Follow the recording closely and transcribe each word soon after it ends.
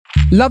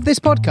Love this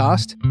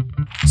podcast?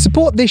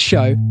 Support this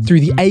show through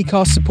the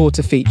Acast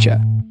supporter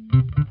feature.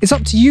 It's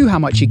up to you how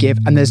much you give,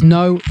 and there's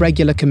no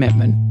regular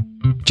commitment.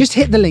 Just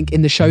hit the link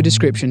in the show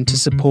description to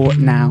support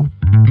now.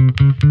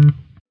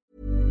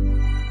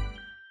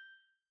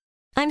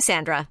 I'm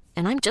Sandra,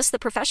 and I'm just the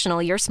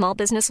professional your small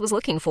business was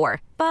looking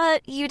for.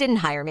 But you didn't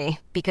hire me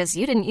because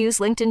you didn't use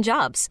LinkedIn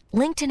Jobs.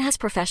 LinkedIn has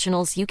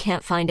professionals you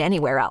can't find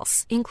anywhere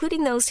else,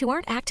 including those who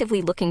aren't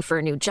actively looking for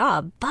a new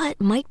job, but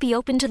might be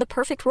open to the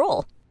perfect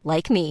role,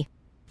 like me.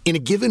 In a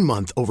given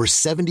month, over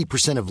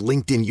 70% of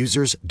LinkedIn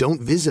users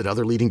don't visit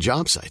other leading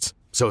job sites.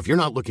 So if you're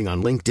not looking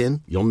on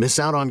LinkedIn, you'll miss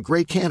out on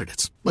great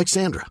candidates like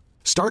Sandra.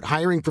 Start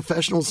hiring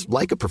professionals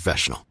like a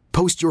professional.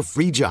 Post your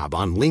free job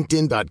on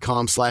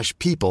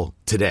linkedin.com/people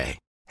today.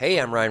 Hey,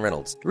 I'm Ryan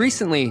Reynolds.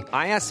 Recently,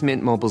 I asked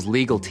Mint Mobile's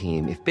legal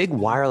team if big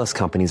wireless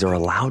companies are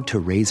allowed to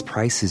raise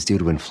prices due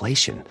to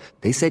inflation.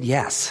 They said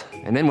yes.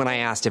 And then when I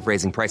asked if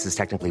raising prices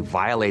technically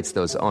violates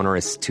those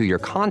onerous 2-year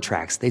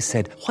contracts, they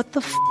said, "What the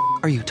f***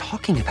 are you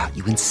talking about,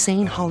 you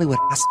insane Hollywood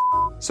ass?"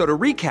 So to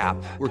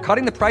recap, we're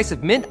cutting the price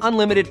of Mint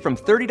Unlimited from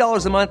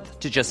 $30 a month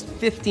to just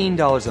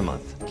 $15 a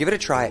month. Give it a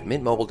try at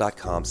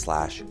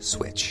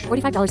mintmobile.com/switch.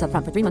 $45 up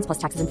front for 3 months plus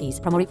taxes and fees.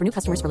 Promo rate for new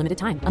customers for limited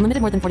time. Unlimited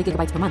more than 40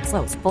 gigabytes per month.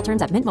 Slows full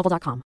terms at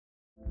mintmobile.com.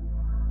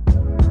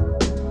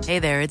 Hey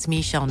there, it's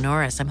Michelle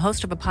Norris. I'm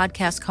host of a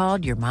podcast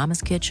called Your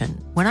Mama's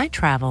Kitchen. When I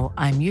travel,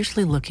 I'm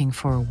usually looking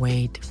for a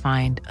way to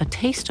find a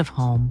taste of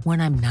home when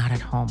I'm not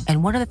at home.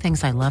 And one of the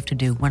things I love to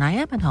do when I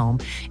am at home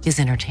is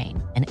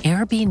entertain. And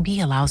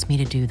Airbnb allows me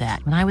to do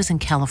that. When I was in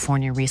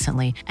California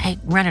recently, I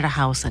rented a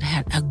house that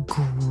had a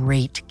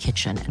great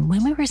kitchen. And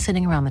when we were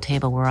sitting around the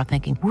table, we were all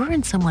thinking, we're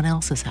in someone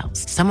else's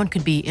house. Someone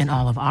could be in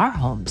all of our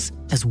homes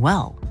as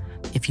well.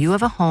 If you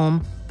have a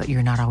home, but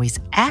you're not always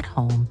at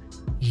home,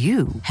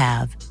 you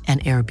have an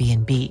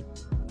Airbnb.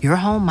 Your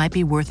home might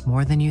be worth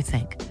more than you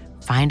think.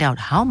 Find out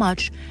how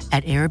much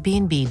at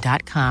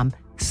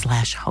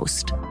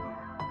airbnb.com/host.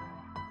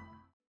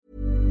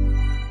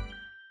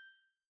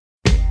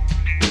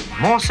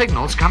 More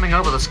signals coming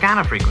over the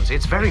scanner frequency.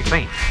 It's very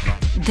faint.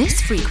 This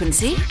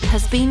frequency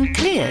has been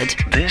cleared.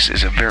 This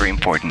is a very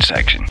important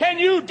section. Can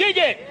you dig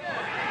it?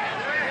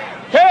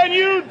 Can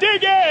you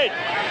dig it?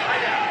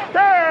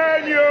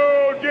 Can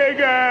you dig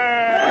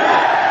it?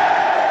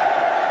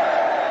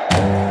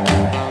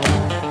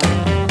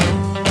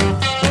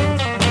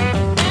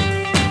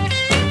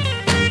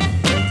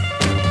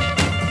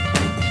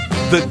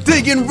 The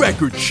Diggin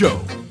Records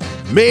Show,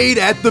 made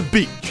at the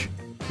beach.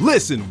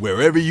 Listen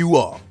wherever you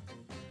are.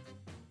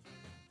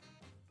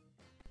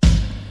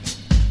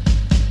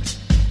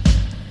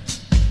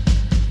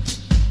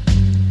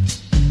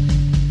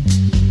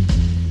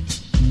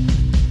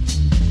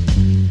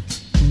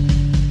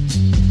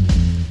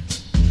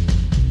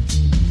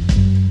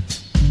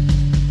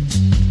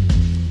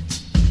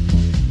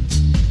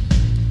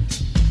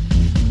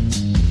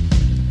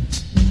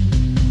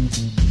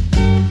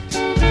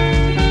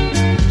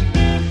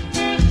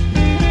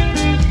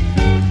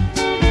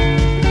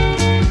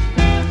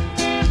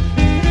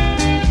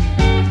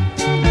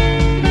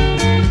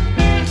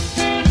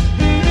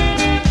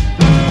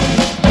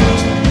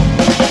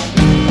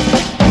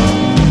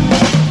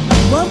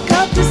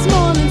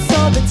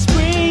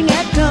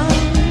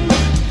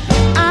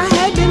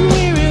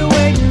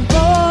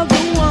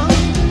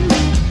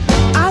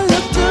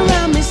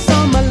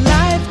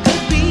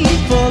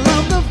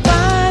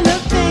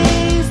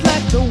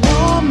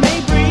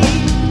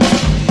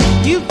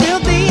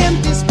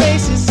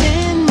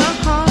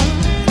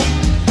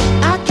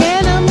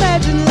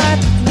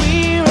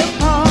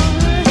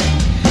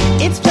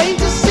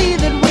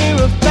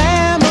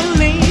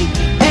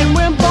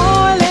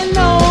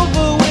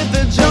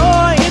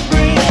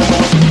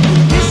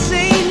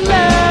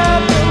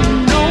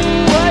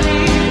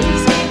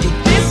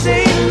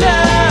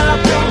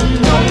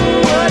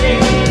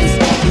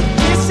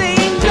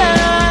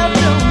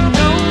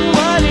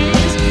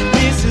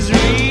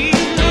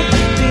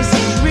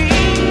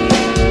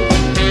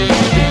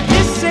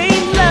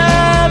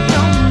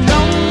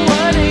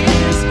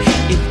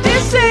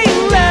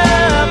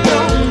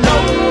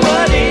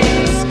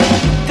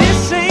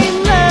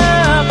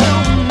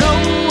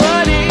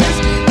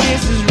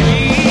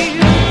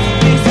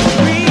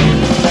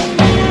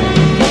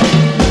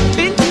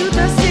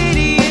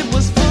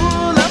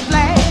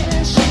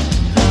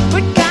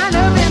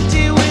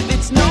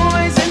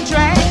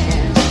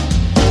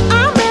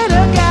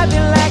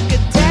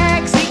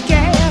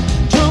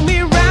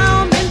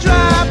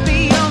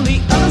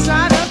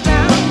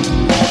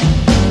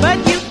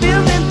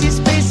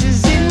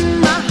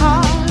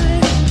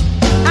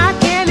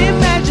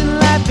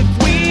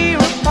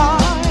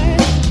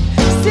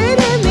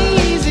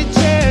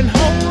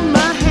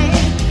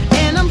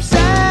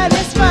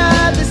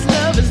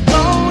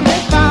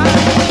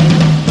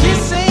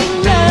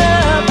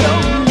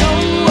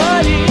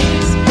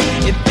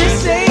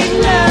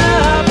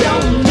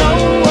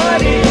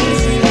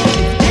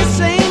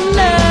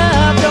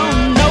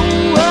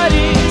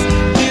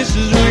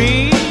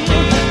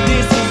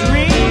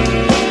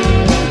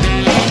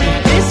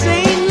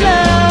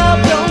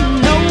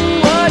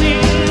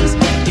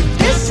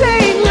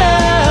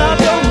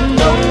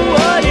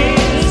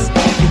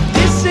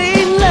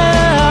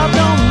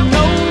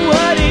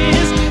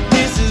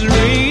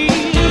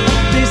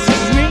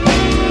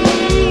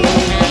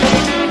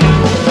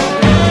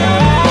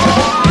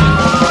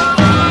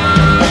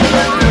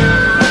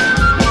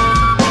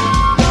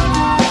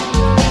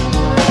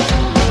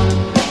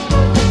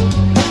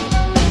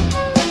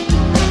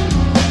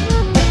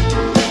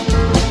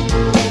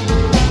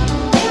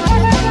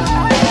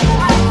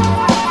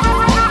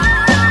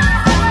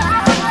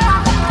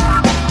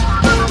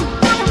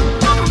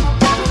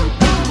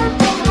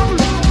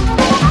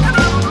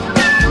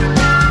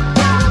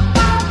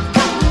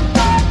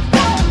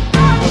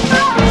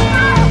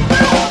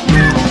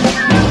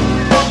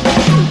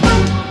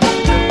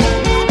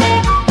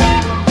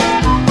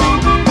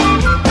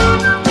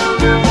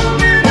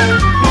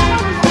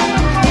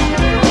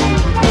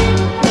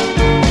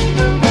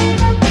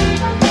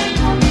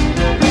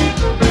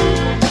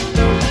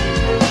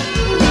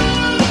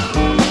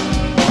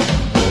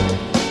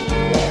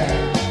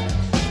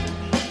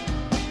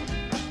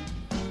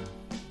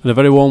 And a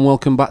very warm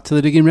welcome back to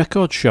the Diggin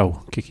Records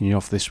show, kicking you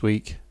off this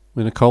week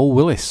with Nicole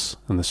Willis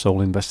and the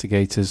Soul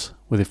Investigators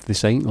with If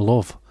This Ain't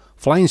Love.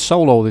 Flying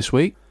solo this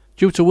week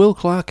due to Will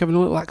Clark having a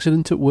little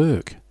accident at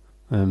work.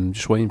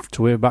 Just waiting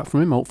to hear back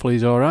from him, hopefully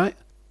he's alright.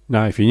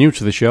 Now if you're new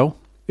to the show,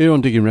 here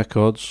on Diggin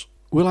Records,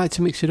 we like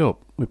to mix it up.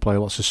 We play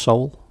lots of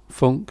soul,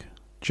 funk,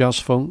 jazz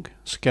funk,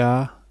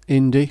 ska,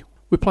 indie.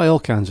 We play all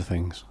kinds of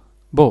things.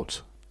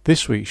 But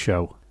this week's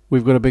show,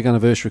 we've got a big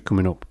anniversary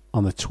coming up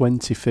on the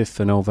 25th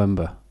of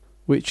November,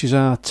 which is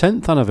our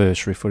 10th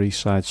anniversary for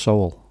Eastside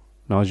Soul.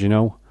 Now, as you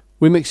know,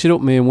 we mix it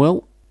up, me and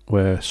Will,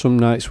 where some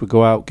nights we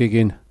go out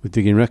gigging with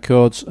Diggin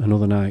Records and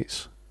other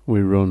nights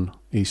we run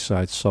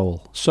Eastside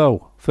Soul.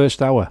 So,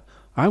 first hour,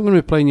 I'm going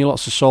to be playing you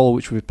lots of soul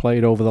which we've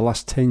played over the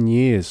last 10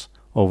 years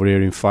over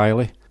here in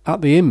Filey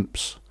at the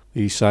Imps,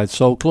 the Eastside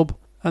Soul Club,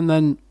 and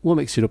then we'll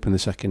mix it up in the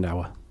second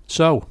hour.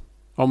 So,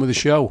 on with the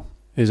show.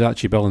 Here's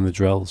Archie Bell and the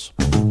Drells.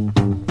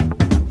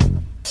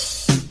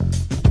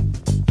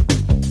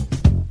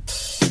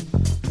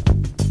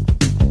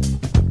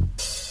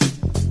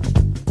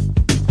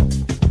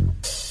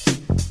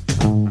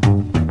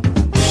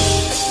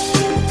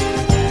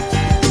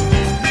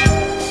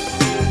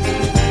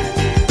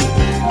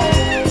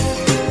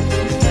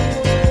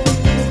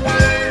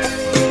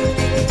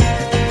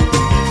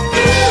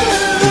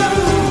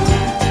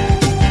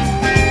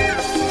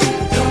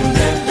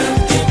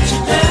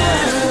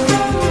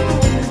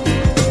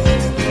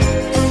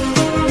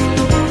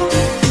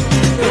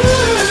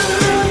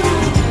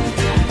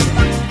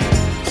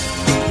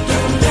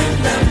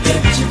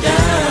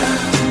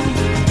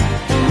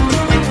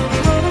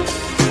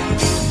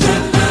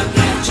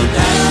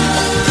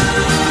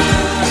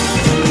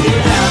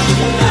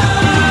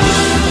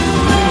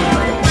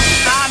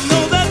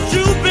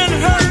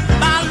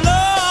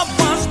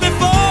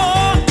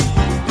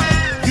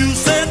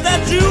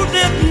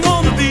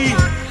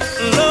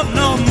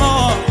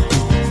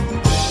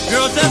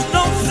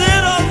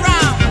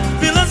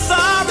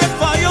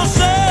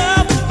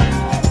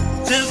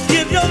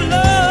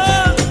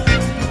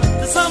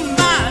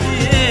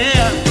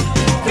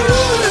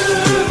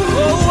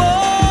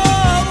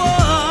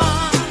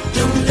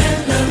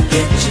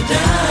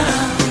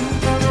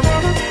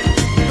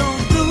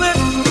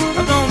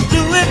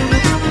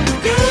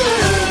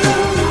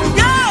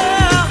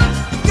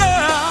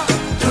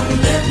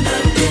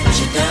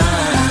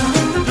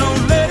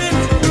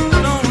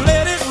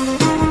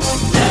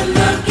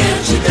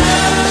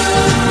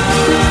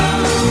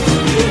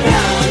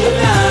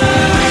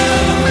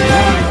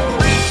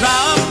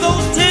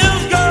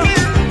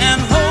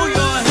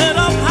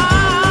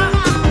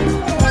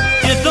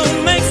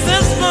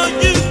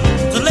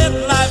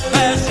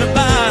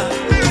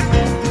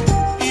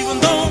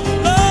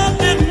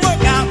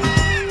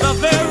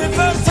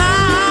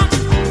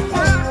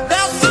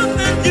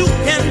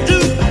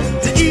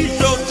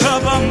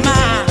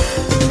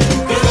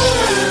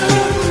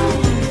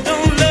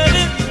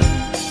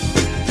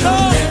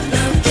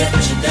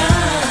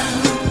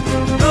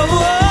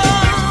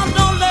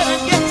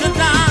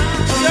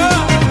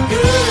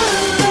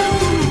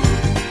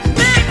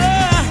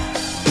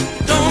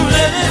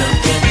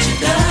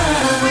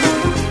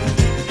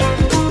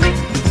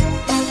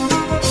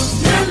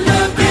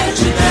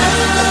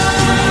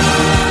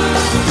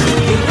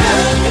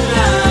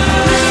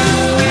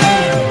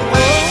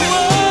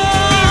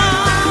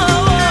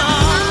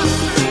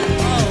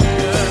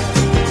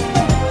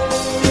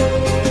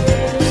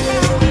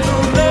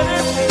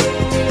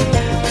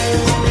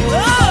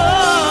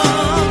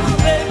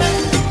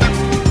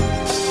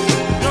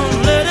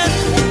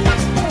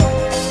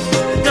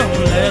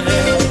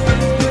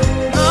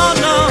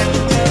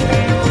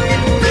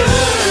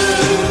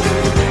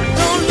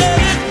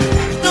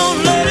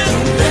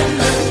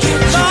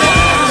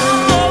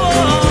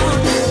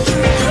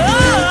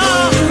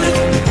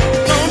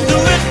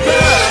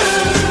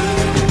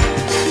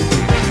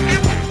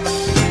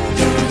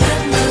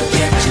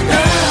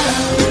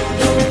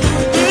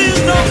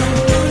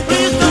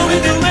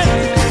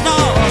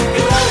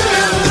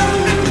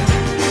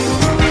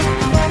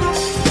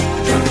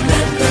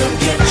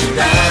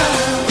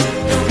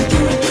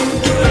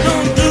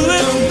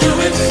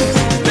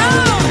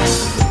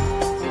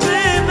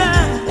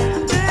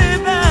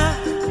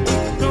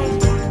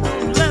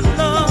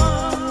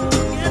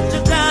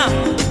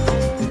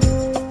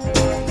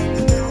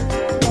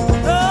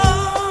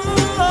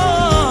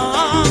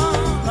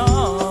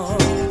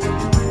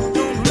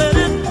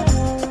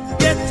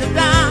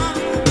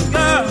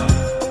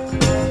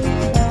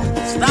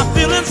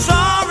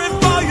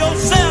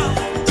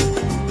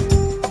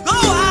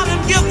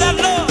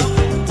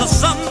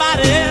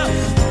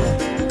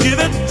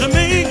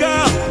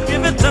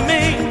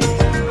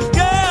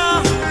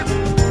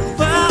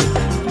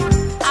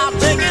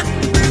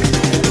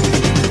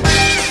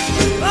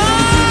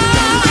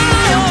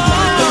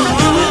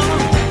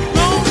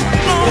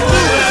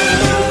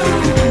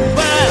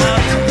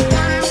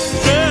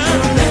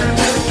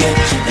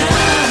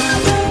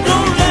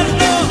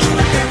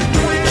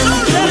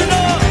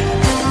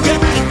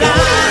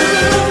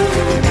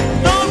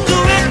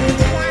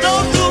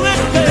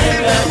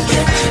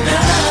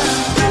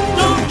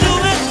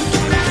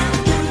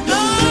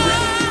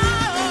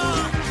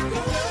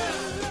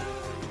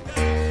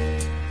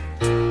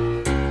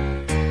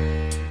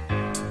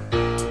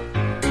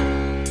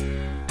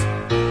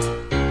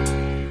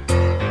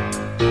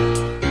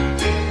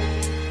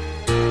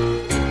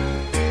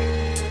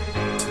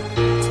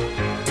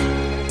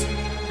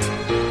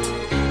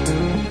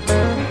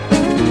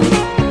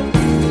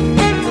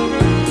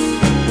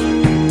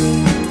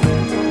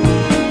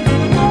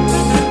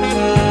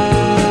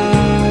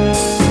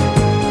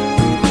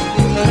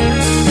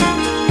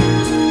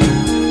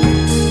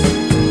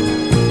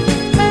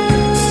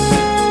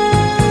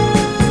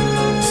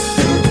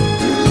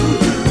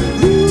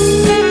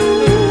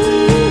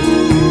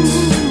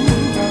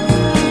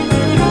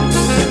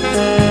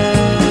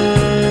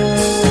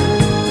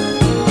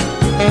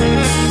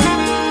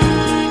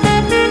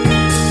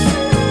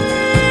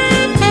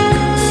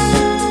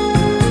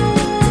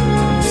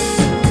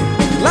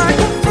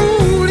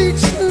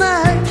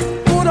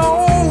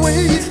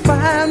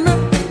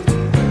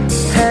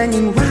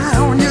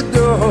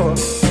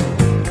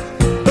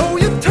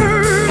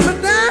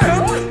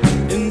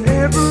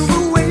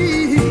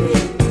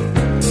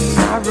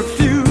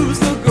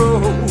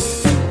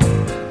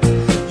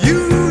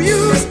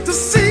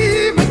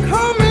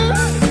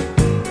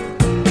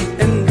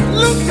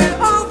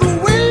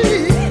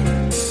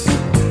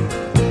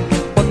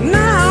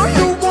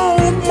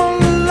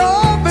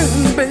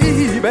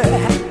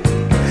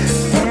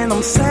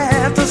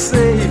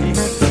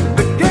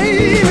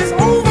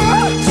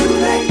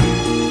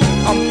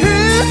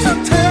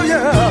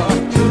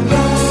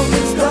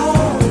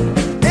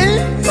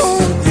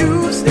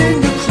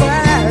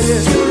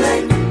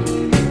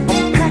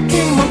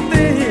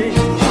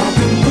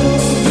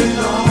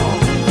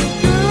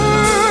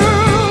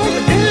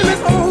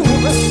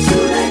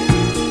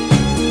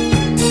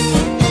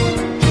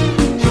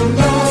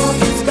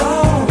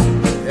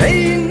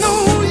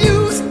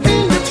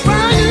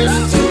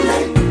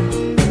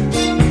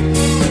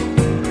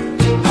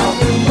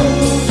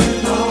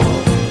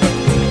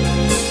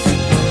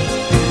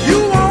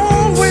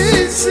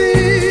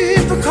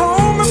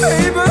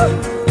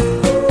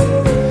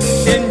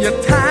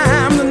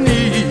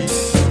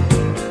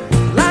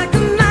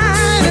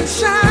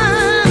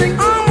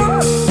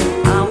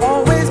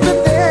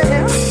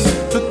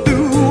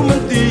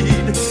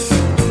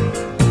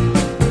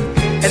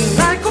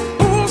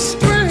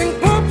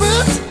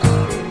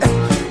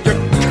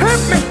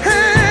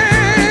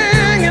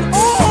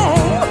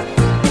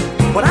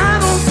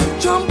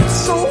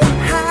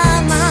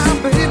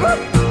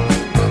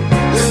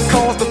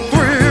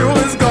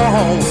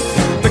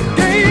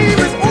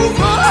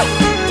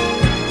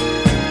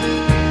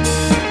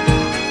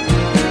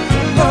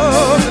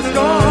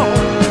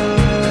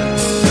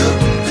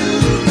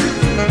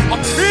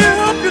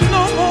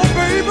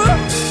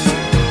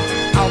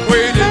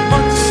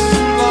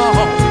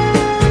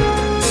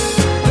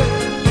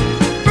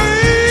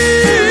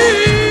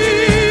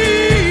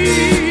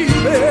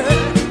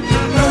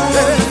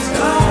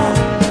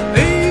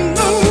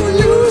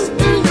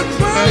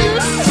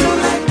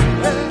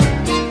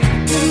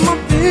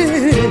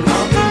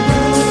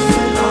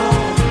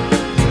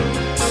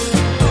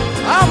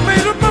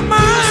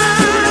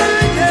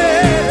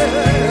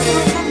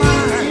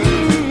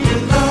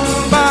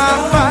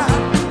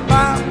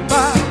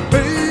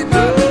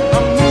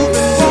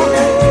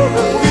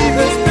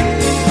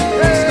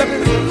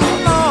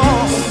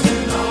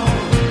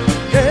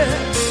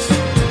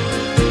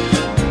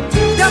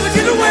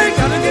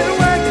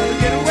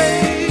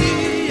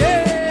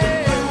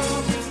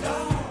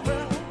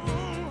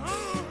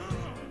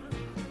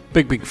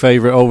 big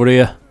favourite over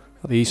here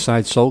at the East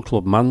Side Soul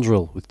Club,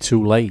 Mandrill with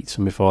Too Late,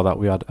 and before that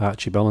we had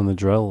Archie Bell and the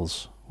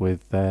Drills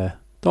with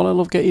Don't Let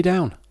Love Get You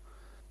Down.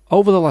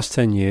 Over the last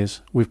 10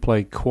 years we've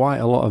played quite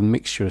a lot of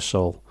mixture of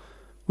soul.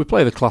 We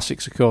play the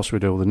classics, of course we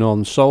do, the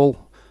Northern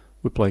Soul,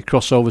 we play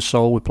crossover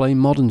soul, we play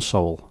modern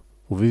soul,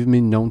 we've even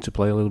been known to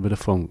play a little bit of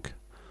funk.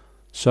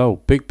 So,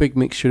 big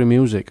mixture of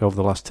music over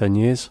the last 10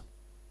 years.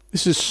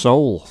 This is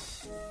Soul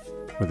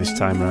with This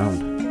Time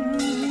Round.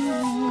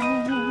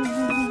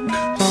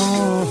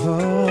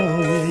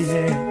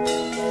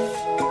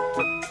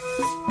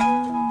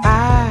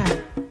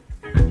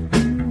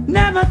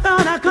 Never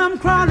thought I'd come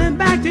crawling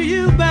back to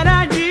you, but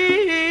I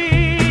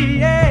did,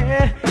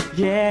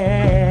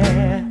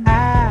 yeah.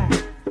 I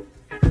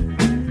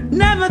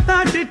never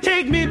thought you'd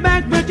take me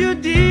back, but you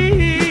did,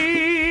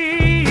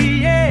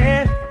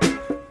 yeah.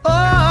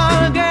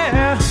 Oh,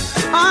 girl,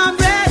 I'm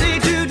ready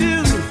to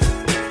do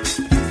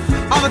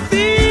all the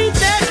things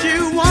that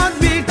you want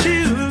me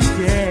to,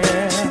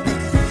 yeah.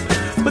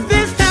 But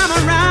this time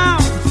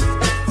around,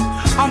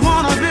 I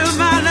wanna build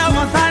my love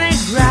on solid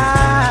ground.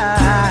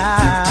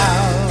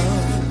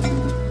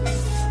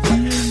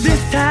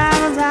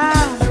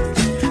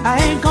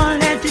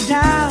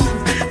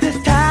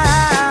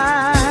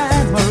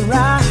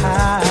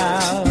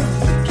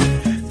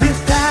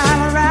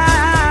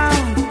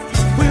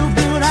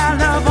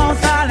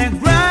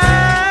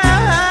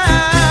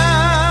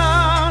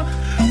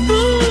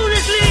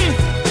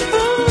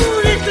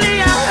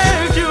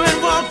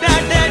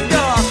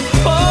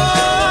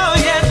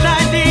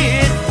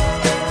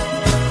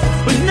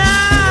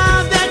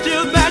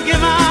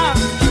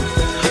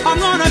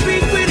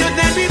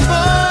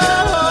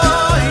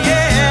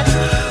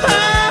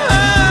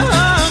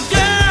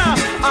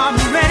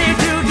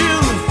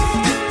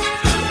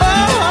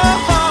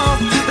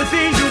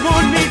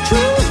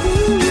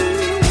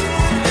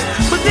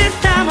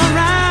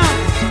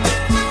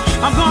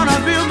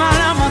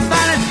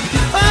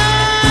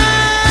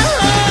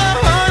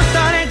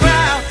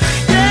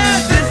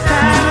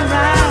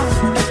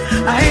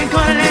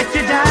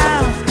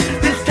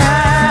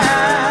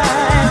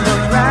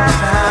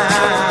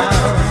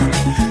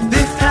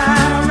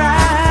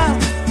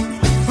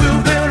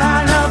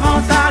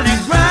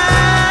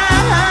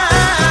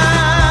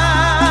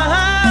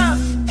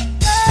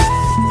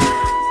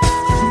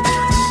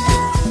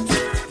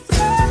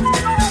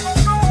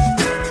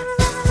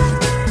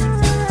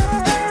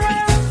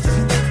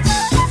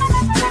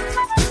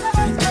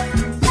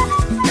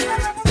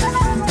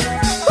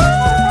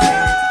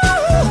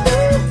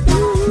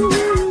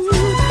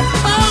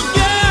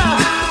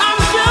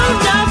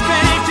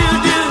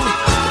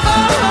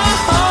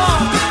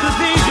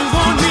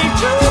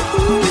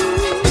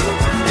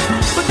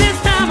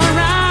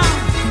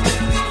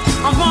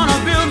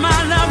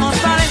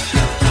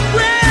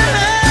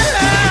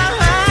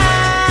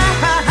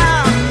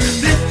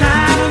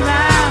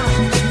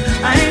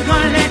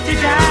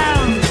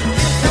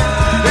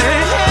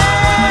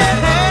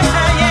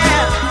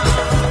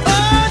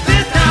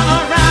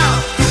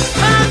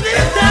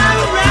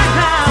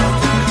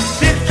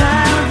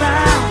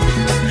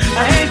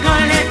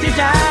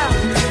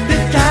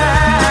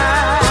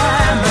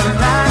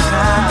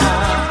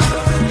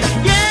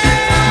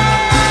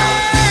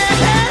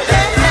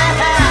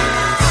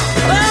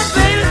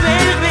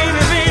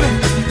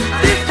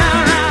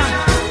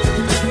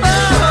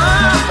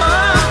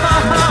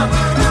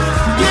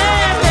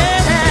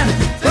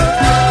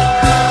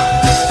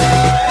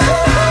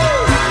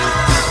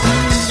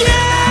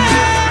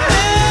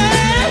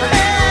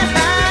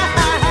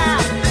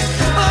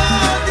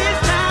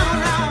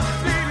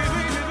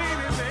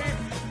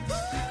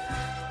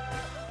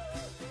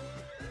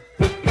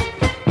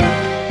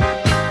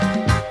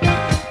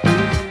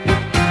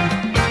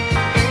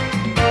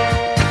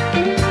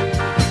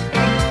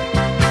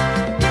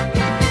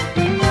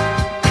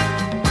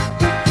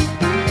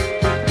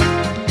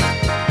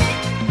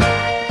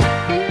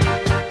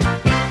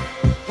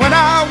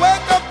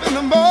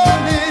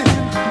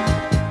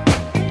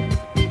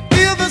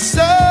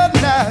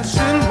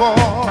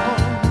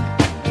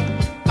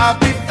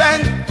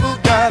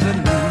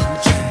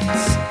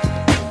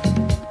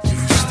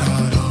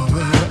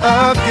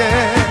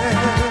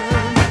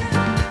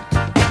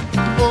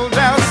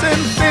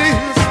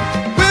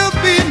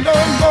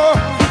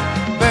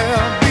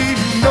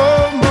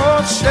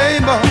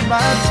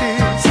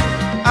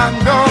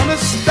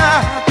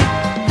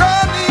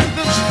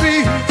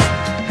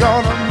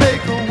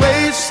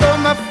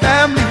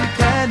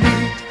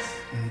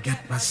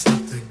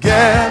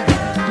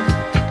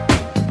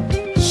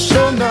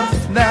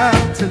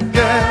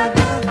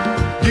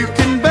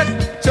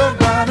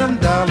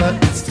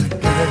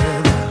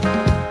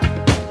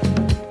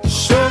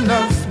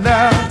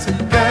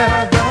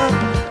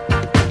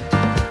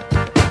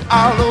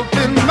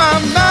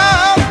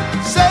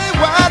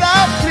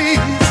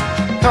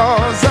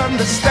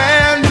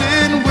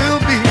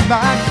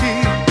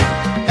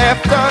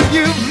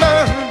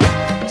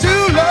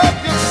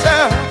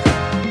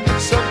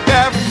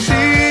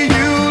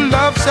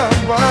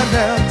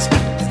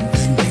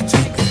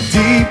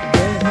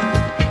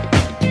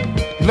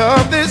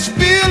 love this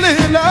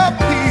feeling of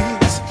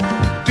peace.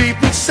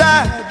 Deep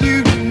inside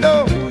you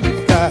know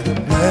you've got a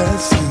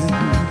blessing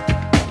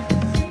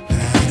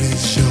that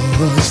is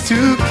yours to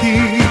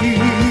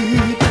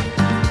keep.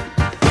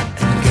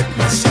 And get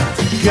myself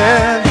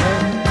together.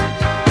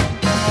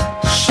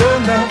 Sure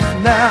enough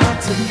now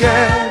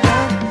together,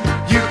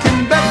 you can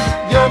bet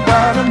your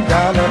bottom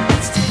dollar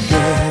it's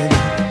together.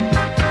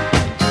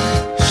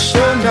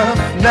 Sure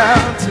enough now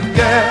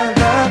together.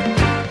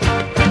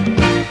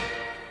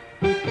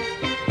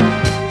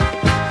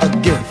 A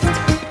gift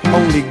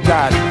only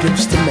God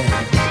gives to man.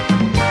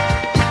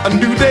 A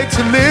new day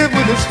to live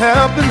with his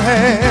helping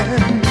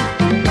hand.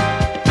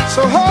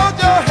 So hold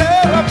your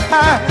head up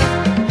high.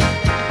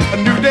 A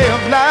new day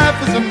of life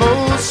is the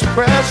most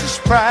precious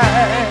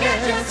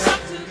prize.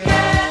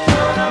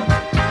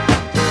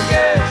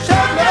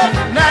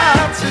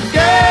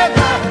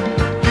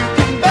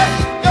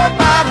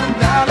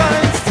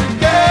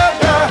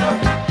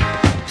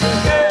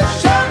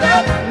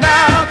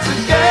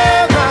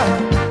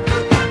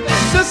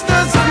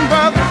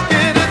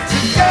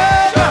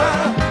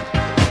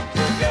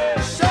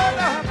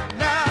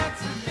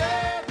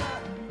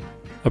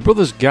 A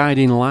brother's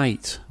guiding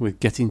light with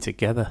Getting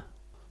Together.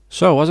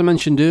 So, as I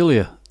mentioned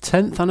earlier,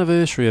 10th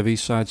anniversary of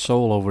Eastside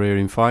Soul over here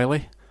in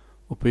Filey,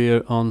 up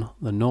here on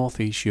the North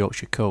East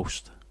Yorkshire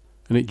coast.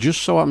 And it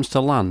just so happens to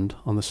land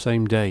on the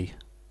same day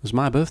as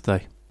my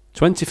birthday.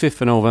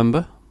 25th of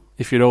November.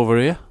 If you're over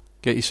here,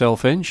 get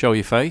yourself in, show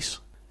your face.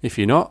 If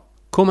you're not,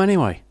 come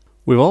anyway.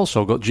 We've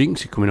also got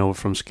Jinxie coming over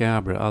from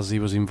Scarborough as he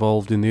was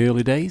involved in the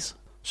early days.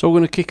 So we're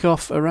going to kick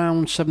off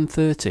around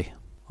 7:30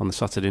 on the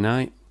Saturday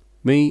night.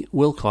 Me,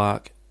 Will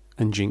Clark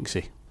and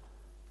Jinxie.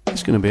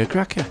 It's going to be a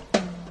cracker.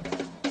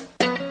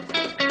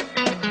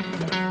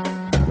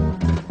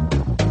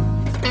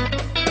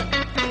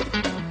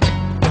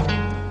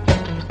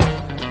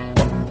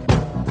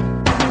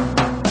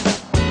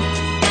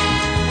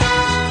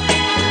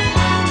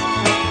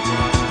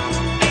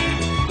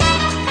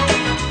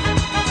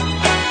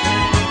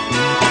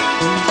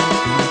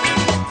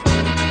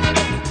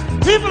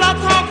 People are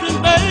talking,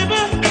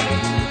 baby,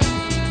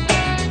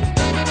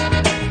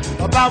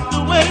 about the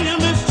way you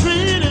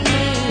mistreated me.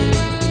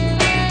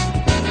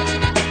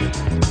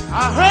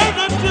 I heard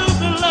that you've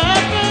been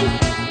laughing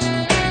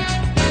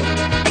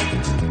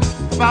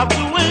about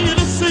the way you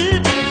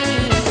deceived me.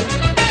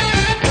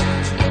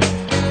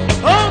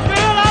 Oh,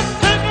 girl, I've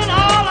taken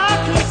all I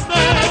can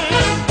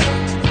stand.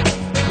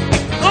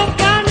 Go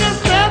find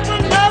yourself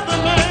another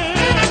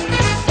man,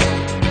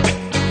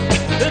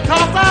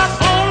 because I've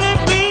only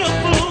been a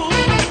fool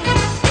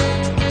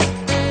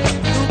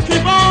to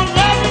keep on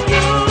loving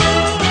you.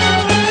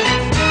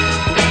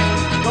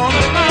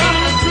 Gonna find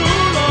the true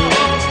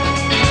love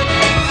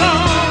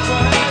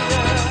somewhere,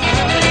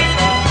 yes,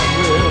 I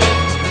will.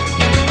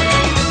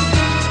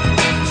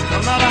 No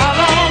matter how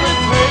long it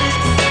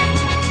takes,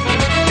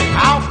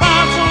 I'll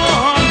find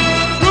someone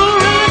who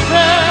really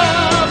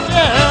cares,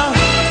 yeah.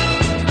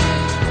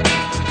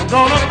 I'm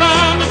gonna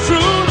find the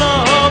true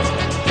love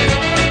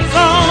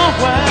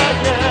somewhere,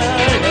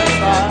 yeah, yes,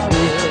 I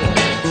will.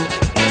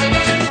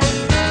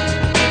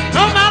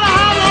 No matter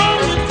how long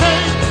it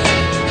takes,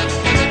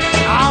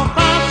 I'll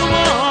find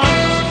someone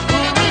who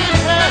really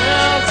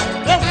cares,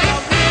 yes, I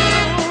will.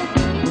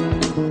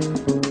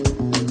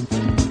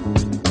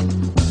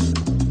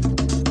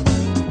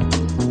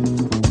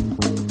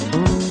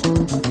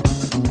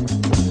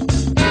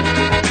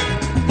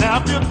 Now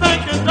if you're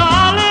thinking,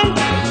 darling,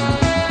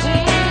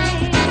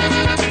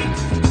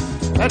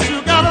 that you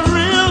got a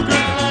real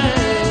good thing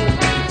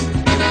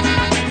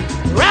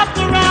wrapped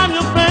around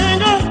your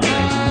finger,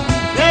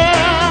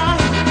 yeah,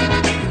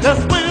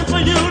 just waiting for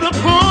you to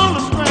pull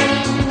the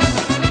string.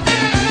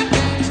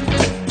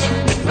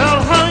 Well,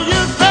 honey,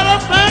 you better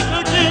think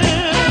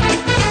again,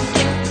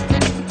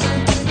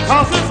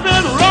 'cause it's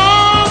been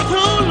wrong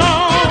too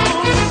long.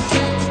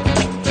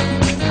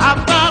 I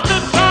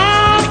finally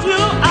found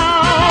you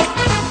out,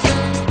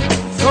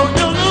 so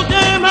your little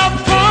game has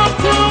come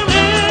to an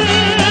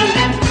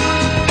end.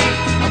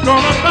 I'm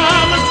gonna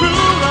find the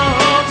true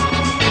love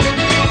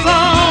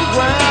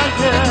somewhere,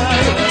 yeah,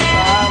 yes,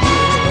 I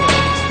will.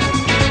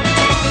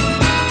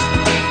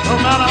 No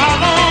matter how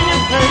long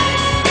it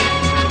takes,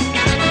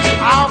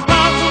 I'll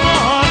find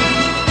someone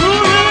who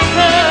really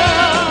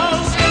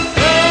cares,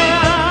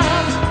 yeah.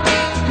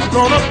 I'm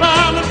gonna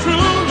find the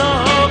true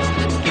love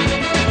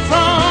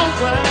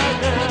somewhere,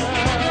 yeah.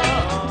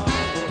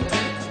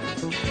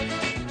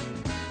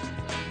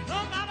 No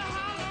matter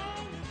how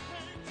long it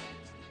takes.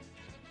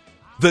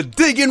 The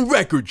Diggin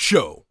Records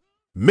Show,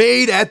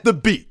 made at the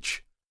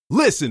beach.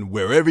 Listen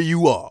wherever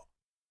you are.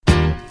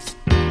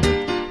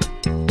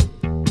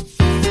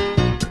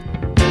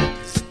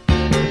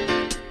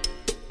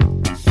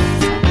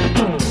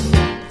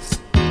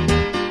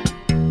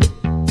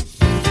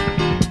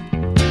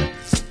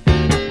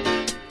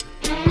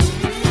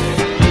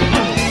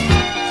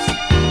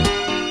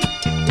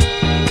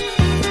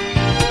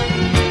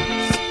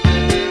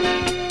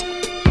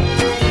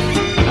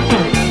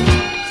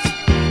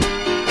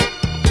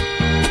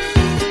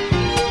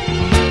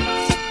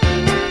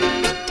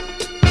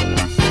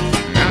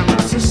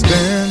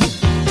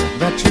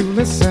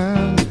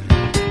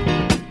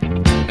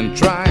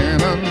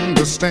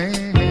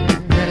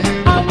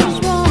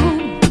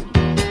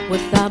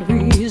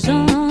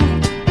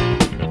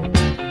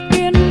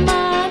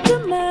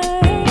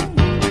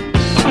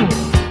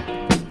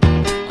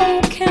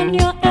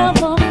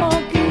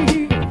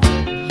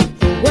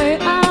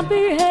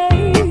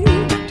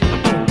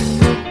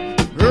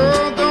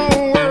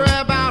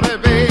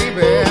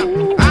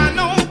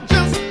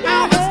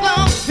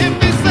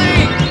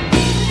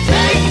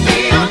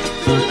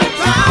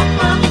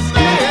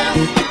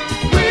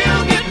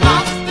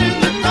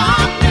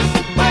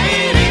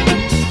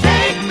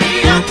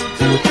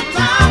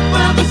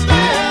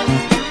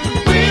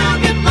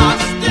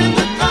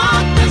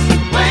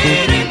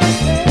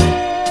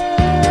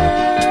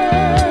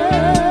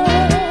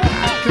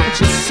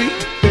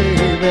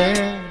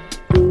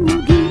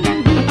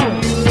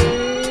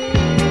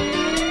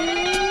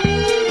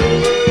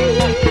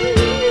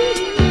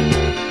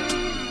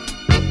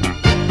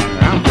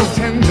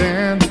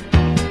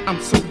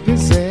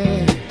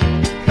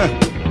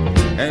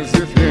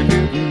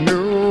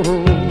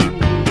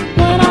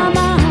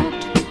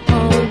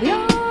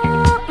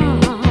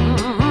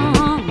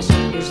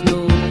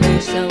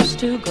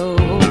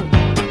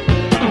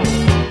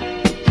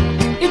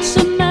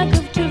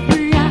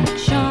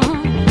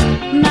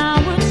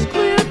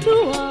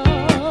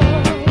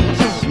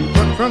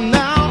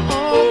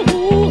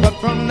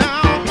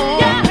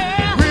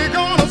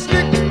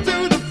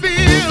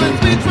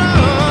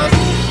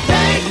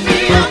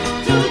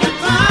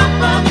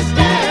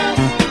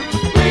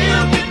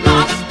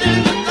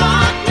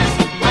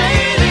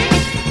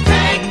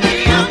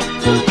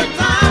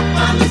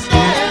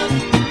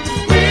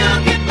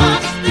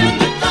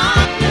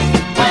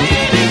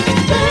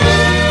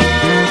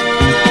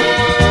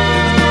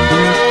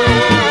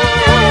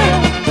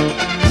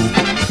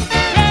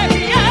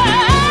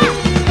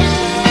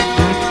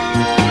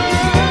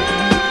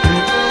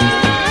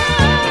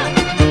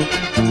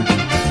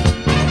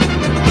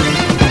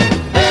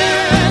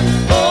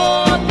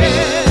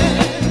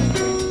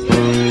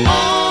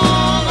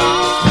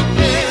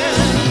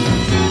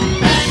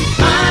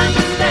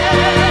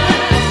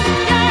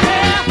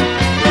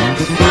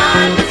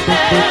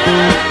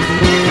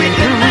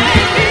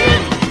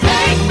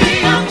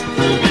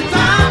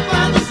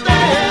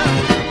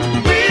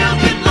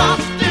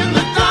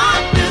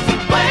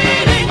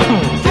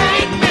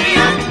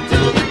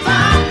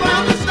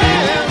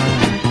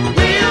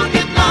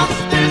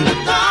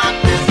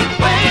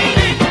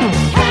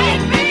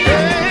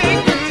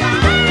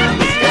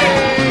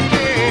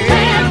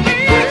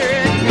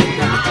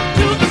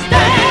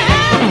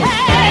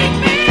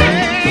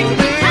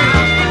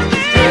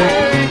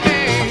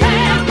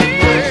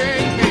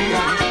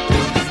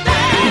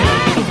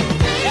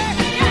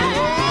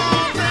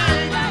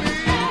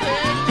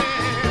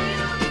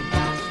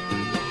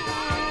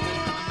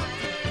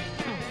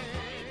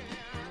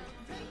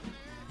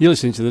 You're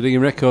listening to the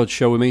Diggin Records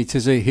show with me,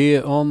 Tizzy,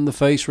 here on The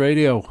Face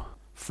Radio,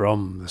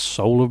 from the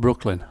soul of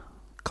Brooklyn.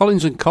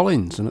 Collins and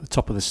Collins, and At the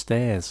Top of the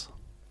Stairs.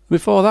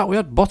 Before that, we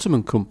had Bottom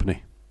and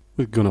Company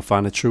with Gonna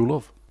Find a True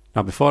Love.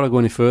 Now, before I go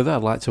any further,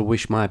 I'd like to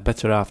wish my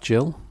better half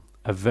Jill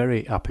a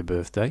very happy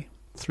birthday.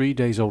 3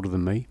 days older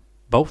than me,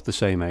 both the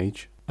same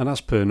age, and as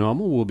per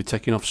normal, we'll be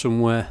taking off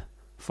somewhere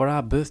for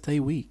our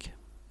birthday week.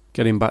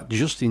 Getting back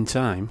just in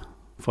time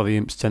for the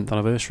Imp's 10th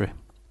anniversary,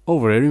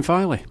 over here in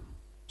Filey.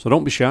 So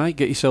don't be shy,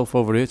 get yourself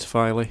over here to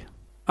Filey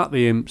at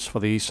the Imps for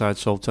the East Side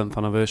Soul 10th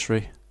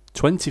anniversary,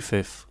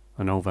 25th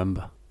of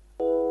November.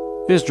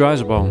 Here's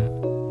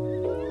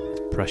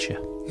Dryzerbone, Pressure.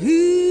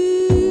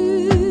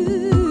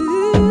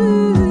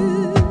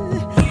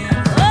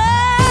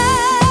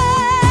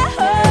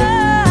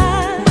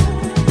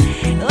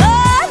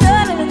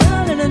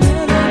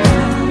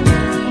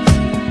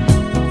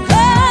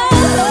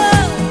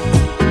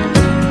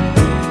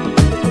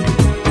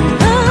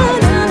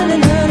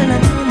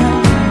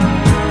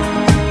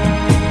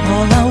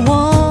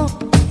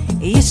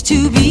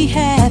 To be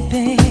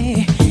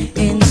happy,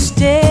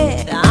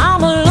 instead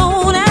I'm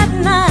alone at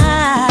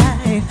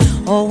night,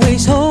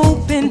 always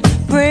hoping,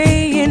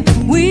 praying,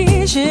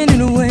 wishing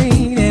and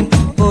waiting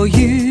for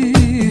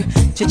you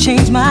to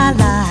change my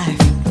life.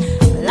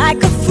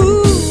 Like a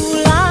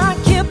fool I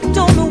kept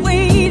on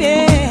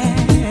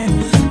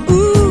waiting,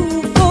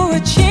 ooh, for a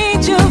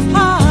change of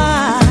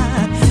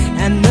heart,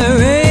 and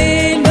there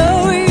ain't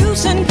no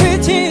use in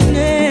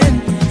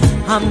pretending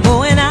I'm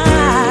going out.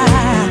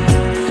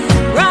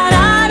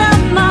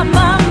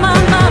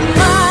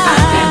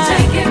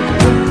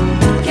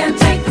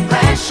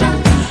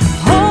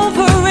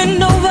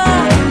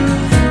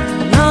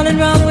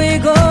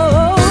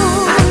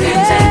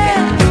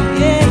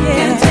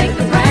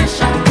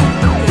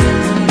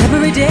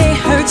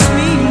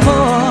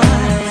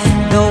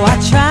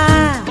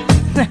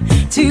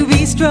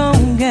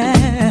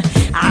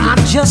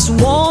 Just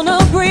wanna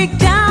break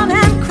down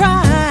and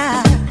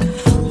cry,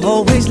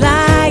 always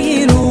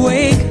lying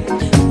awake,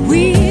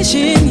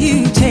 wishing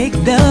you take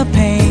the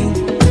pain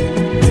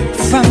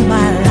from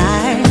my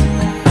life.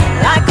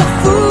 Like a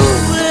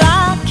fool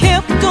I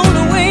kept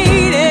on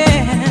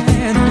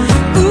waiting,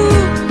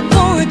 ooh,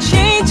 for a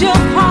change of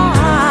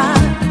heart,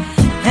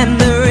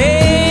 and there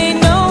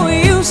ain't no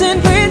use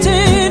in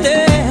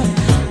pretending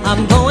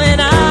I'm going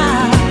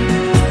out,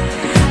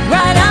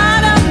 right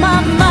out of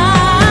my mind.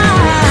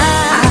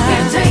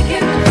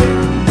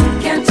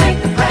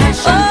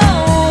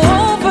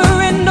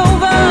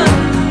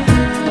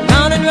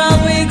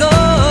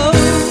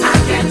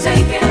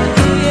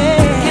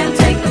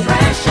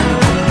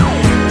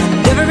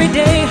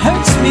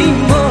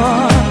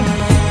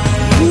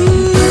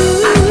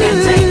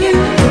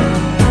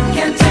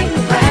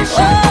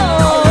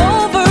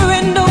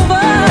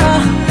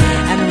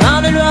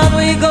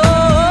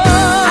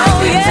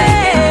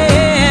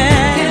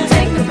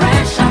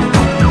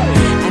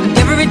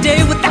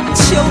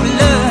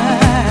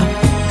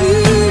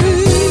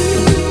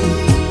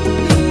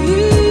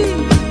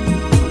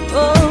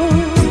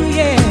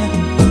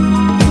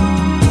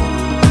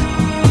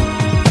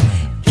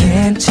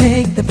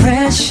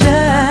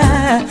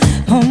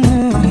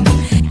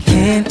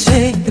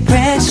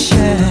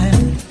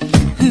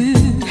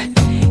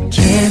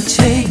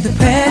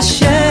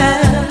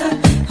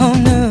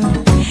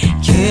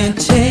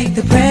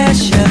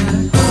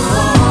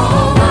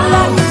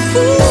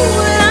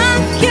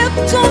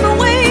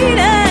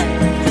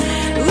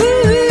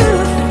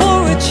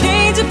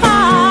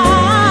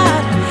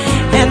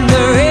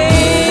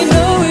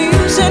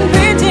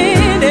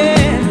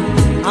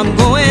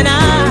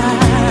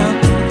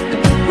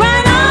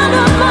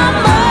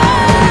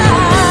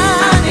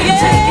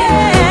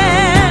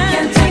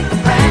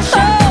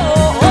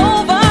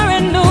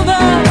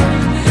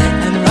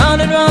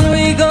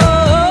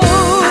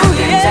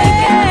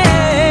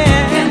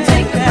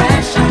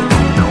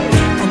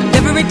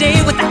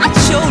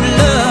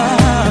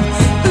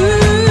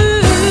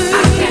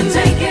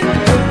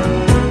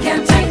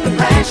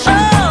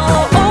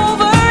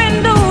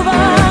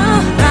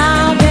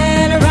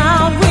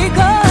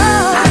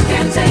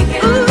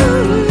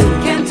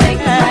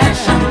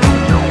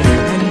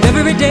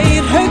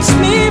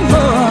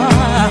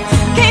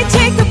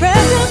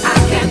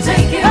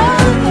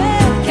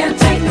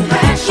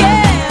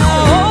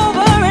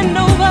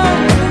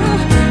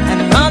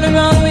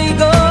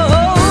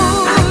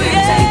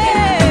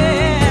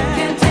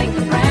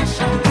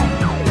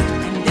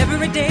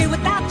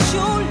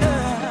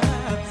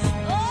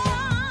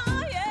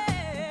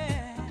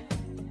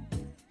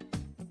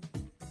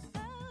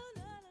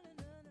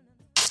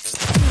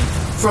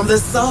 From the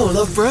soul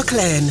of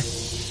Brooklyn,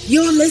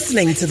 you're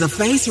listening to The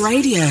Face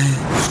Radio.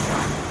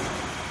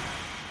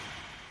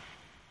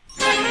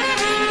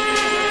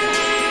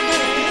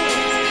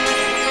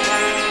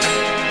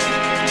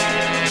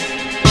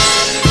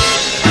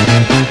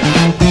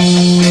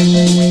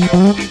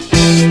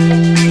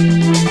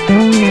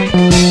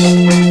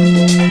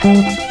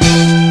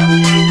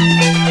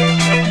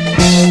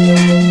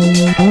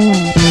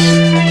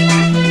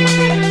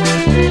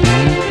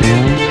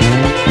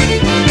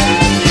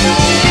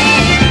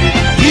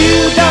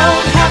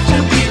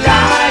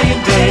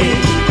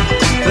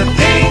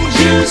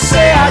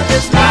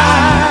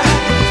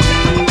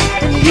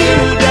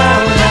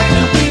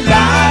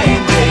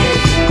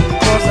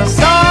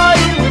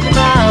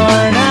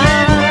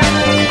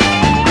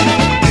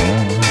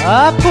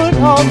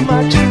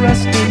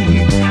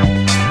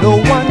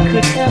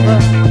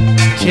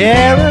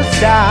 Tear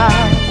us down,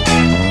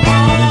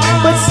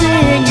 but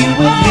seeing you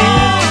with me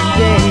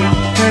today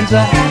turns a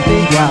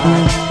happy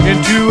guy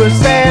into a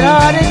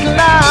sad-hearted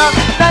clown.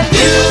 Now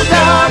you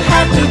don't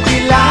have to be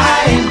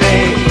lying,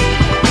 babe.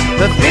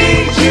 The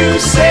things you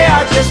say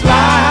are just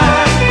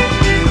lies.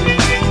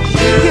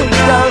 You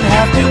don't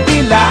have to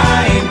be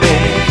lying,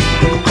 babe,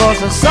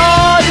 'cause I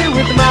saw you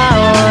with my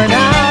own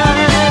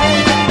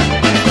eyes.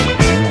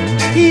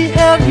 He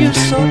held you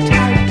so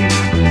tight.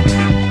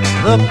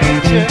 The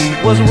picture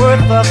was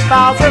worth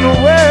 1,000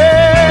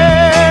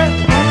 words.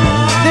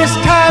 This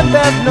time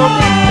there's no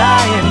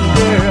denying,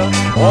 girl,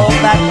 all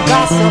that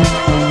gossip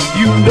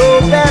you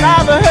know that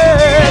I've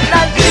heard.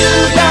 Now you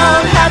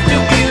don't have to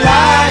be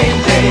lying,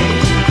 babe.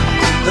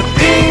 The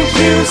things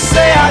you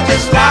say are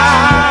just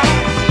lies.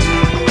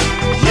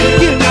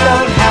 You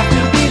don't have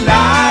to be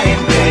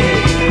lying,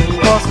 babe,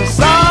 'cause I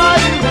saw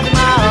you with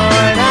my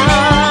own eyes.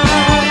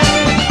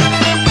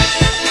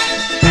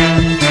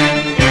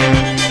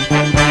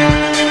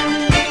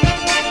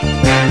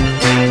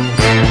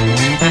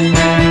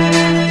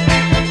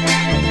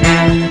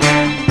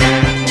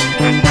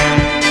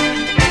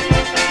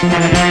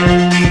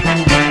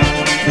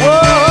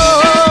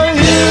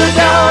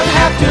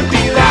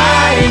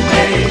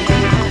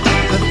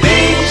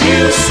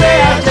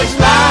 Say I just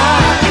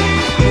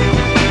lied,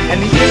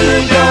 and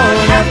you don't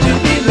have to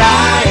be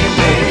lying,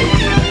 babe,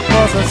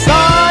 'cause I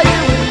saw you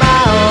with my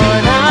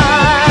own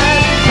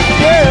eyes.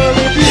 Girl,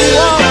 if you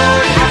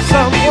don't have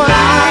someone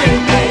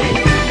lying, babe,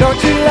 don't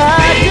you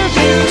lie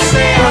to me,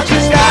 don't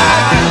you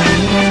lie.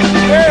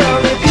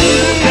 Girl, if you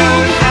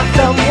don't have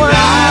someone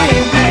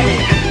lying,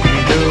 babe,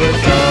 do I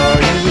saw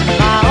you with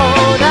my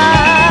own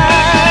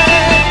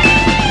eyes.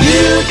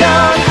 You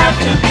don't have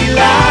to be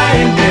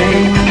lying,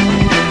 babe.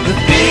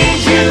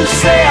 You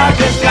say I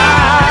just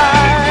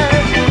lied.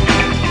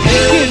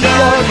 You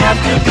don't have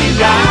to be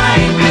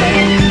lying,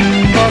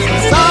 babe, 'cause I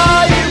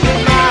saw you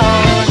with my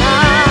own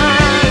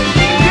eyes.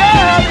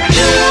 Girl,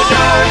 you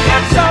don't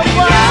have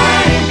someone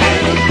lying,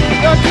 babe,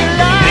 don't you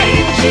lie.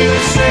 You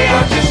say I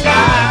just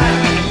lied.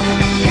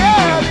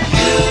 Girl,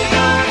 you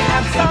don't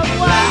have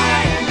someone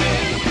lying,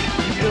 babe,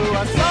 so I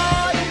saw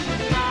you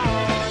with my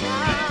own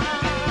eyes.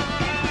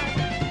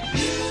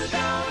 You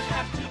don't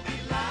have to be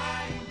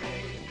lying,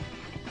 babe.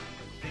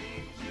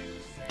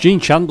 Gene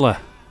Chandler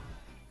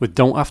with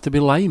Don't Have to Be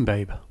Lying,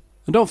 Babe.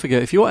 And don't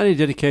forget, if you want any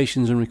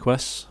dedications and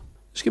requests,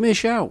 just give me a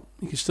shout.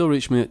 You can still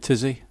reach me at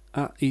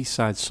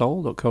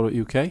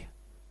tizzy@eastsidesoul.co.uk,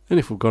 and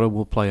if we've got them,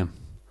 we'll play them.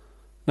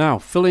 Now,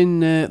 fill in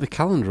the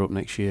calendar up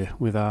next year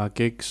with our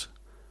gigs,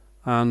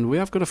 and we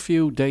have got a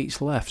few dates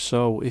left,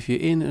 so if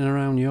you're in and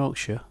around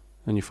Yorkshire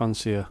and you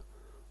fancy a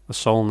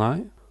soul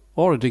night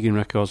or a Diggin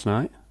Records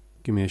night,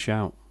 give me a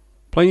shout.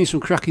 Playing you some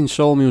cracking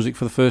soul music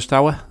for the first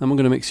hour, then we're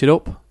going to mix it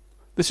up.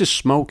 This is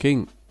Smoke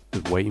Inc.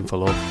 with Waiting for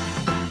Love.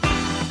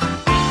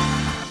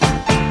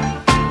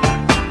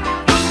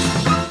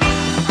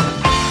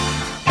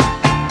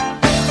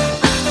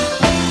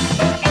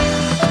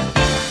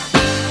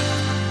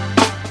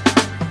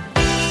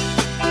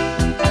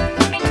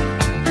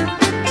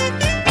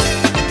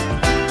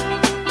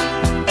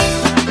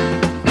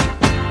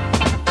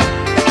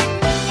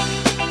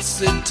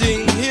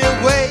 Sitting here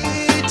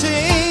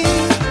waiting,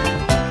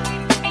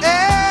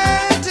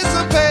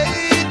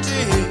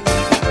 anticipating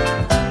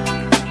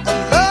a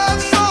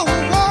love so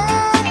warm.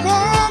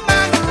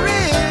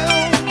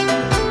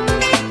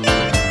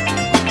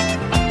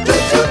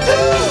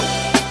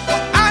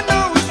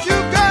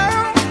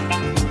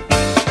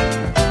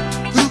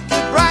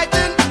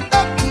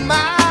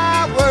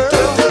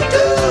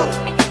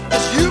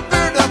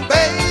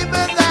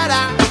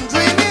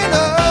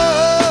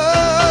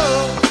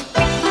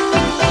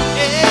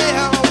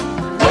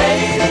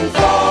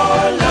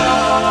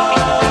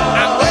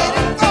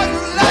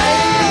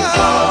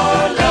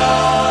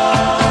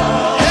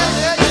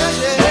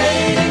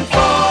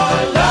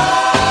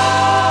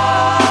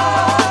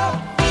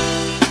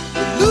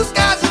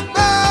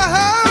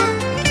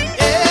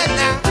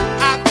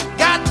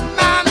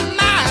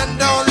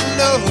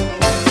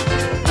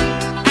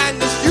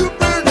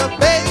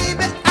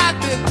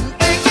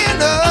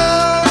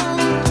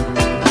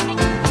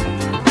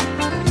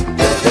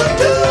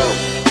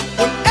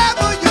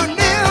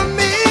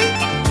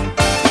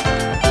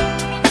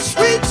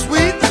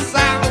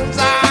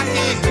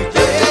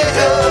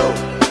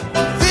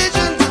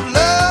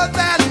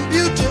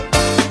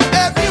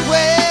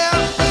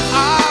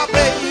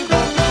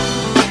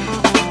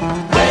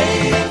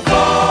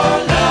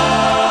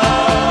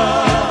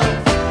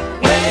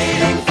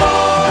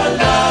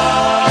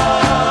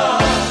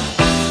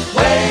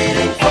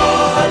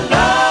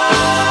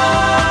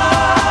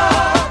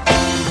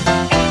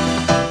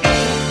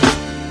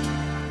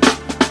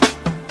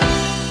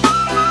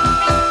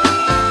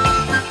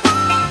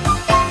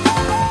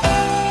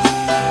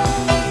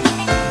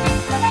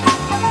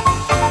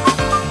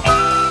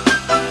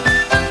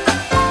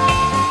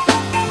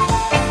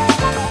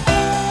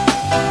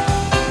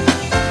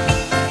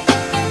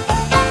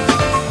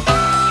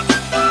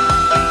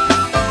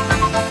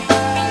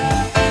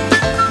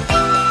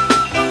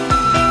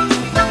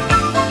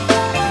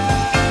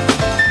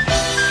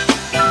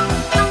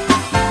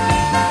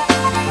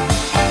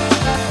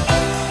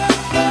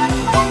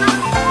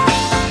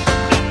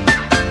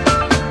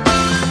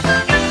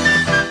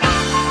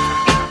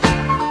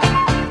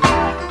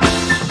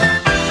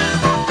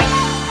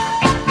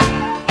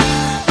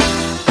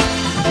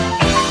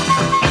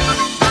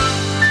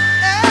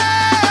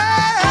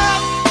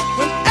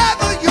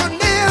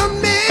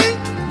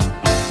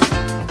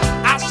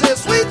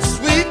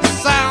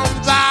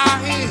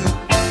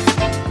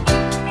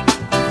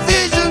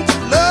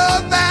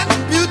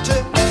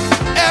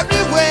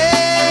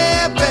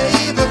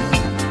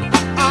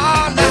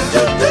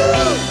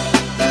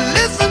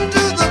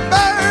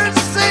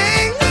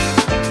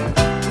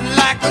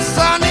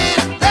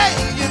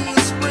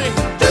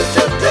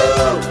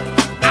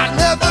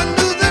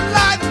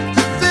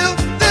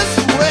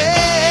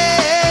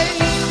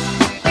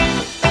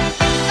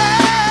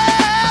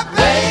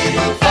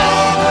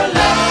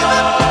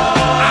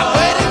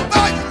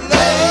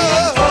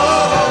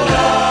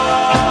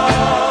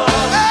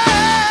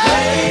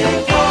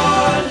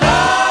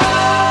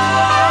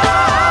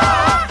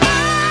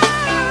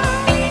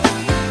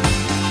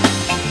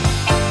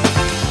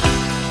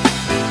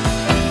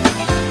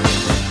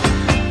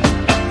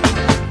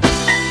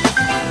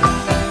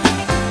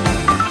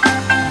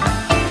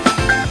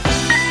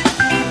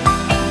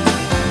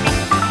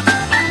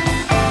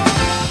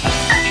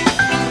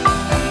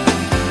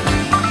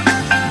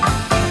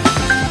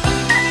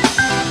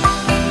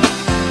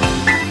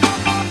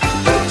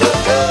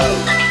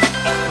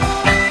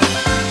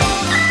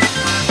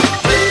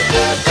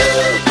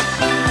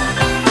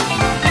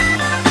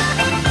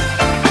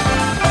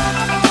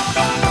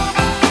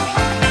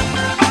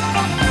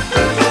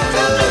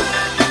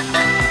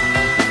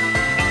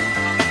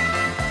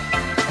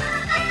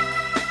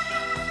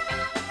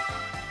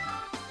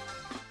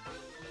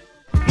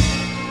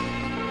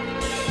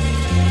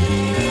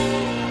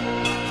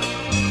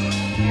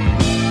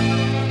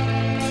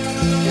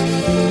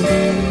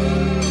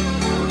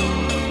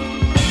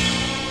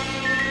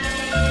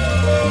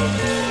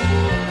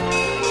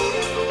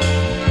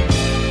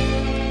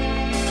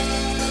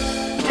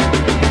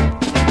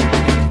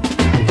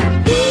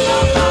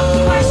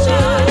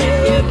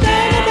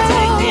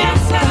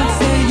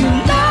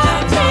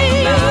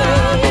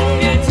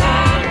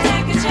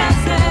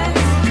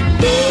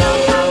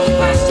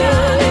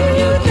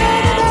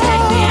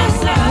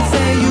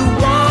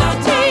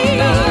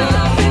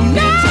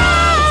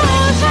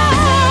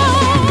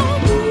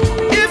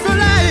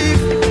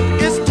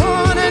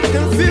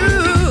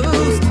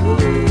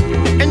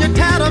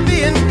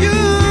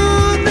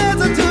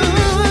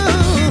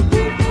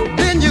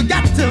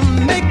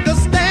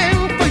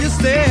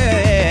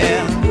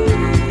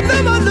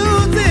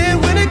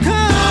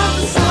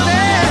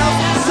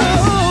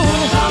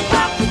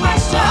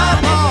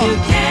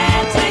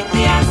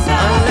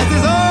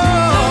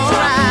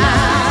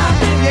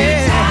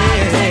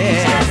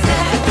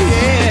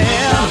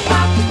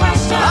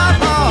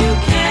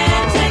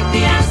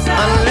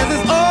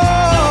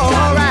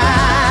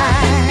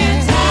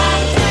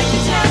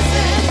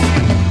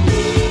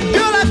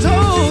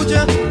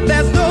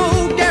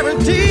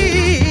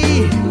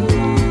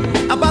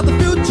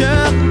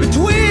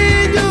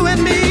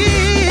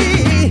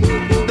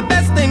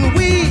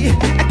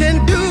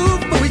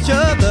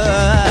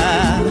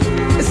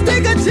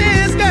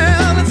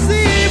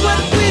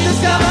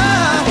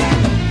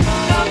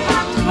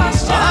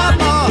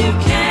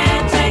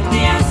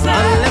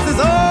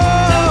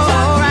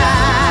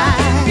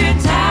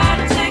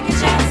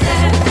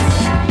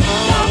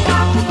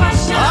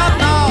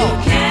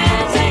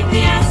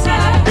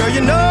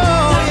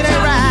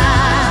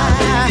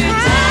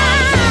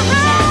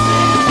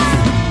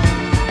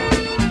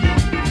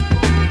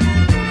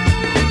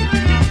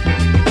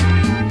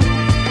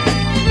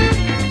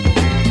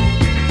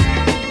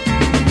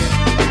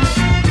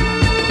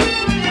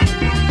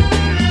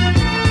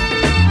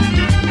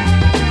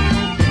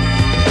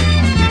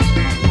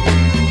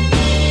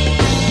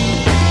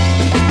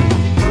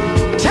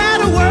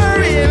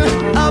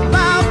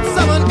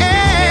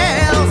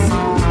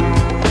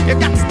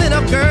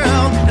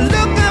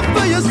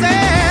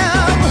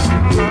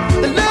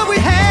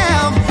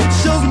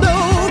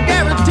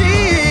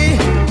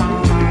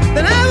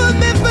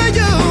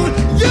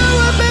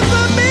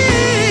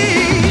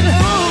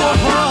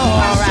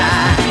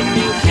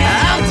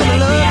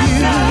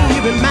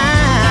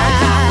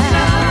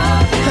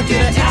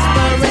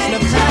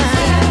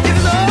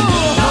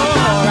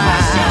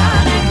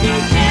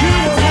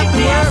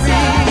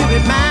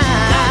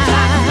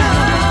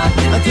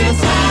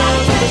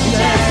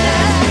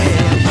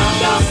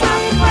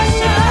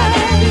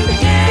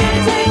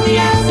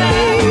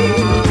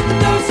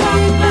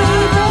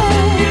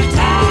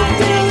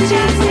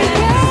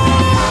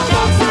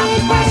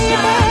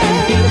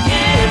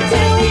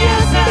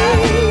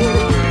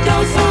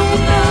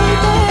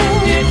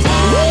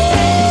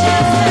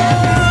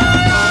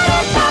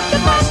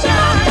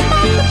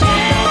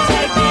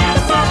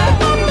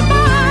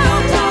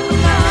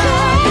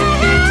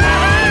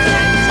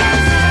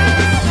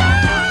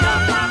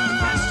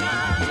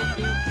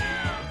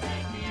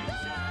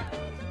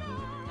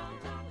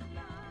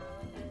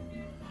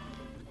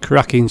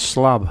 Cracking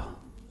slab.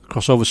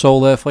 Crossover soul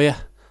there for you.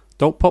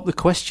 Don't pop the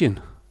question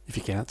if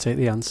you can't take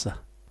the answer.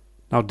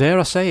 Now, dare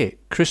I say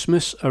it,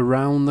 Christmas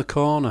around the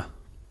corner.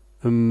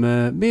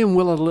 Me and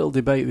Will had a little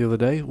debate the other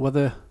day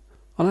whether,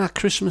 on our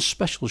Christmas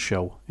special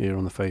show here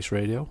on the Face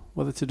Radio,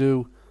 whether to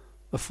do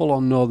a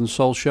full-on Northern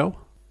Soul show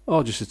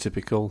or just a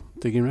typical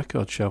Diggin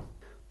Records show.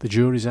 The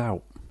jury's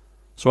out.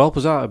 So help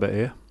us out a bit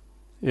here.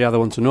 You either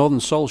want a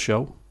Northern Soul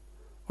show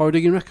or a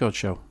Diggin Records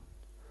show.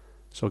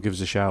 So give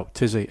us a shout,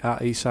 Tizzy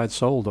at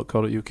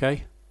eastsidesoul.co.uk,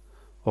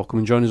 or come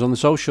and join us on the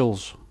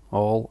socials,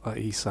 all at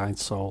Eastside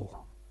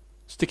Soul.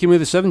 Sticking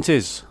with the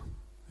 70s,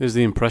 here's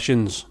the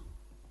Impressions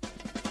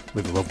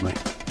with Love Me.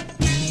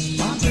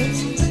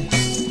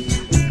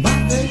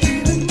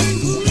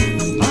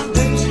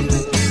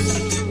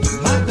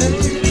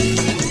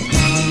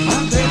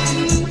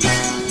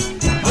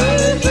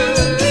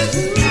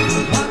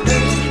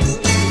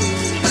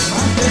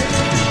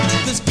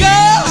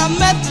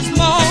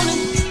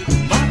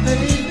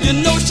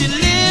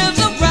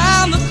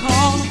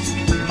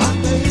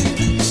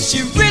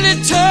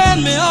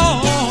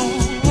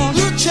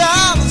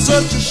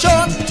 Such a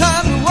short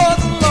time we was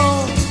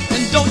alone.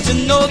 And don't you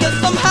know that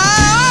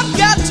somehow I've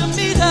got to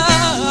meet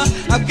her?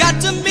 I've got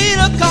to meet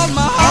her cause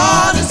my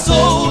heart and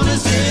soul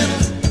is in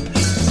her.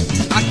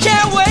 I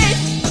can't wait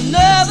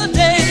another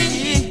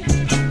day.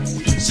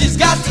 She's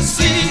got to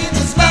see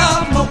this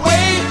love my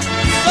way.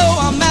 So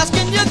I'm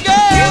asking you,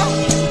 girl,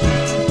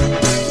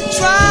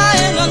 try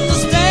and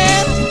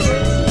understand.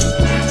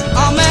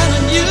 I'm an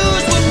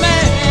unusual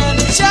man,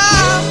 a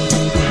child.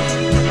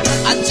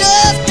 I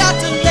just got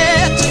to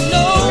let you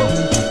know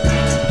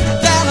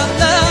that I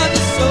love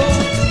you so.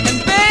 And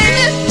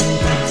baby,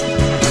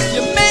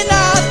 you may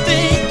not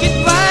think it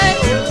right,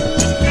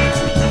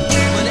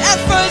 but at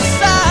first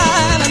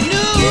sight I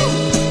knew,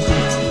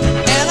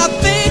 and I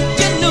think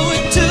you knew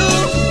it too.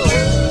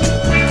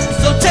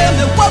 So tell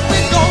me what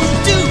we're gonna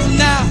do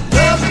now.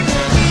 Love me.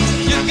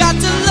 You got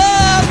to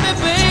love me,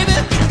 baby.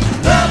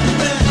 Love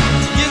me.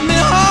 Give me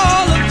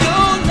all of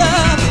your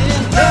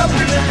loving. Love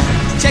me.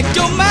 Check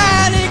your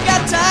mind, ain't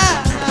got time.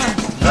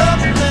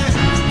 Love me.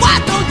 Why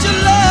don't you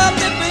love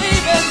me,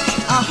 baby?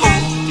 I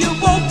hope you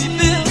won't be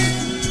bitter,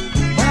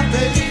 my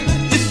baby,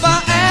 if I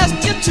ask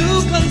you to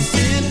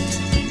consider,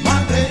 my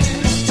baby,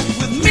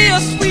 with me a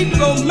sweet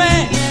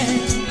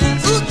romance.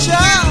 Ooh,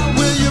 child,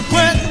 will you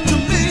grant to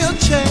me a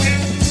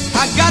chance?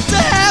 I got to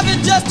have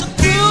it just to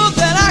prove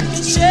that I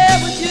can share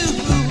with you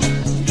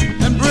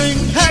and bring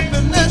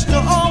happiness to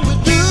all we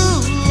do.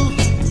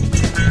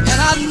 And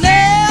I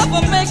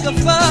never make a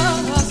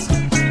fuss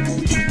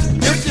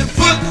if you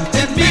put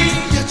in me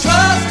your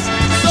trust.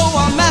 So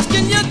I'm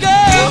asking you,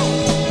 girl,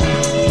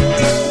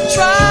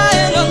 try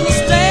and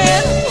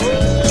understand.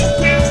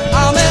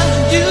 I'm an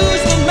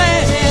unusual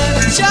man, a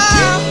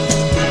child.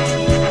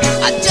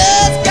 I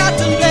just got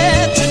to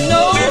let you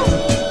know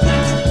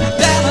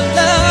that I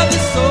love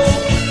you so.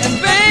 And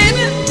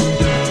baby,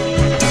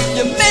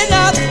 you may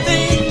not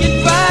think it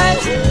right,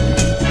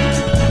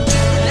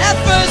 but at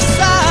first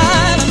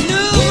sight I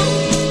knew,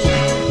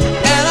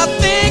 and I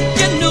think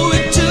you knew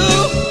it too.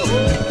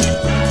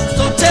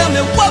 So tell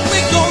me what we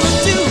gonna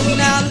do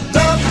now.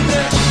 Love me.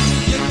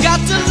 You got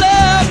to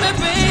love me,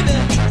 baby.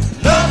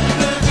 Love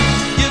me.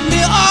 Give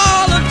me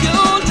all of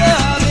your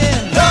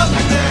loving. Love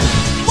me.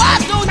 Why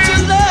don't you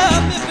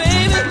love me,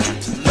 baby?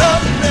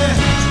 Love me.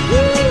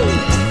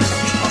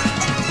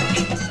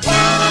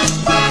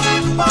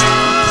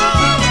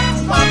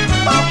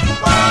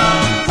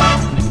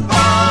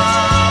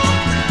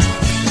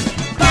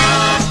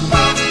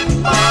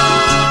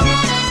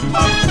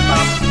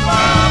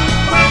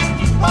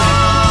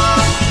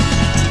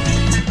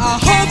 I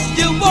hope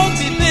you won't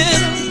be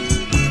bitter,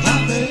 My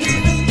baby.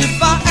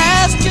 if I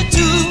ask you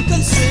to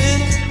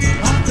consider,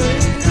 My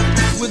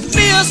baby. with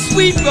me a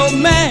sweet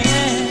romance.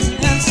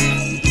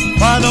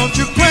 Why don't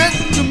you grant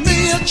to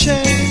me a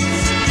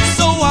chance?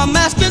 So I'm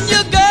asking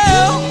you,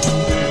 girl,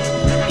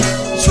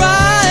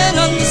 try and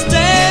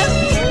understand.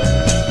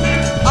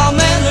 I'm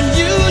an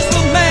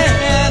unusual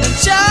man, a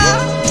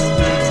child.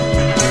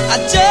 I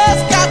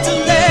just got to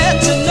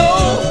let you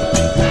know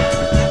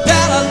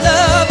that I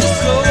love you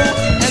so.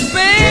 And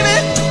baby,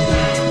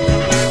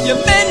 you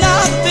may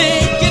not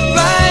think it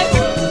right,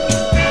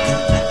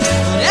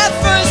 but at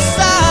first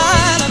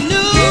sight I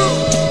knew,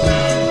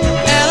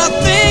 and I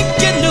think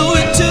you knew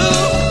it too.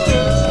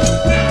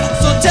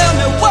 So tell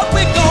me what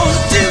we're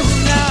gonna do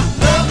now.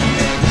 Love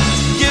me.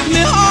 Give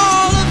me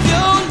all of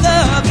your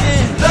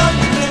loving. Love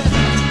me.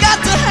 Got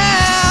to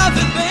have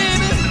it,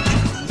 baby.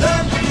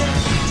 Love me.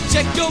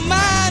 Check your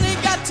mind,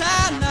 ain't got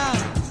time now.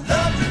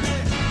 Love me.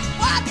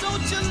 Why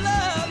don't you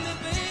love me,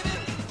 baby?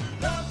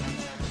 Love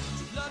me.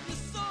 Love you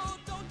so,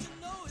 don't you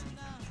know it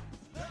now?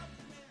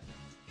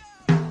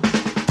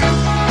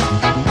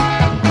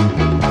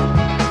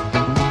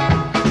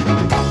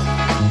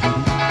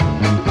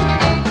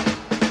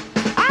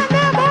 I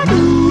never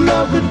knew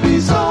love could be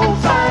so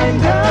fine,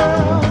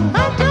 girl.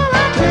 Until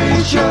I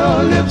taste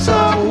your lips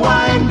of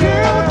wine,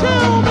 girl.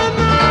 Tell me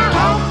now,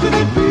 how could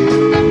it be?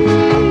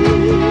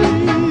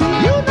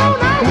 You know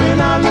now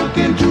when I look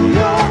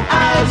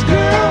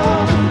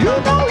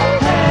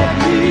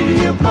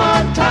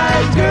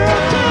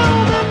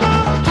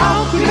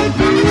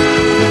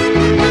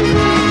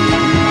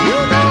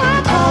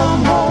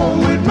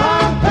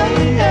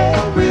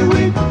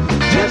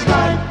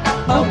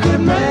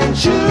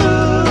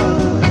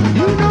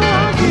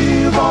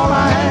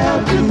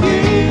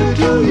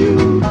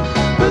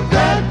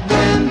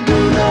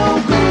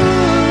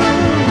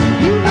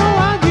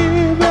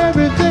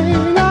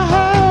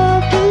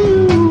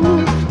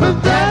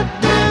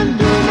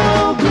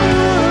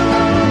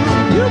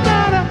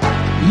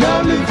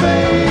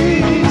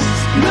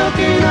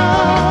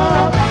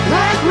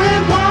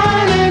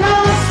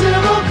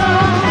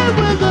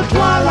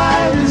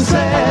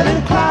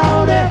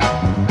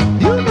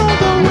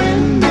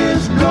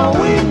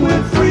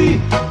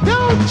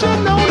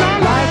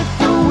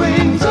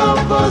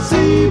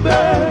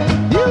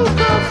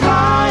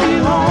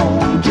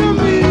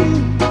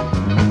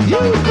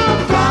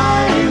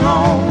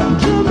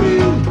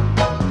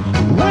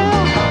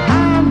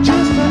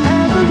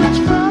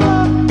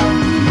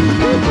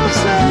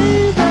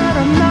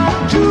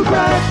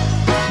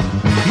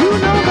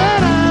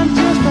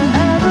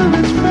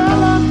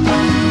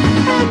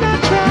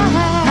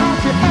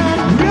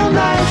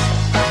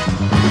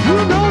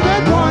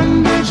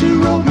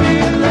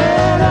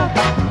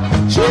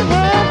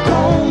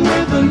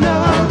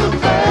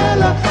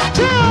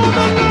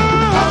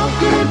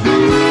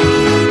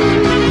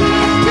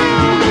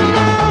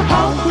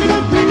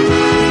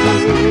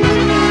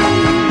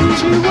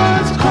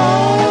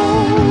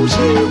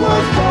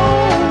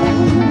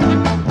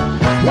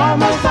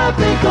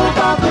think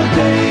about the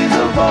days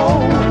of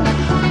old.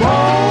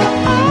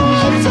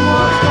 She was so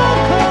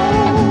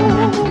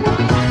cold.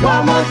 Why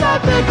must I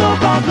think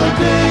about the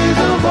days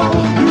of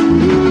old?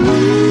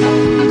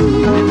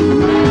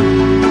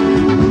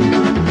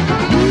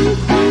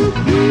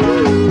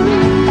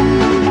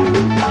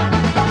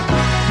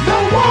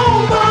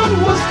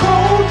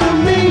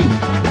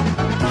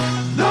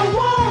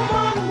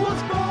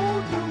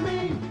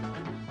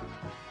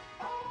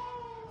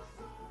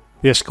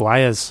 The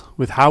Esquires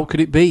with How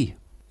Could It Be?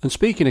 And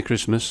speaking of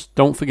Christmas,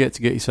 don't forget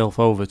to get yourself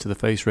over to the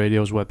Face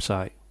Radio's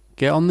website.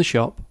 Get on the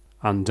shop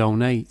and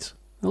donate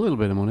a little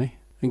bit of money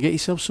and get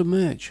yourself some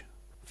merch.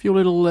 A few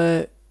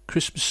little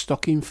Christmas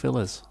stocking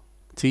fillers.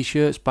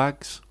 T-shirts,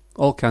 bags,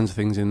 all kinds of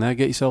things in there.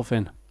 Get yourself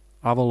in.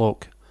 Have a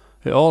look.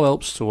 It all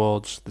helps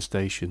towards the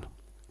station.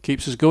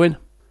 Keeps us going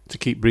to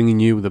keep bringing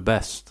you the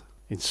best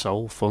in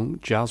soul,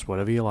 funk, jazz,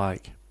 whatever you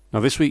like. Now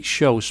this week's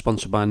show is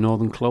sponsored by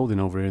Northern Clothing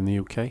over here in the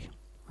UK.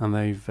 And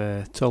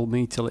they've told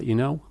me to let you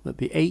know that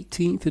the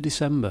 18th of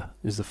December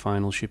is the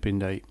final shipping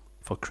date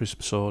for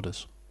Christmas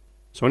orders.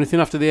 So anything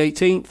after the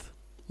 18th,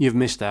 you've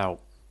missed out.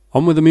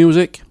 On with the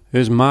music,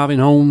 here's Marvin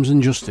Holmes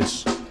and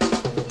Justice.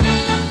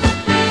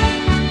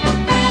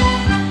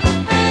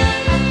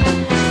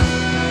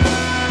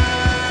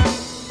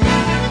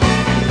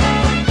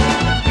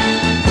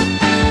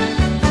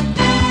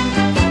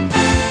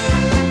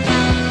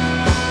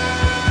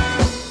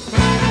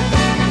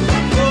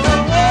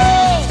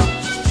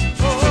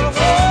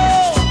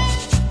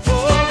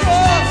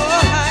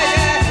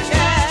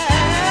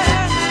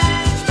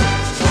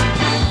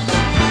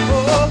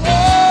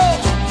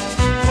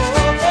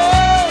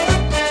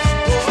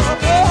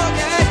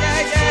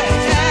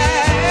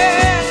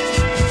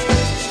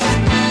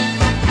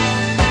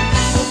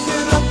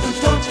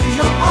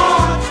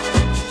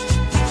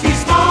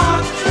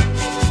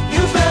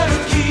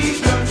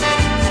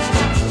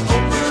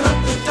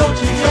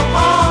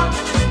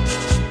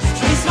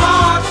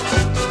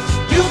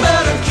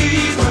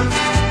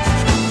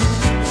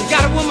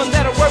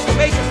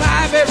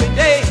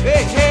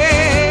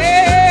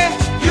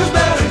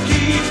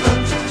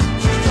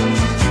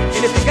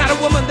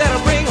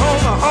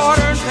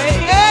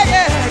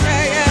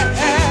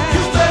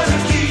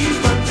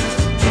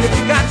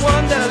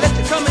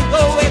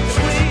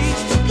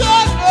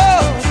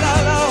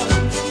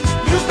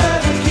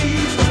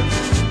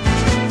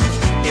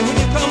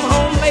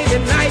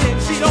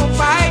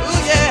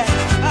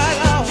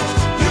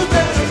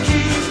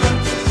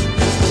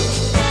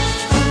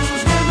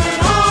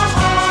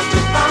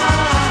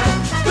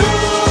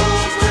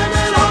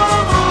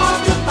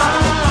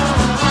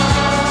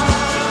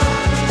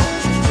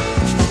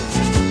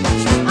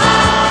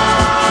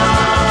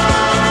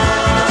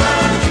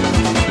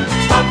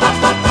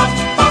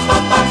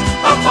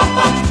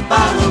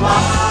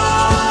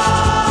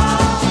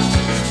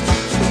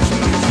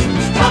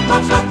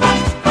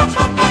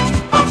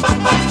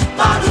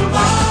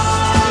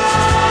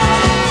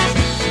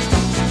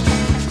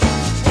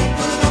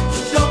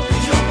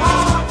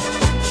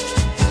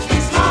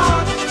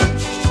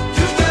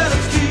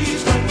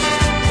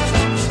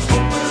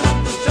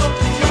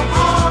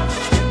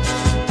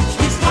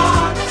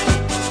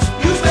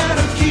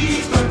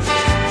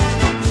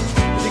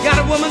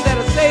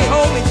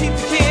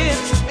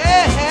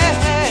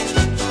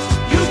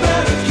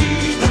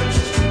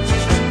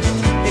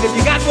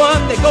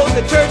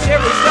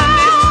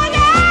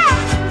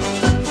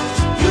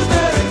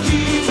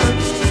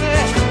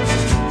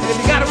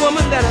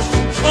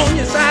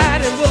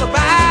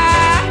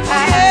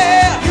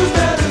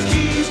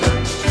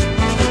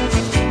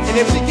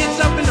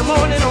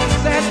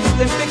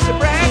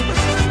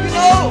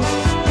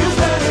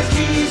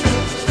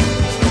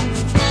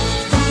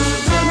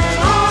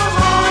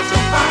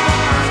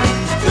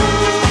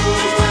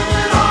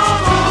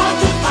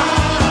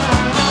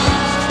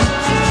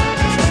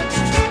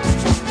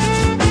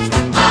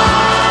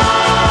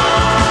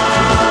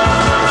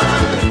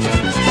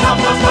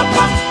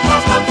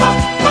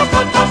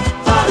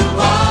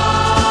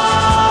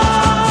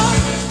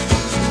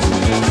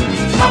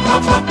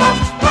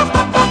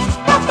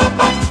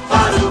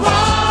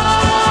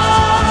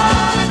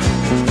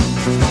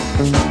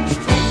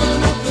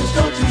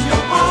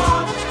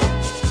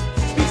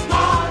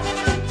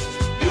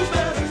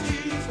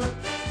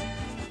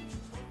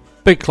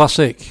 Big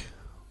classic,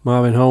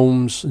 Marvin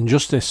Holmes and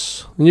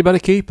Justice, and You Better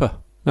Keep Her.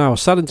 Now, I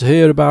was saddened to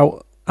hear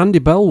about Andy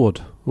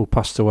Bellwood, who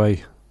passed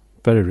away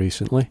very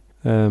recently.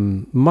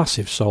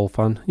 Massive soul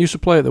fan. Used to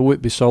play at the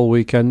Whitby Soul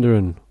Weekender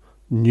and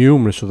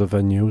numerous other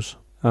venues,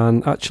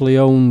 and actually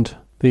owned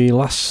the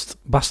last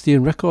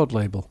Bastion record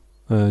label.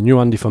 Knew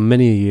Andy for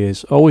many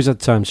years, always had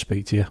time to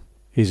speak to you.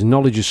 His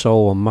knowledge of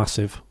soul was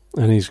massive,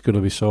 and he's going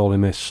to be sorely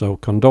missed, so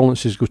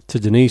condolences go to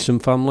Denise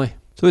and family.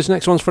 So this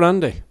next one's for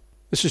Andy.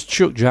 This is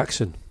Chuck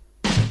Jackson.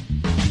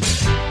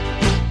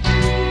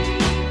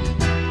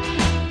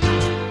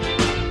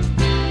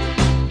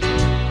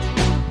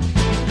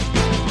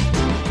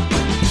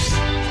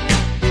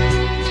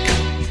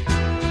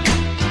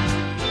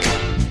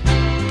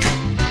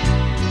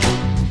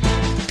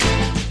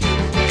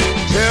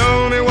 Tell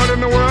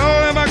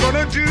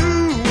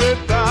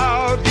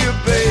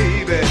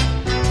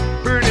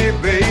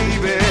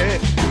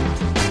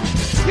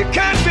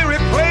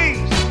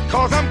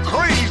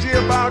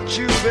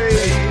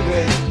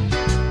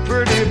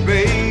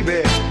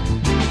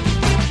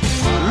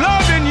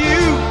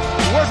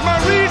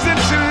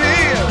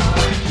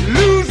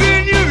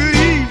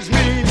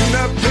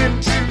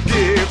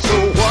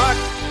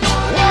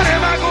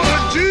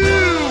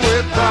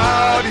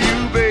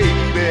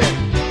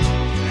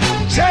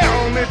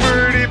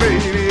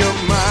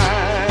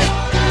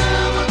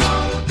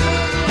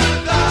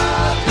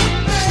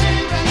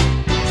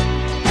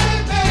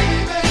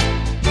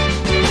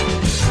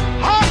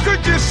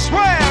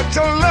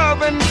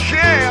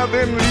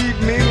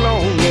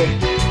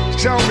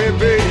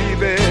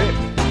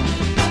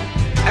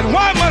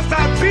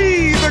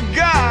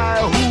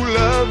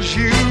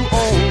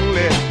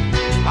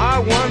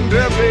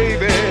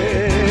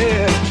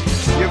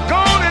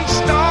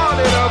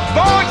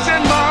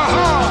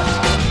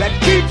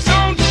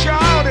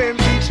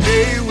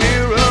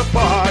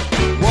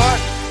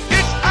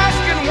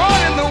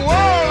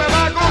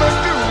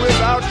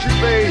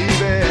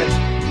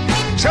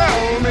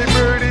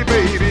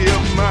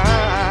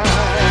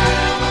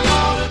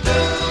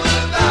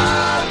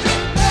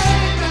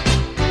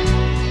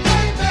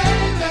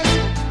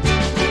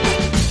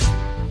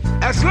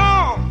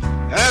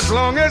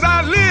long as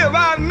I live,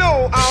 I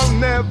know I'll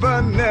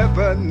never,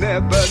 never,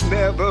 never,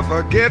 never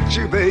forget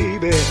you,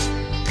 baby.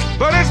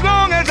 But as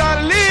long as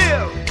I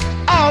live,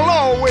 I'll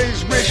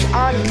always wish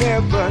I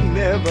never,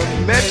 never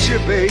met you,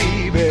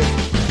 baby.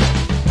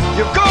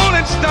 You've gone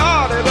and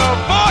started a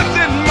voice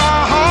in my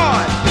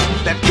heart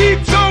that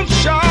keeps on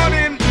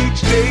shouting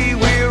each day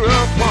we're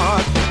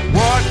apart.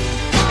 What?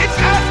 It's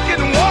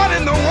asking what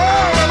in the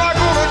world am I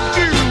gonna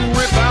do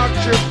without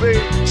you,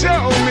 babe?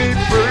 Tell me,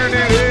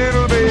 pretty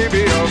little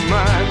baby of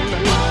mine.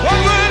 What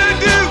would I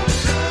do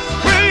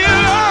when your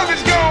love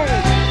is gone?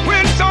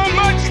 When so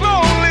much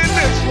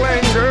loneliness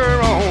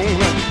linger on?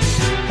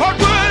 What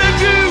would I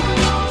do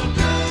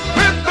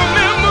with the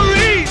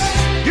memories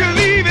you're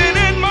leaving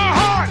in my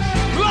heart,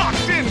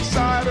 locked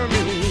inside of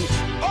me?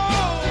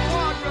 Oh,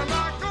 what am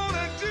I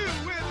gonna do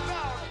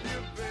without you,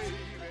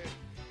 baby?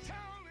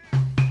 Tell me.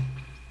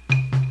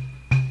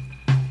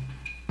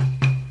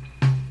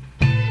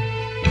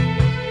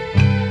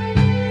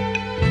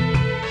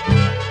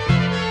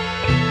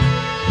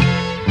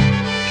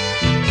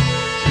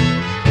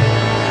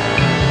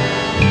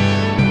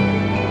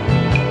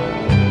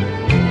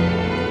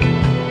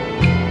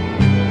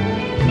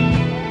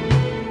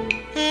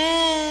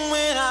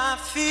 When I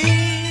feel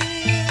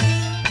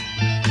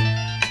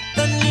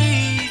the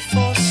need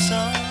for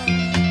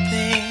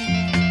something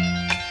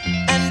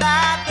and I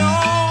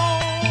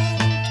don't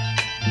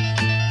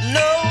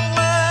know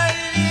what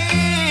it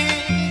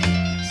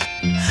is,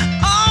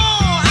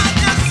 oh, I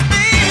just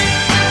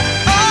think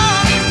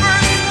of the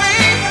first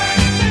thing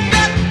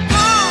that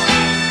comes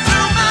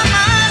through my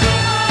mind.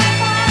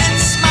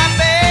 It's my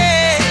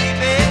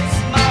baby, it's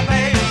my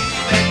baby,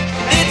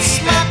 it's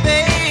my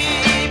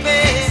baby,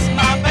 it's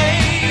my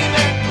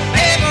baby.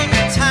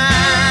 Every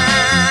time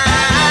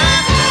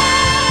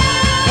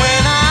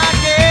when I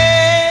get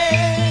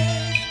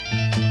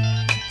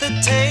the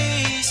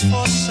taste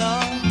for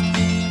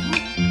something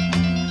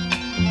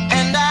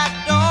and I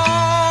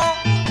don't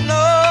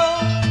know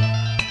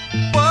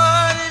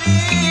what it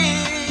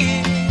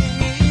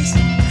is,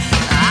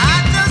 I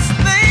just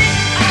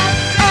think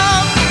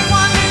of the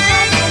one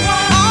thing,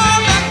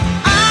 all that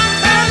I'm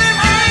really,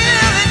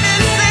 really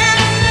missing.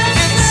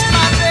 It's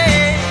my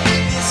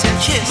baby's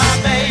kiss, my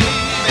baby.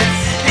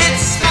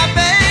 It's my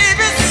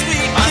baby's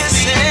sweet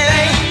kissing.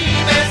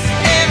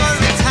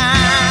 Every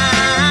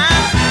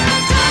time,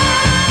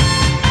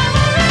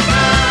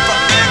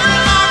 forever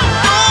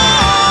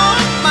on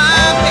my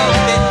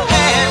baby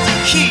has a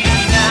key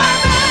now.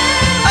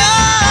 Oh,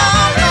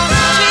 'cause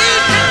she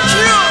can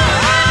cure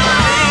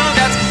anything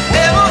that's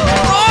ever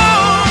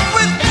wrong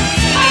with me.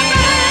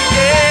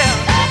 Yeah.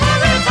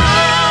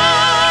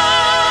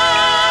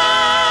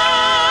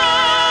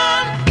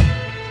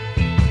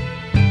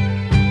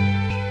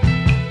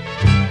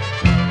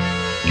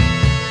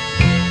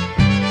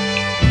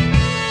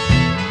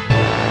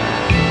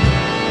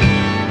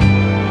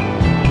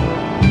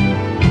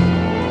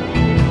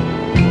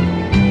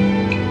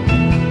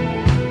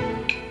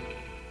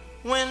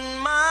 When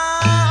my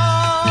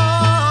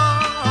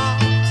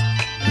arms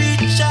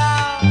reach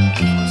out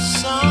for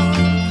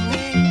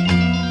something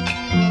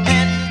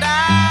and I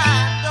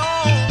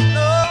don't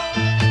know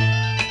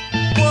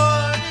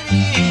what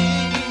it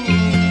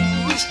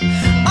is,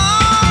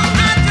 oh,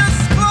 I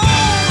just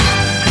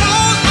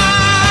close my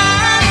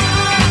eyes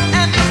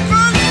and the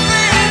first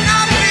thing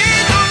I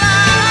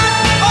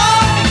visualize,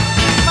 oh,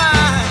 my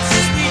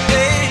sweet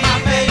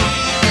baby,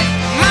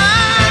 my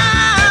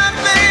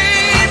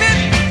baby,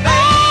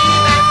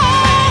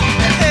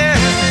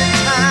 every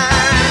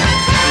time.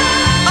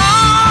 Oh,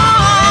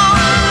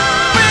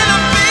 when I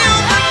feel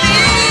the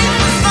need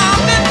for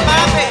something,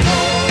 my baby,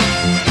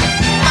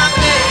 my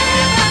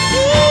baby.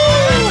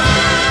 Ooh,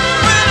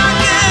 when I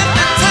get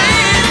the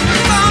taste for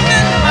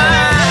something, my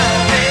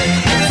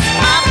baby, it's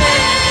my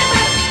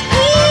baby.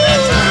 Ooh,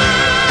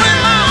 when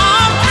my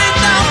arms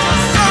reach out for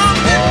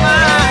something,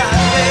 my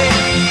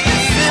baby,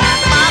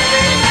 my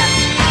baby.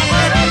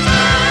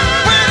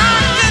 When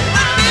I get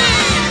the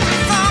need for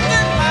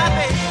something, my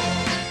baby.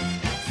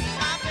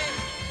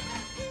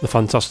 The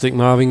fantastic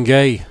Marvin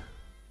Gaye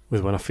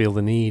with When I Feel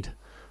the Need.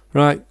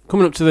 Right,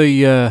 coming up to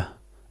the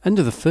end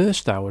of the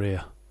first hour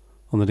here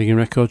on the Diggin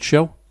Records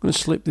show. I'm going to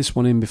slip this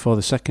one in before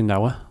the second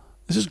hour.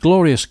 This is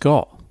Gloria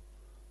Scott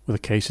with A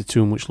Case of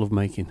Too Much Love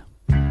Making.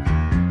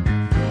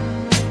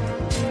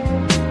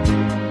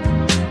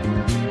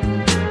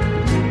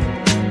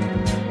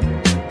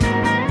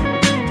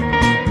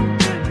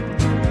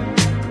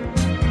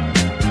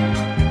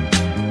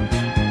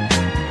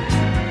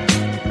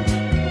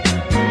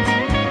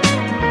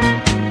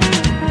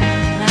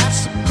 I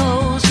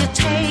suppose you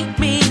take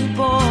me,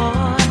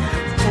 boy,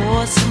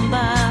 for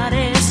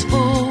somebody's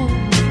fool.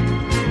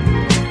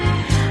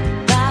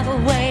 By the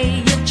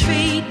way you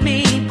treat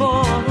me,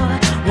 boy,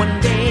 one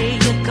day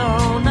you're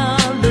gonna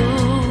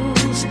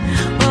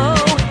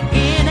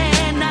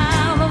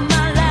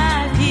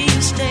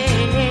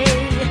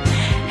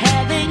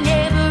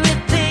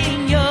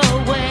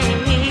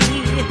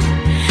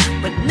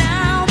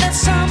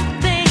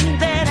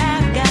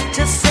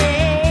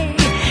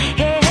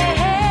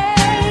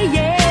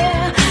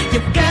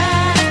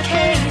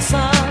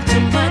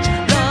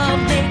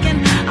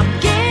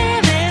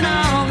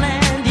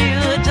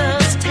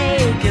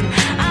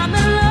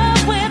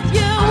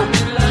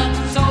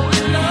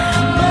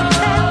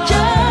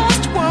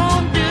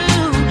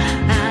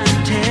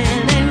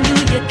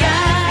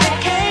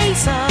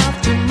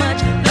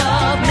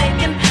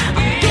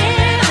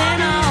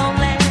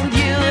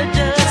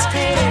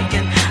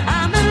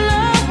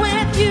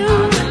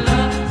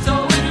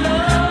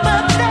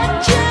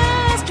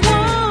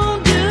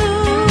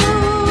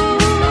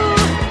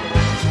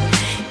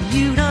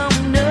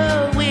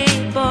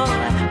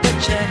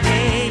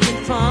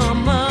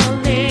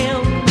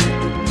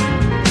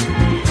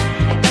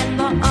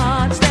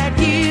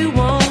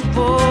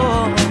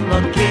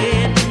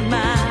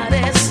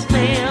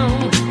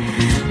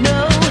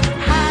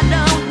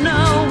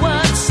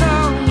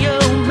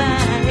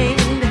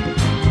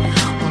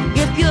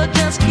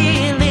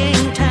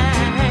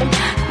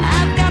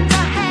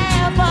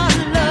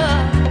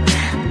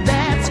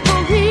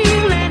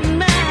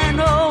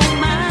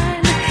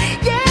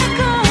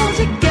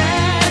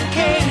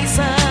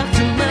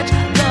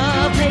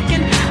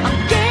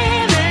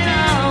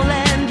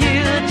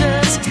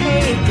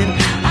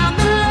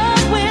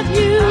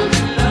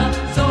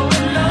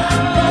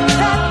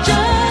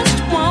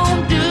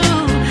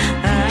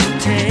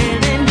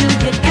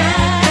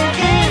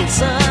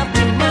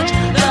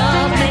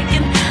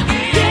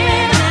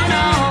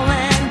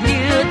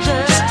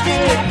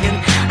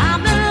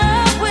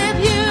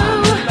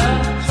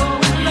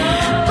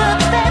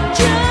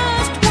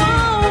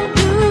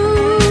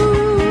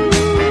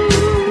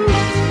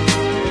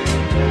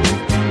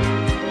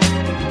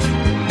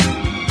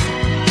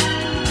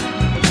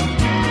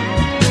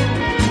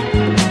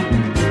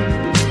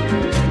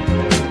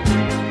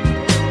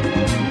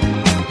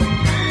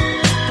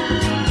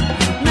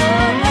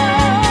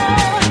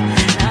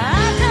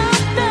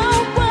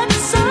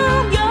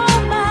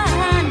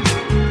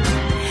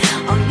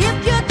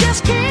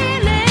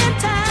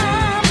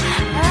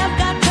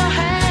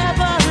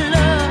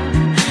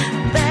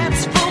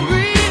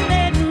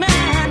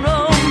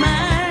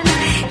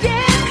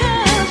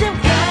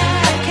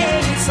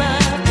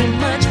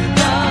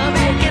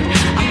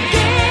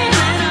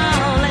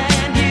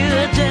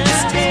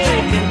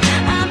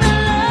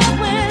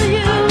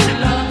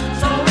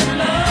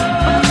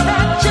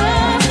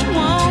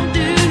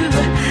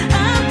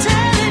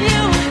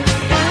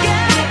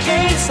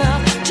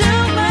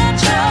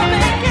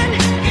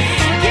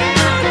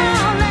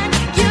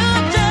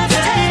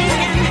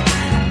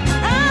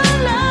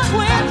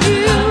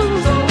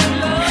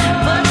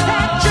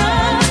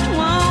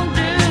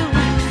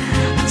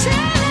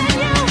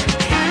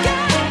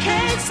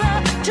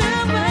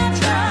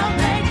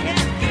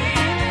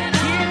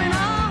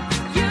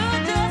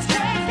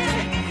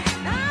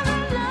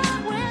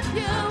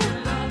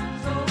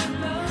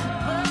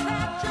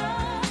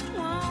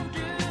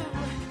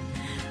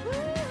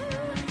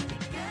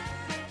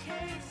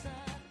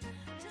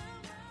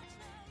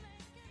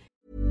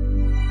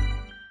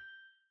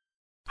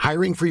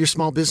Hiring for your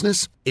small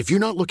business? If you're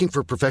not looking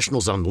for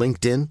professionals on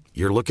LinkedIn,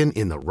 you're looking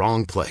in the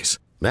wrong place.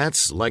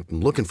 That's like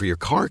looking for your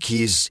car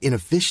keys in a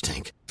fish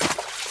tank.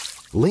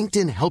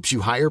 LinkedIn helps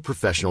you hire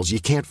professionals you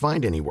can't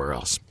find anywhere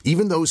else,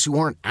 even those who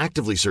aren't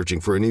actively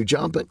searching for a new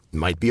job but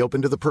might be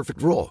open to the perfect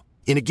role.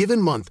 In a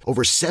given month,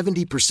 over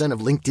 70%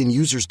 of LinkedIn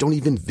users don't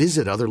even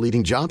visit other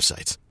leading job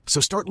sites. So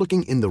start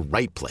looking in the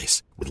right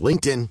place. With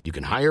LinkedIn, you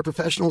can hire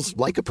professionals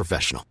like a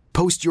professional.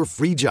 Post your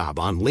free job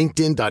on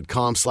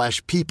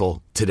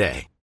linkedin.com/people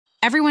today.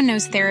 Everyone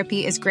knows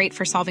therapy is great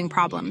for solving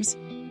problems.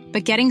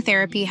 But getting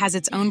therapy has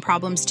its own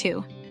problems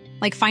too.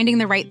 Like finding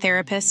the right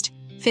therapist,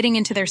 fitting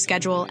into their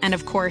schedule, and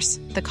of course,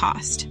 the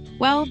cost.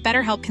 Well,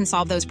 BetterHelp can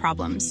solve those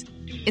problems.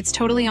 It's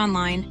totally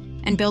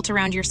online and built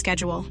around your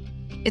schedule.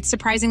 It's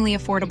surprisingly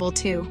affordable,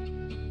 too.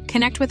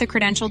 Connect with a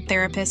credentialed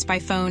therapist by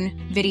phone,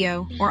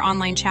 video, or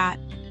online chat,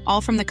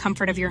 all from the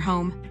comfort of your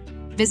home.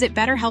 Visit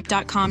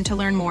BetterHelp.com to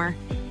learn more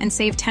and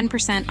save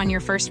 10% on your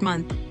first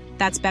month.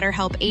 That's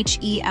BetterHelp,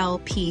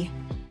 H-E-L-P.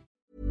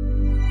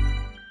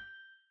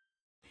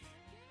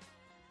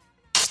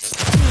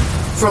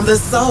 From the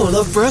soul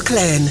of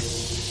Brooklyn,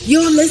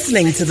 you're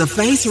listening to The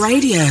Face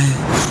Radio.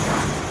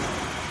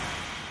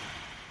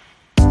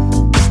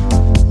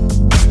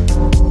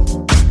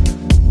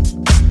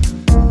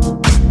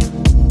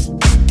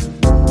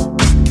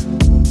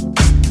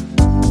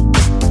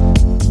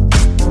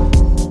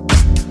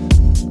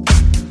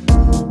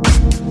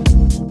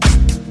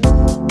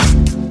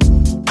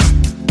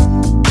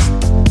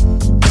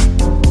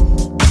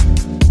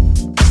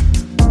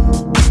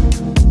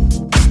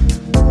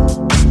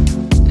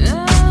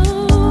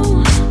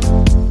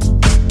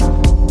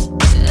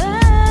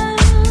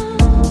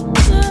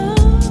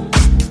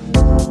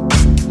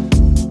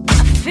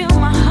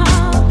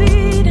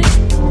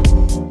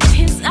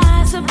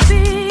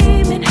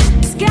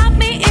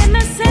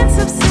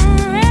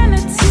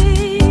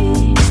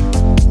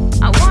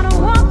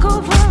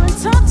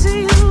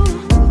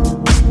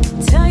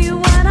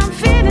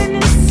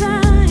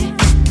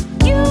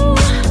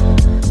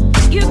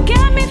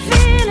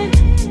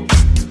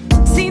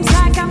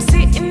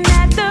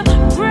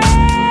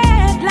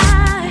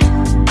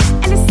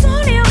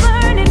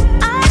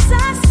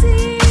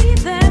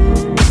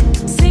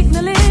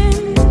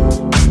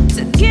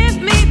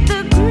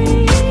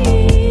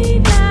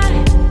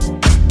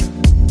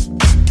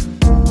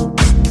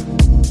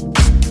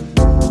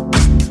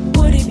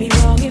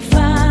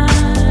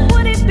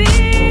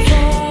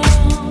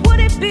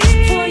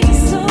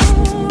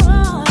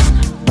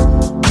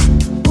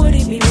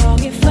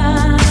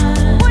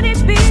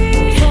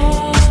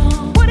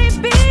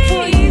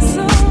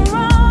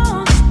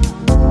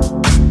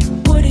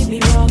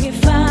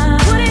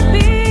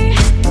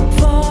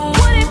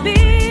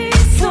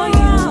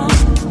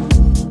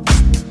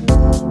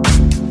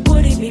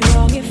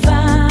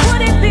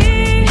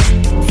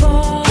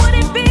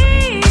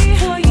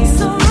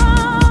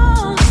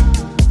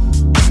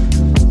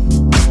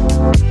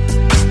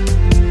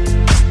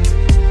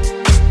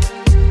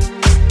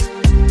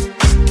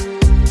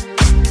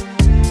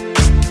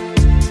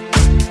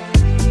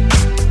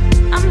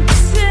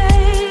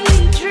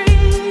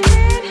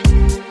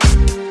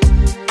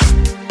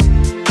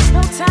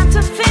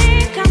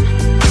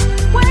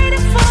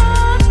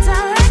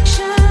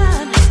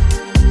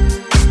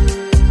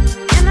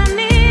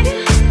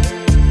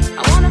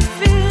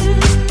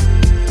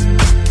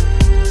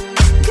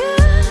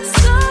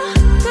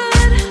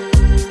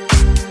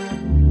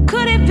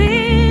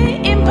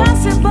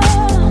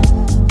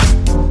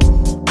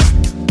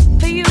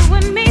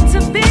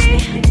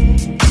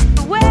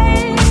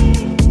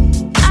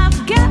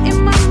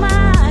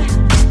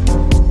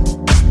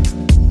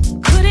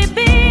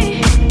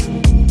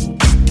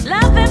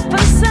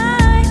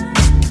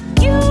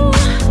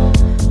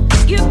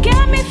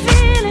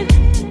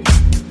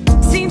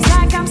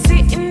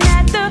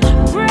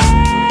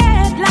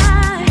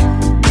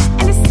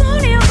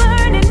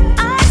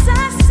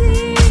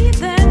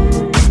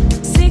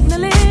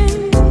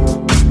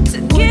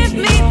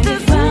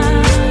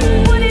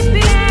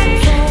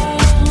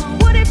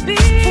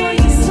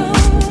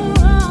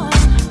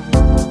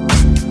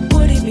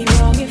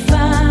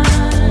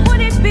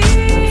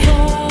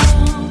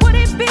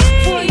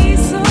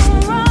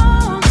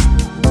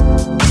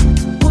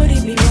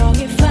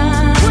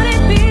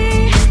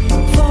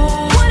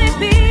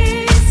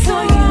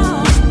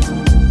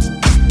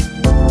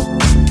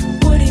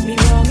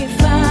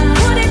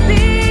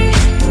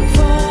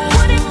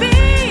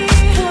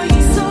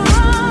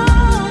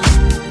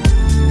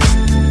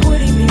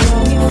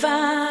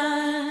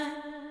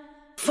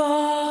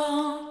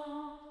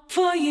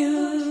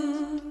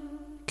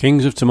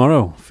 Kings of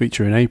Tomorrow,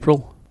 featuring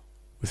April,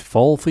 with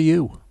Fall For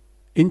You.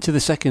 Into the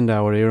second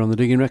hour here on the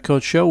Diggin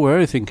Records show, where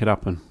anything could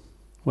happen.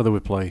 Whether we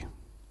play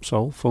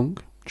soul,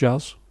 funk,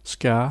 jazz,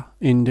 ska,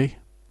 indie,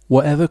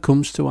 whatever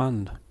comes to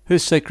hand.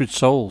 Here's Sacred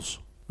Souls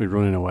with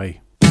Running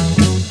Away.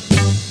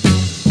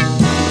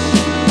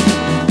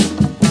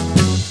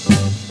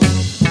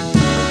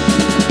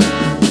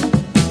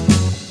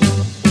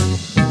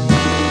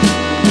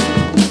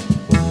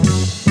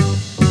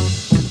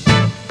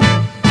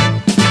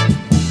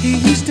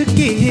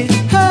 get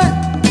hurt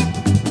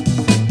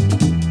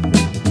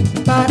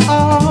by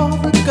all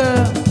the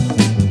girls.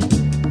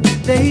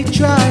 They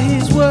try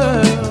his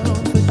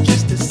world for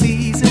just a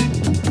season,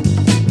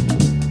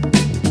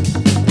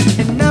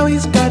 and now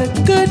he's got a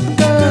good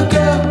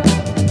girl,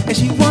 and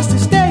she wants to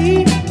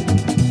stay.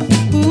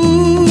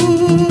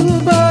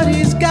 Ooh, but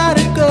he's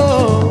gotta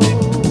go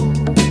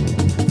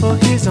for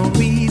his own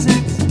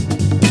reasons.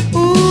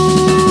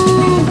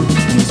 Ooh,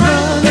 he's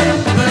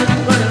running,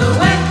 running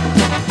away.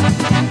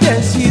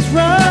 Yes, he's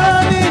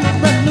running,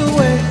 running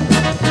away.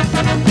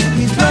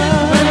 He's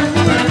running,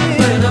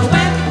 running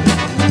away.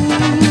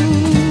 Ooh,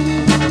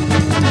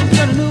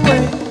 running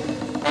away.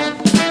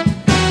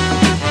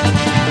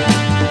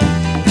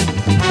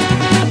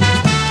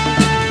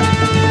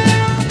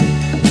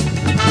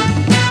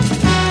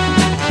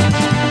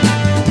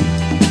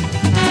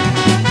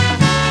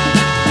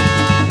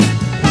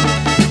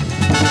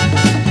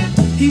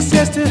 He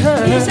says to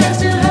her,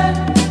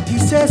 he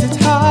says it's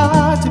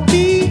hard to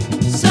be,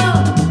 so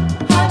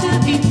hard to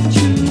be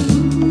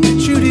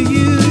true to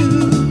you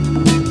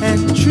and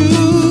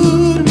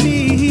true to me.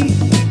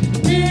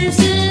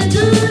 Listen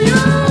to you.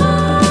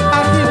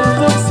 I hear a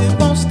voice, it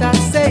won't stop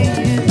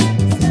saying,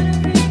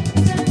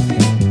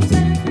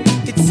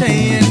 it's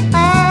saying,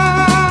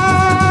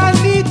 I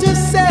need to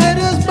set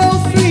us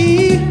both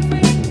free.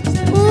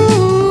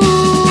 Ooh,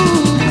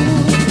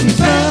 he's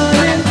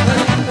running,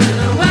 running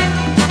away.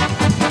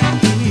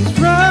 He's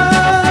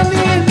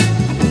running,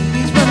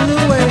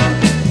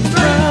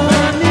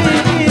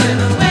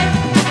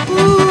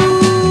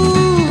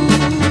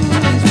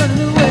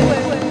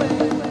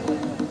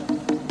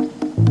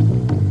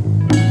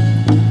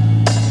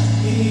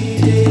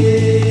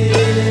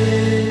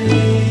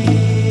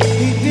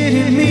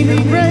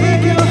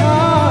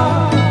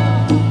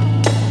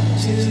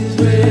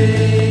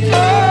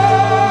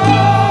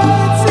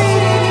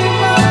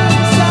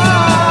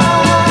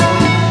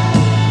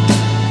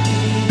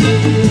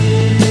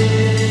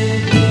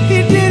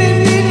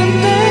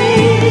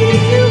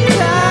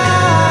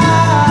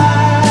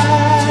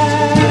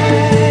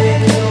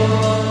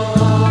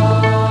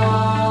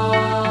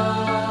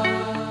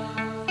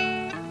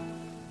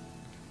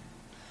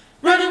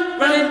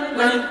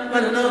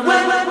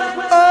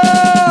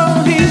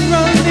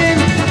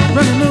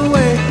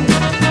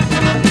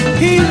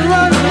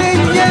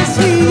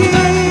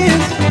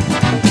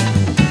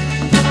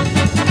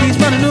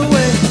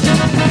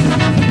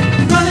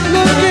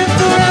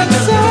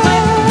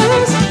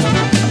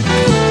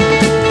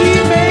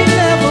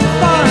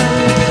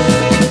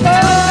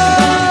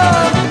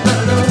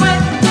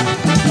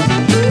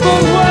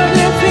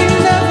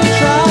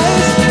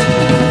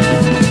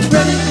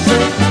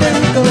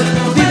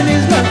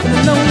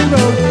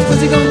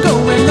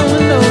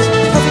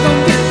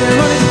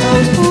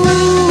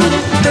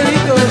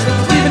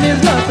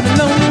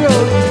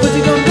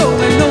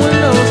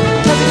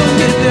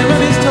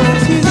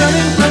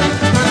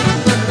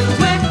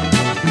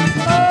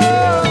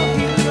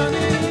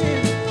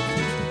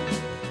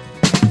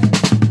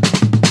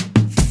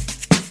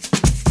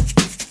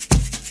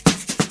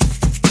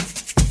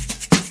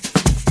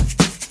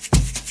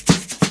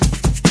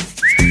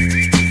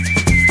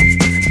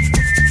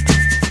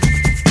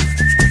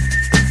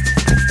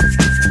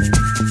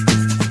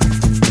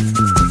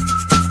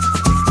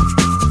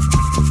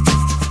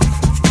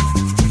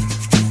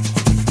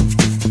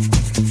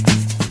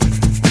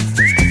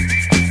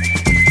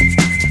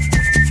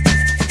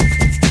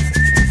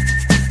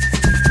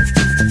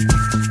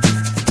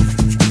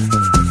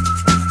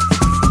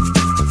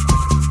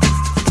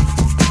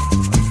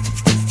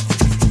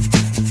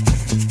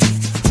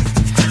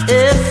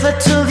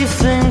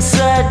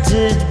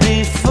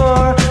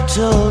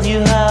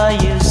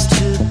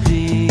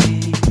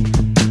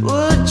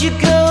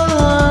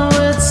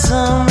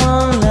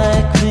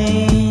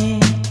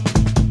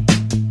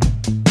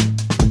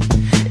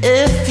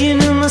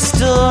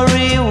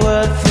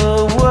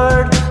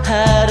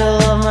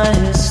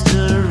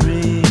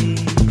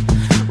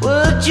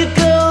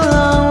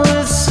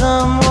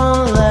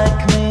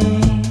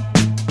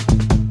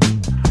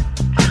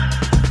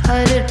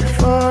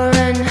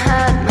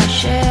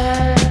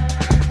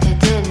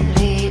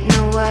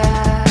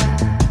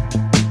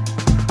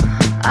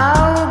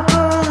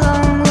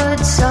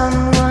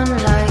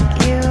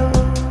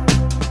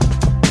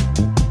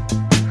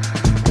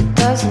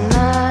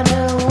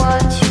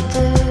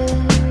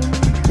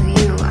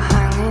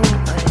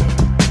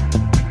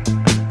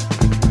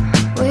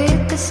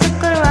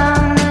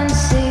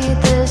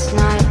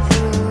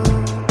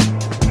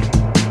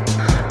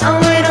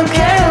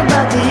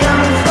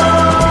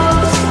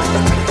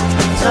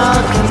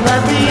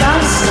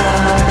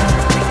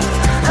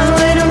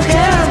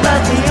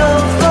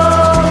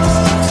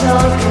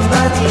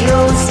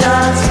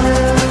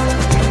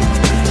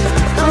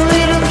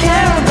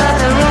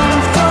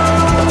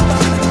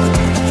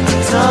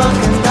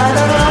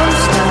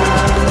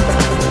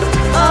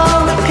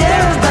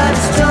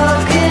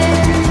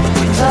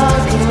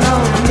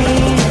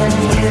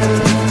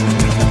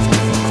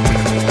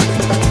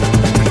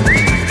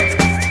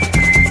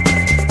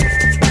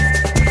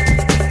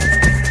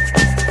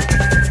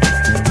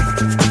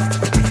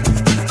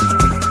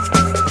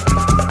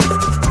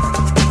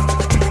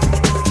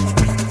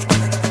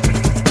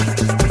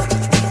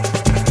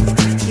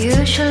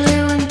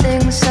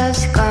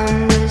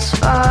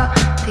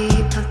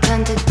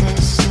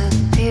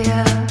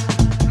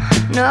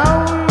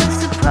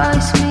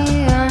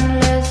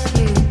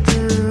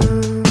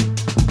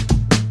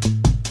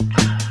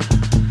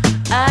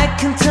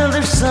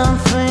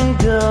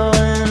 been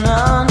going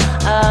on?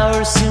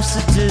 Hours seems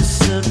to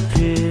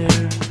disappear.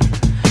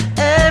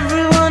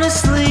 Everyone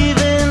is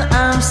leaving,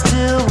 I'm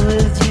still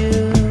with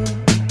you.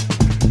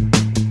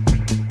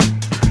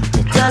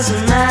 It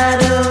doesn't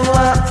matter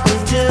what we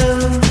do,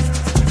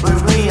 where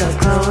we are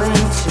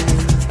going to.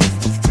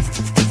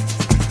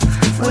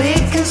 We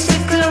can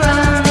stick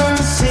around and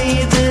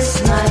see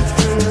this night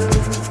through.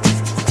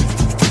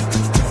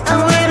 And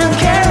we don't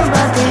care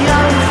about the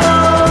young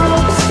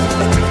folks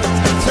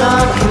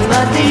talking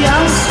about the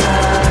young side.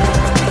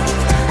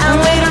 And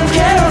we don't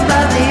care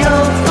about the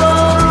old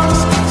folks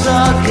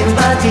talking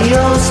about the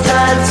old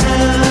style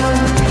too.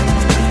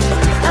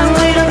 And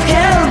we don't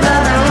care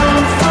about our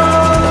own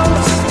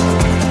folks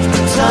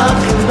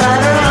talking about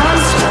our own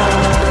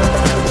style.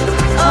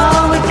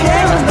 All we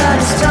care about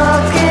is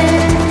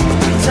talking,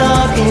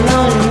 talking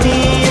only me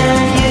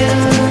and you.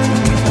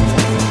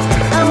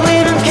 And we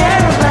don't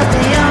care about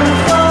the young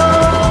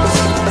folks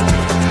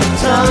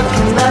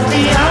talking about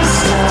the young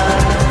style.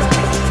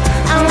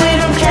 And we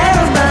don't care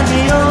about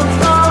the old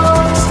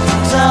folks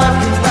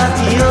talking about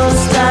the old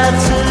style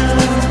too.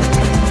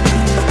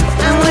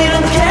 And we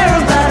don't care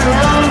about our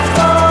own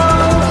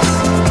folks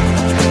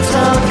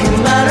talking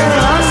about our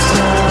own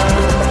style.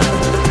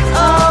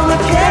 All we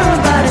care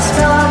about is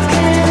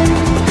talking,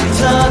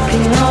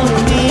 talking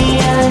only me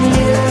and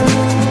you.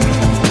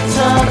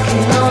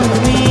 Talking only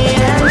me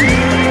and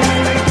you.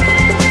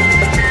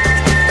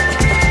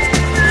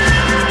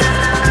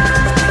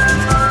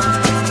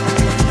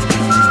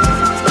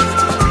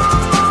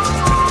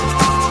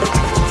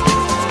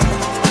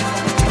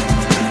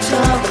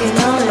 Talking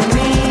only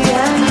me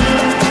and you.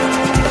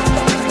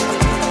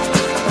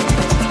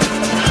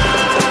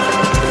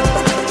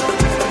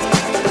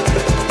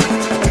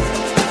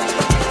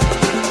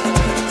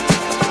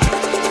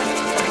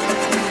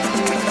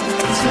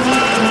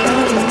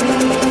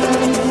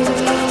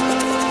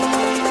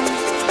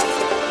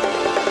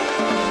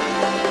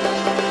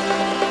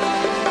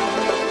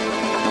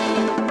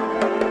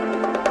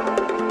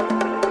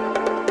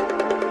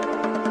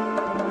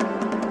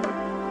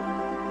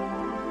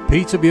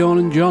 Peter, Bjorn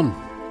and John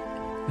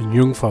and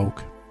Young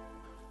Folk.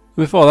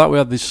 And before that we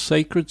had the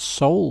Sacred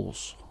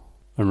Souls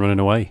and Running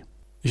Away.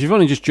 If you've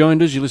only just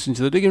joined us, you're listening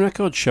to the Diggin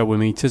Records show with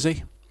me,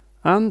 Tizzy.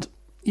 And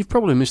you've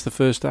probably missed the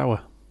first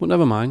hour. But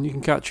never mind, you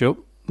can catch up.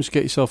 Just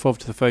get yourself over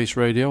to the Face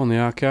Radio on the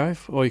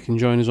archive, or you can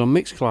join us on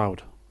Mixcloud,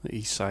 the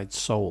Eastside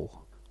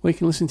Soul, where you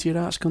can listen to your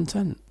arts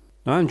content.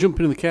 Now I'm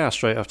jumping in the car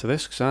straight after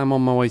this, because I'm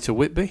on my way to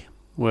Whitby,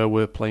 where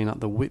we're playing at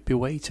the Whitby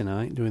Way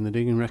tonight, doing the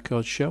Diggin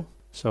Records show.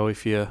 So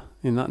if you're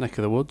in that neck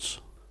of the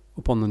woods,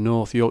 up on the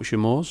North Yorkshire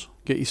moors,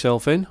 get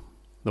yourself in.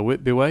 The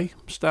Whitby Way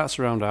starts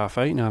around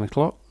 8:30, 9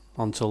 o'clock,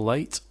 until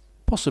late.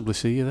 Possibly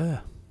see you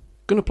there.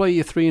 Gonna play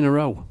you 3 in a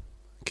row,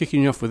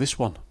 kicking you off with this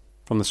one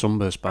from the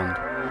Sunburst Band.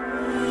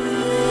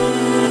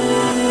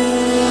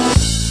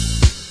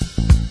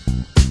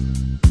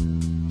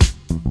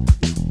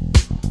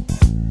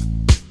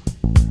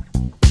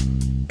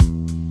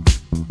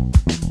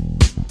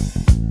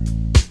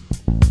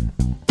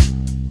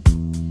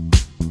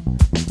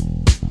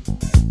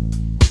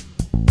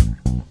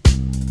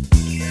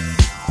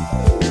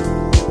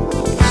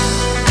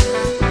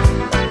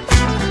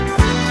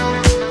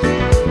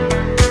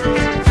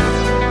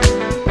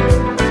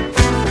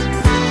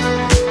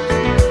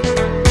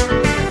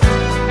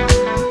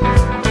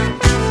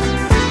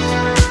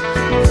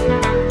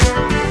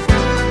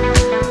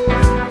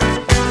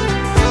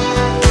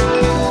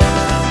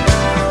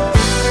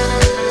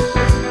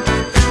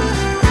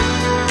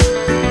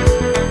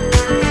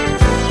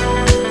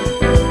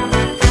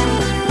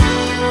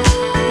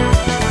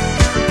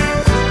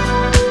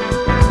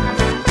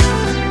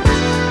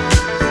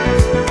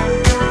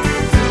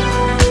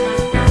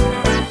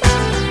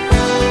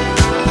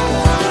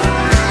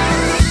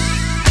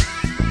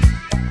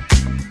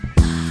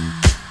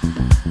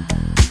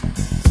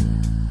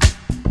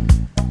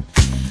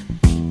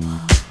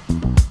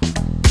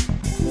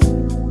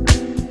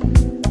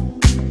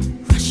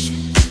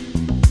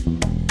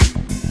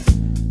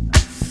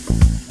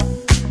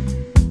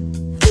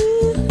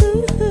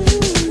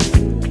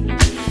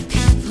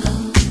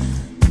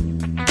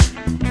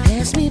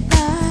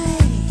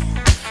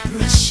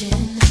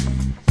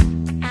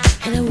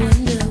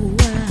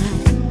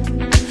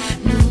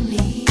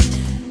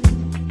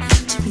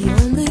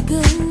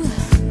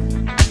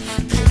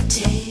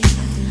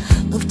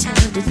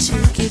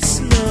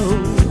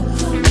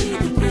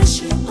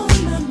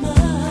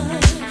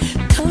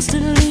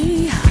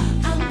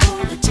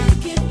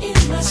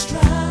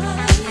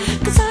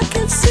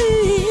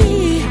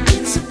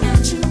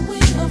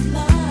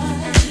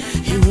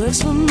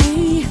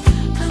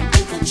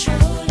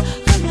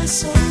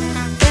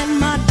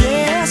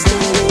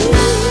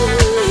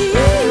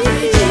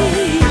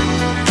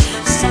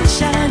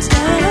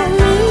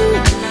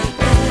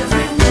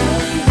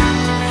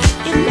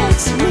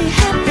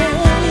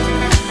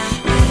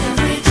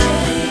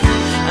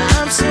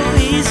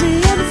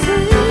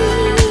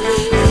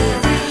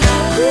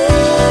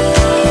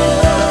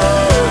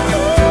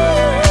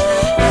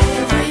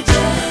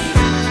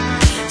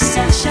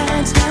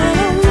 Sunshines down.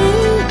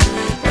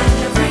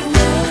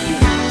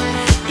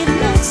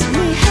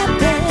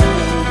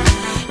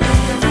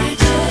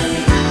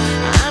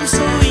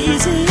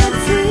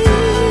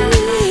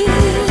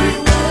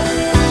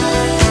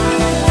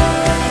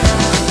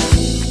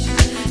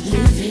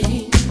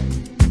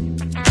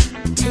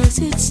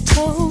 its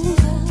toll,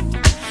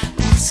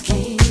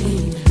 asking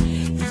you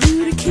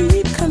to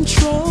keep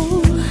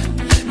control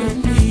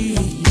of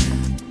me,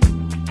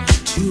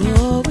 to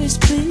always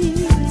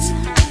please.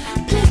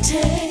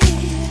 Plenty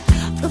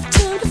of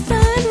time to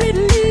find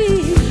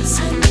release.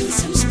 I need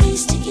some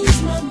space to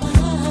ease my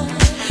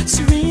mind.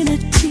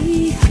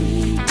 Serenity,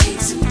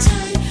 take some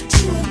time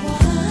to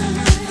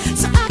unwind,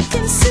 so I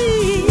can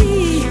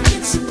see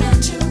it's a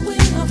better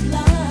way of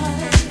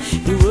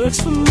life. It works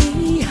for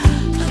me.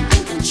 I'm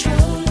in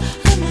control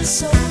of my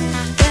soul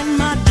and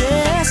my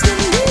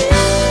destiny.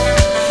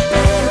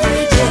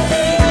 Every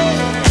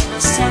day,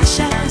 sun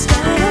shines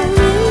down on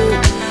me.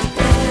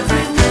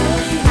 Every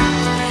way,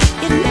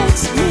 it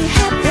makes me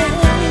happy.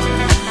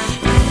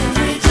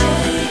 Every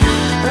day,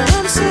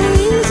 I'm so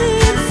easy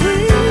and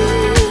free.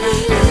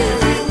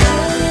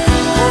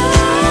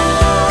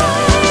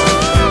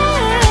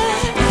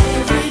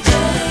 Every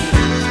day,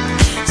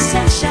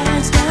 sun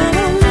shines down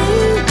on me.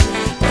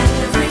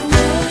 Every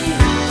way,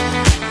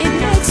 it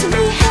makes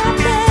me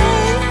happy.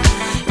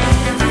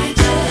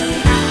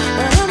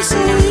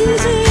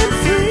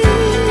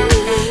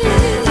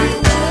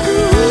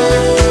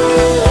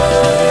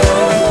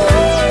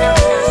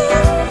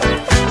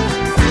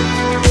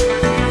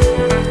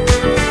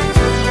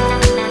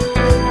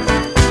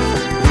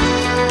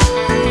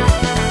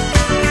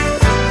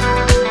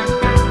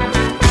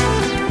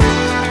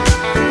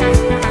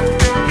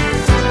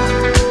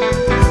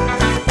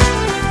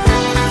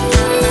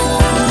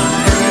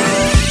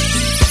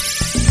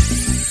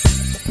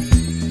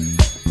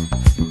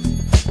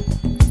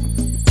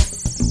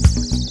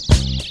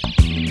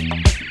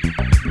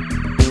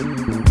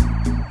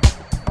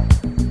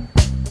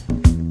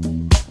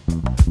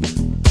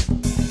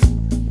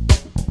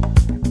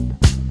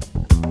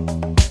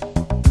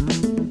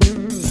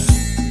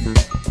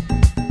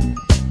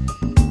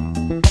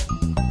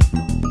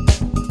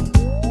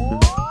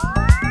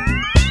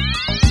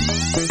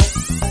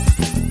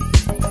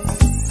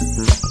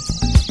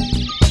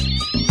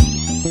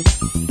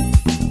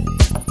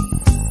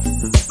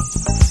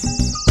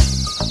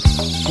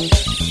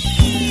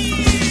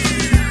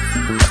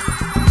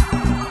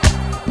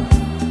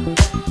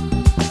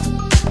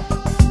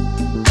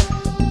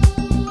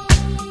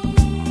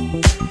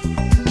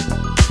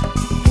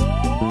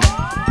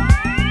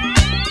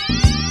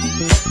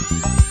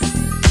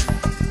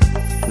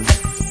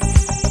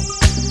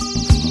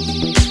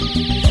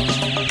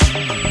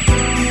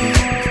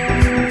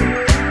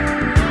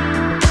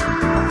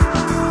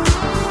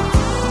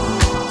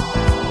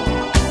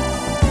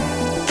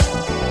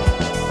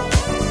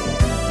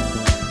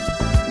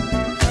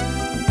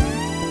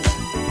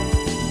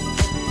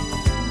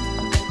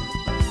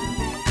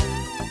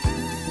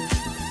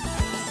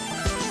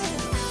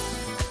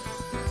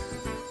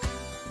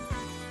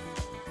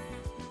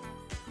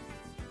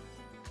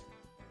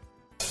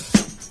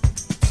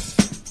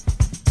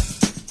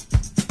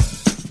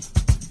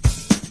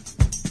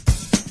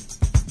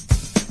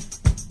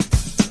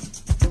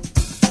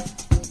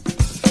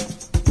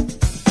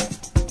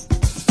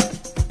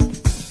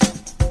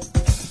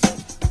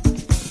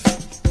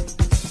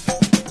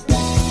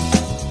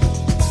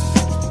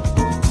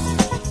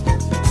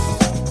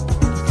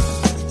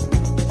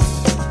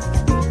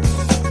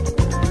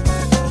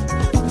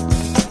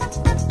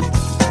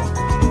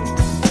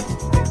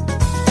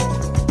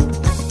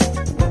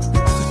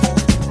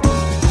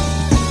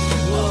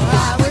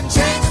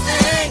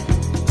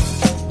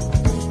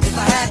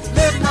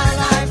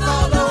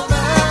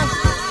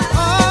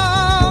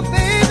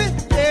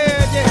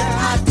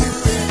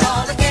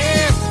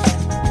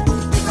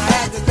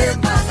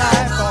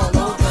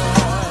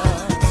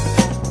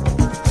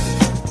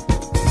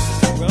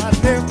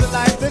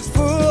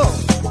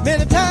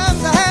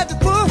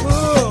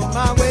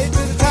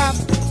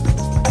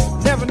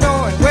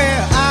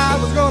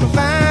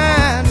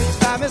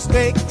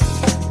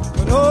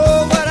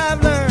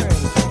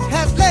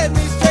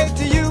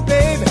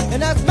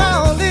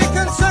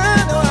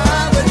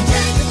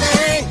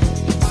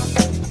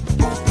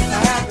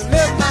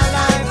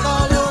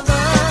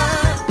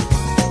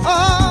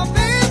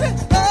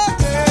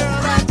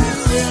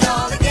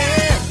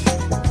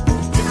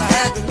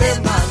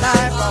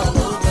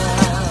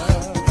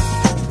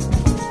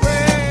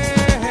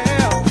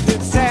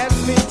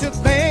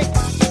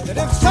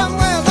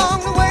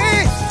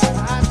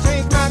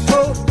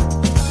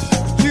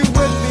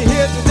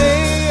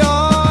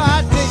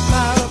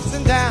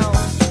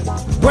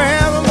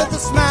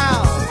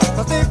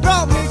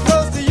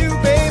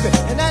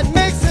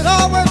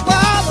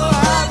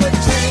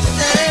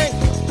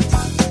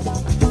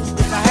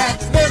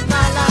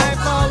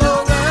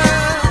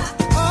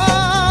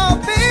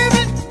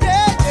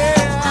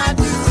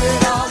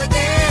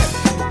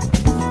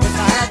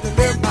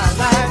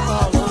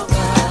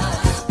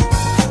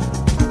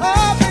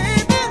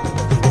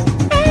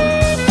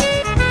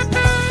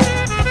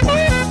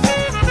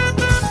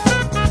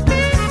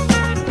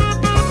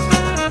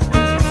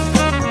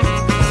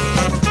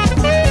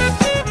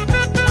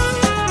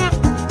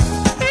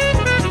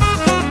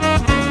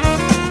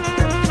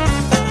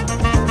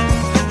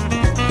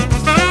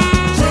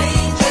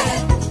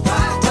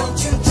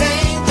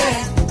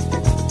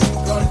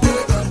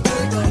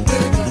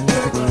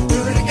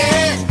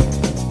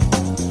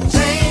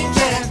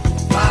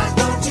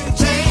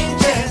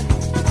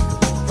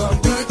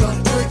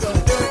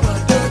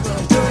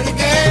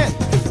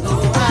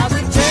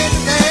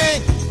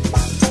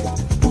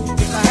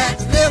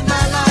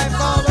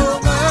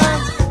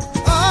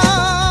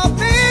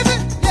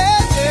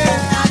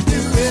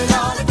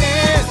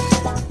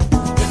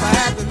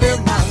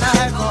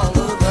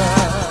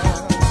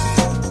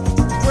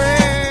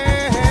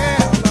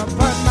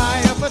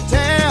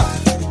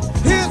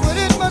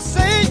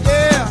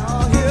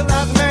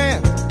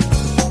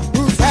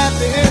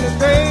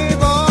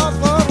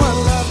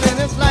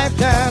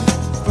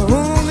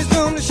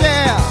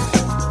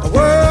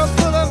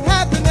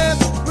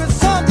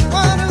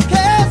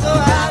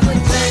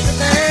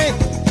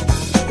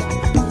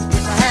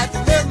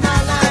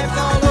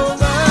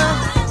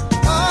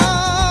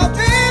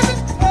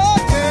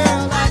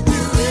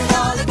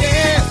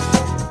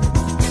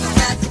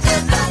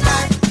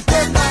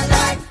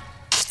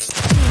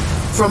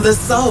 From the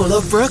soul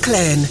of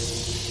Brooklyn,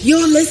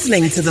 you're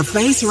listening to The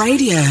Face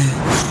Radio.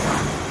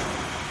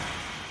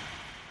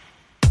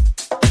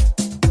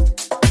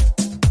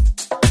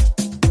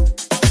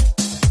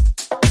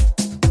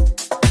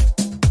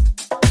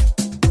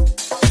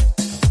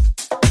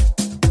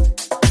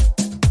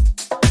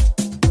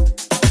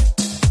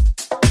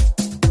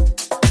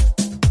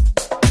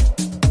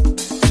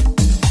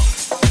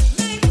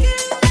 Baby,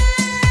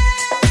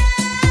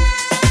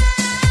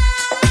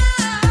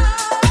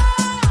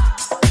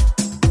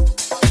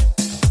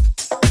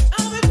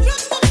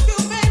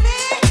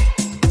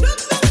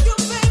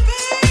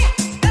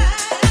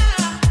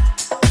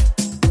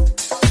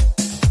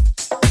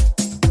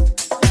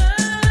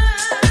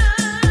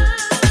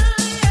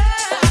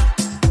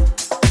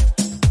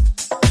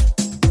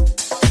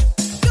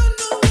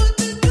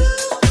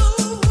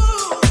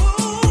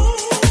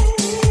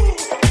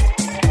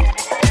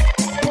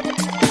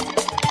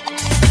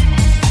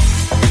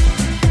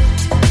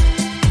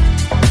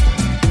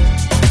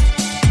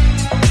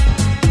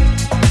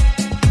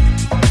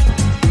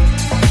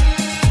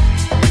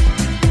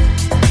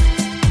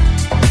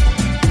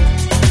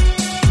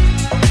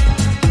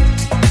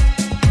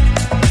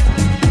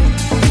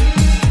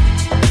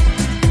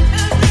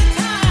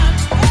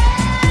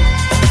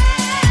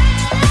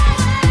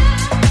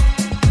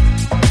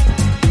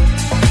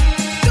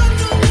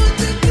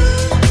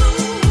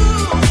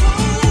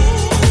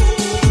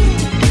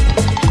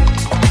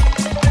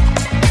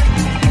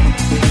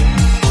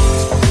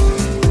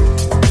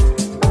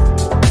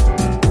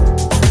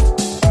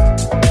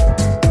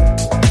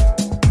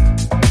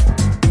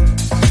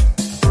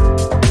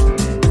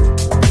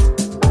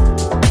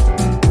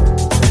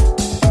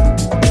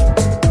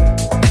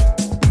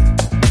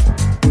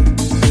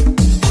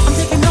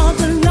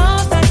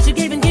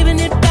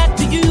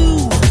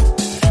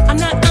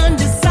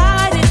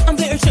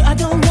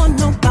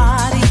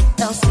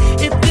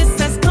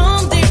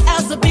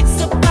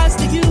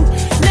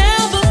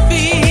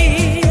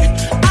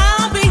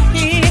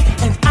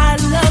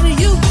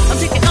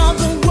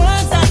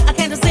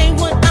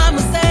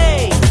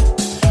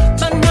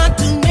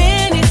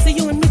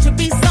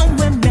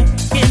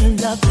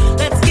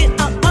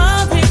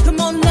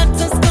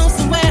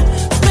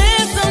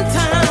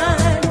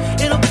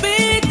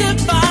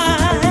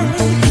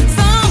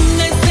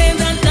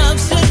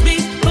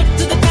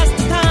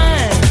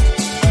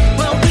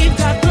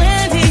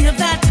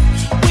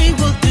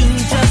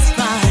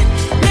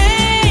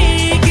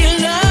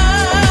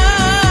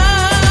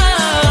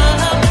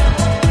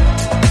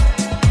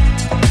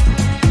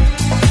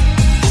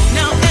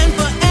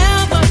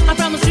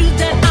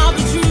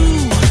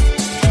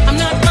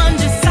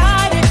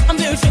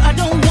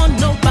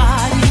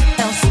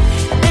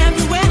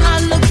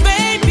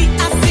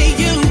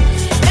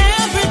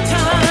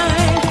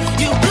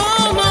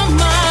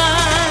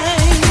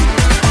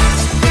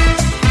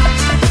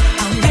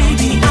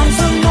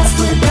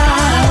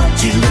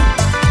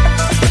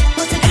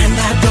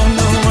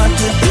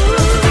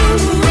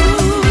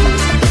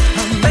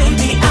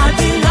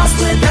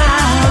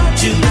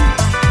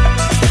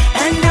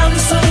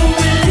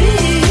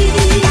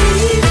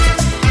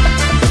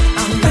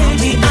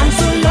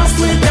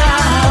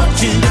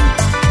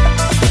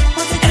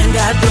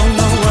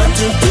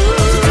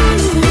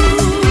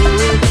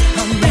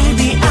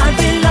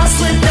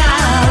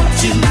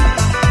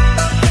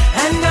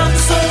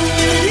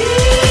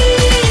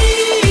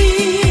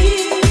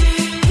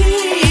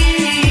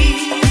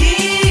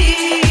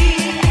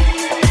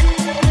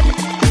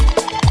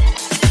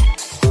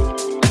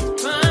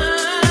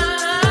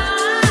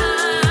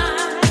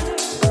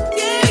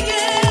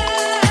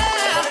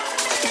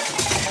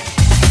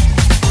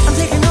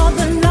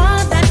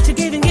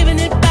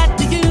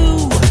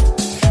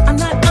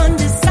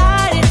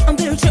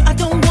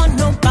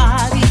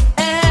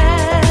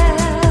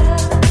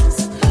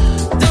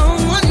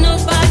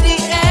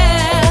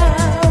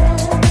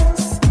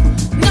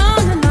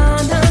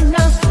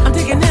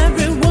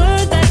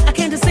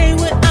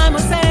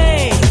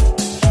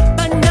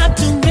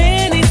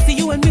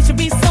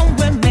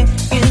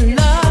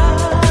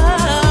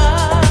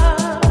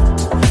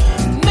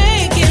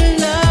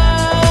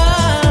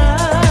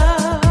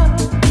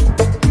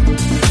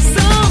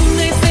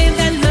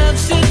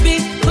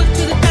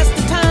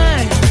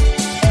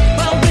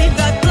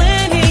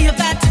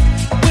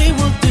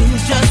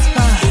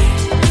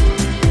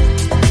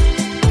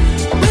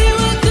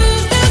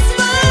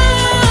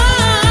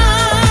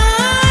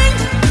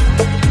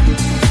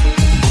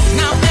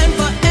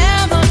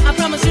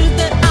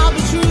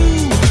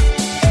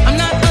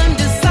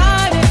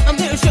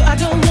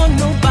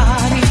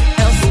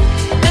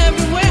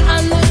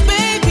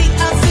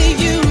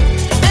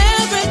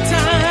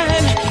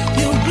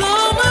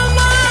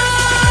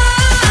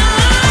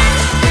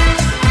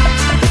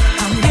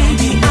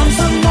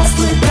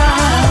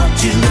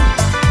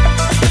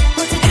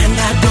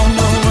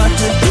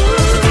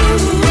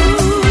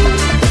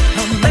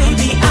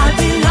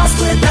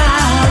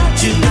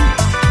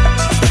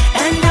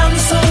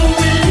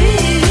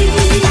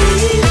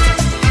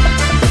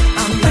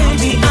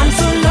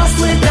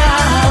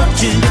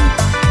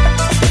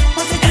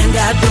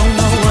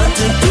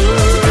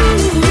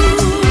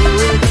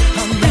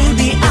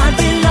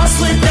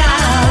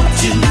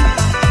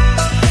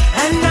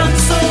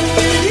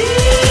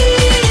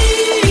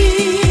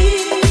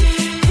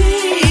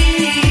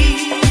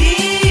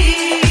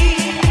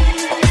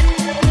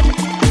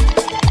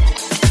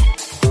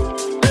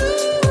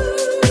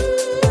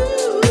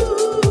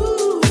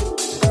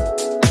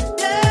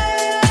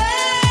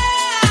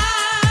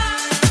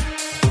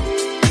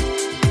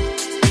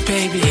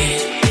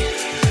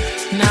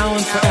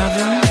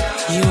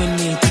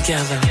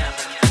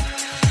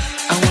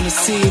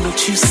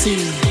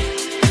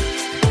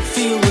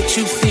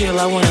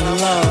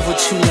 and love what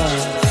you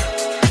love.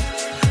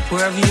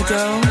 Wherever you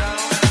go,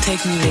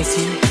 take me with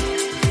you.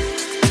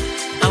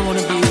 I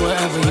wanna be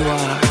wherever you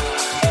are.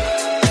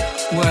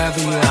 Wherever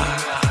you are.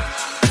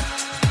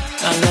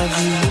 I love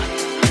you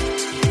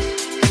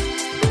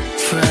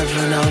forever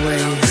and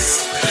always.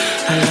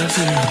 I love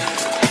you.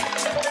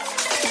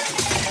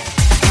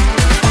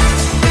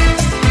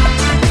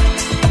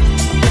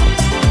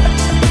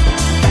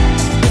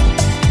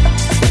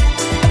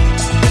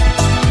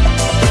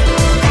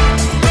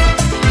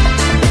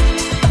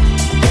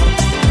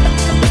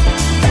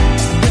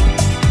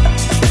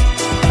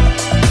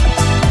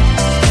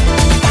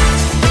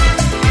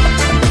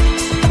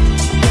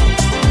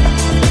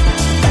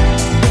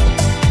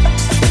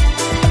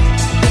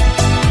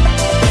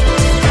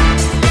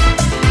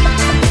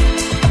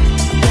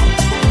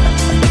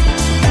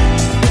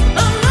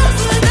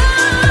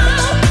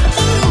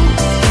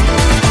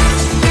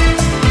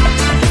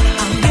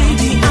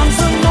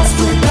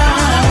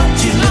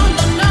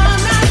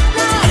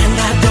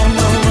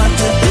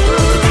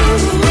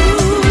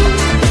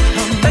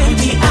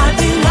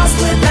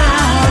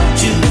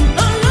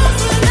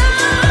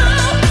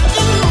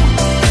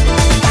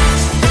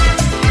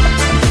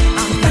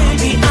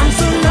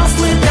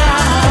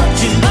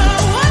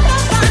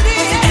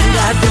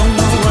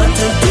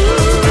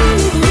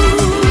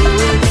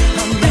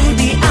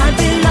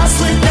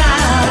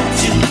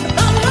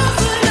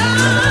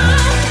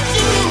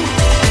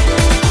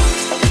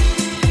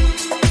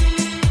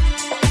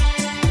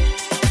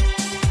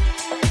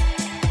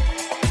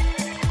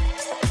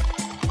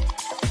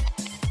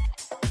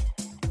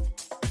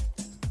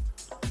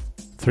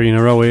 3 in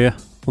a row here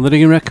on the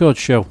Diggin Records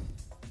show.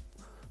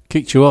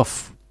 Kicked you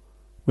off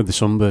with the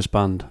Sunburst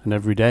Band and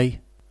Every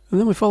Day, and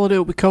then we followed it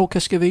up with Cole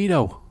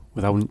Escovedo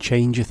with I Wouldn't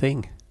Change a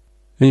Thing.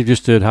 And you've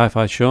just heard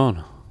Hi-Fi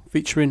Sean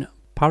featuring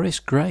Paris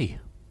Grey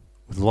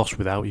with Lost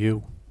Without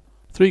You.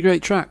 3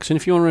 great tracks, and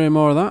if you want to hear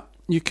more of that,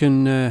 you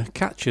can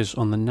catch us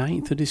on the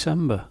 9th of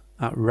December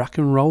at Rack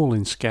and Roll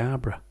in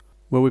Scarborough,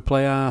 where we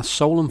play our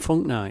Soul and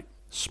Funk night,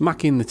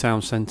 smack in the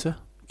town centre,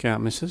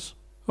 can't miss us.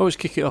 Always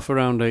kick it off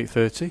around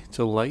 8:30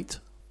 till late,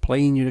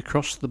 playing you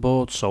across the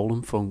board soul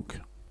and funk.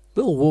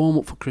 Little warm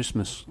up for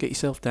Christmas, get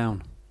yourself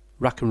down.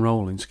 Rack and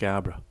Roll in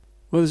Scarborough.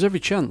 Well, there's every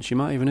chance you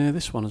might even hear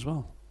this one as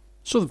well.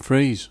 Southern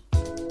Freeze.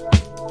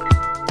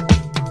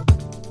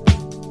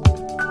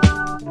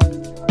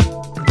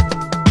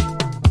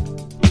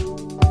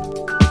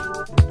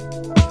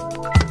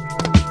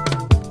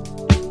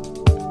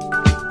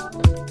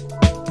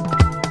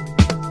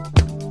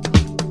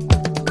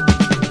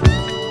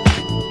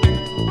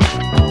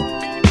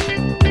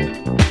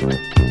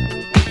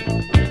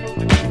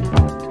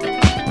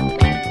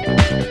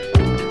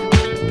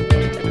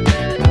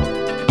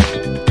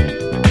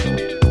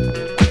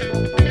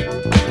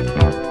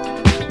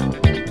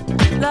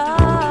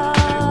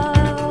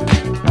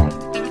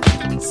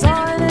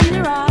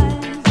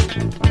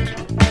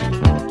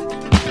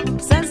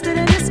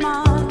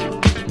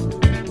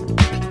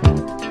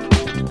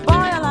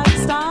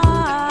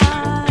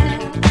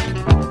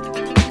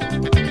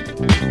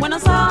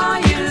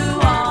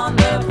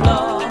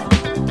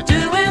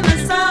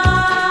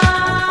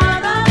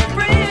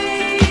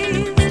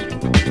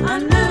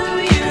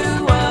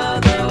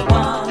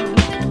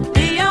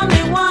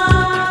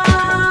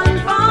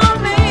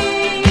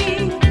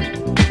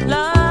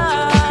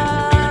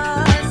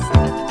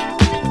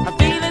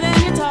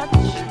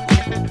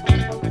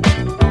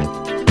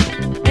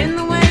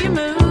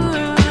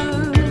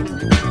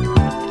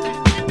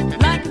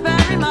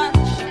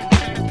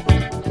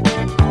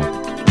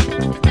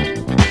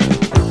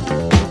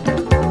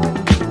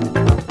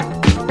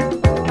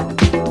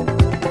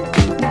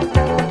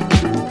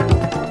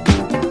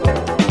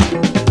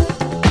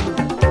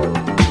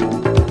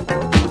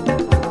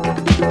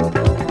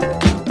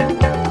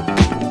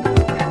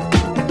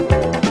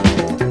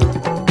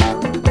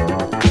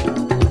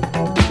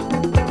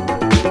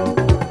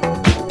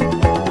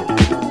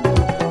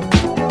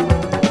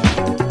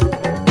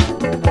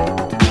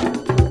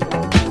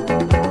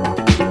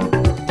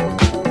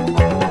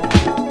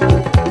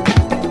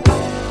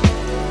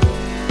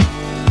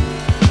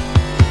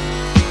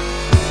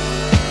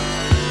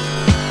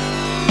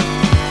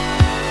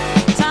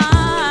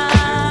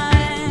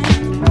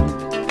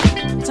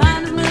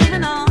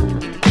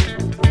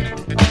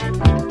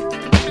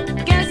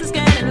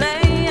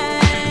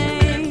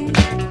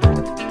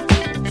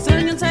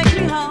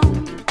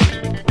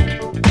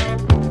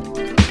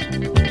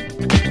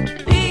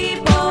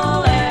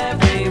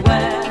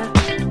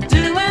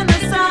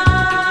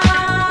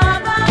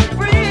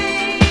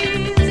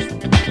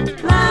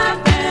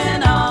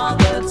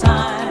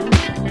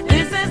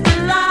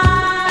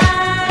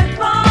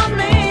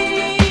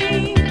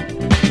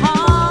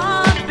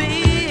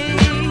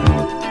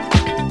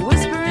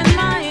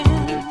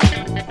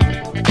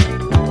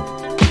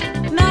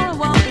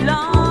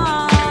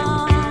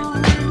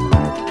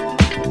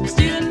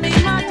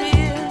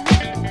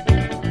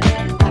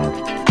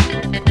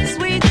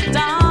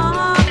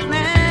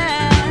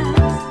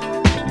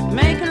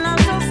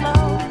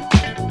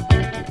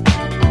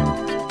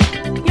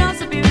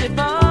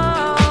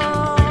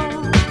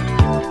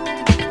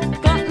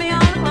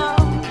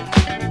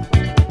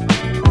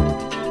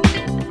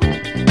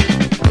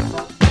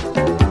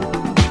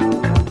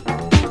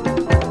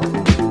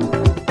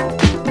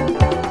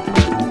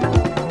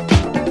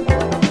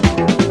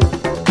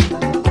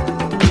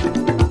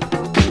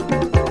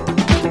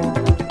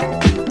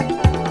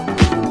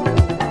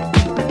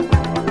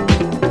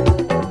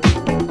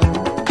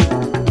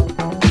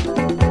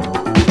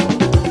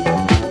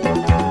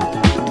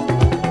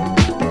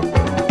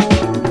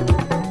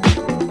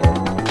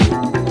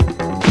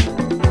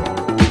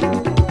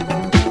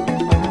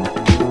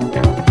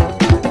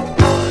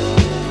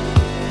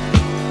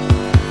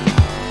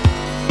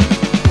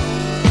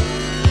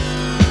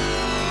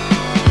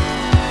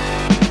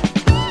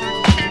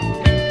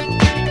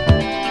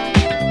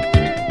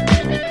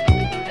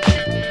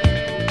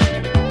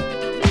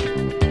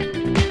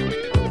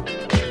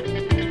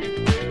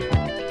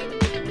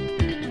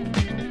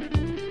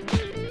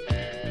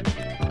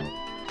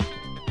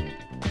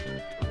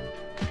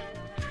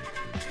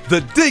 The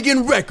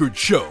Diggin Records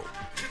Show,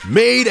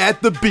 made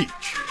at the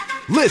beach.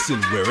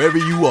 Listen wherever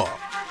you are.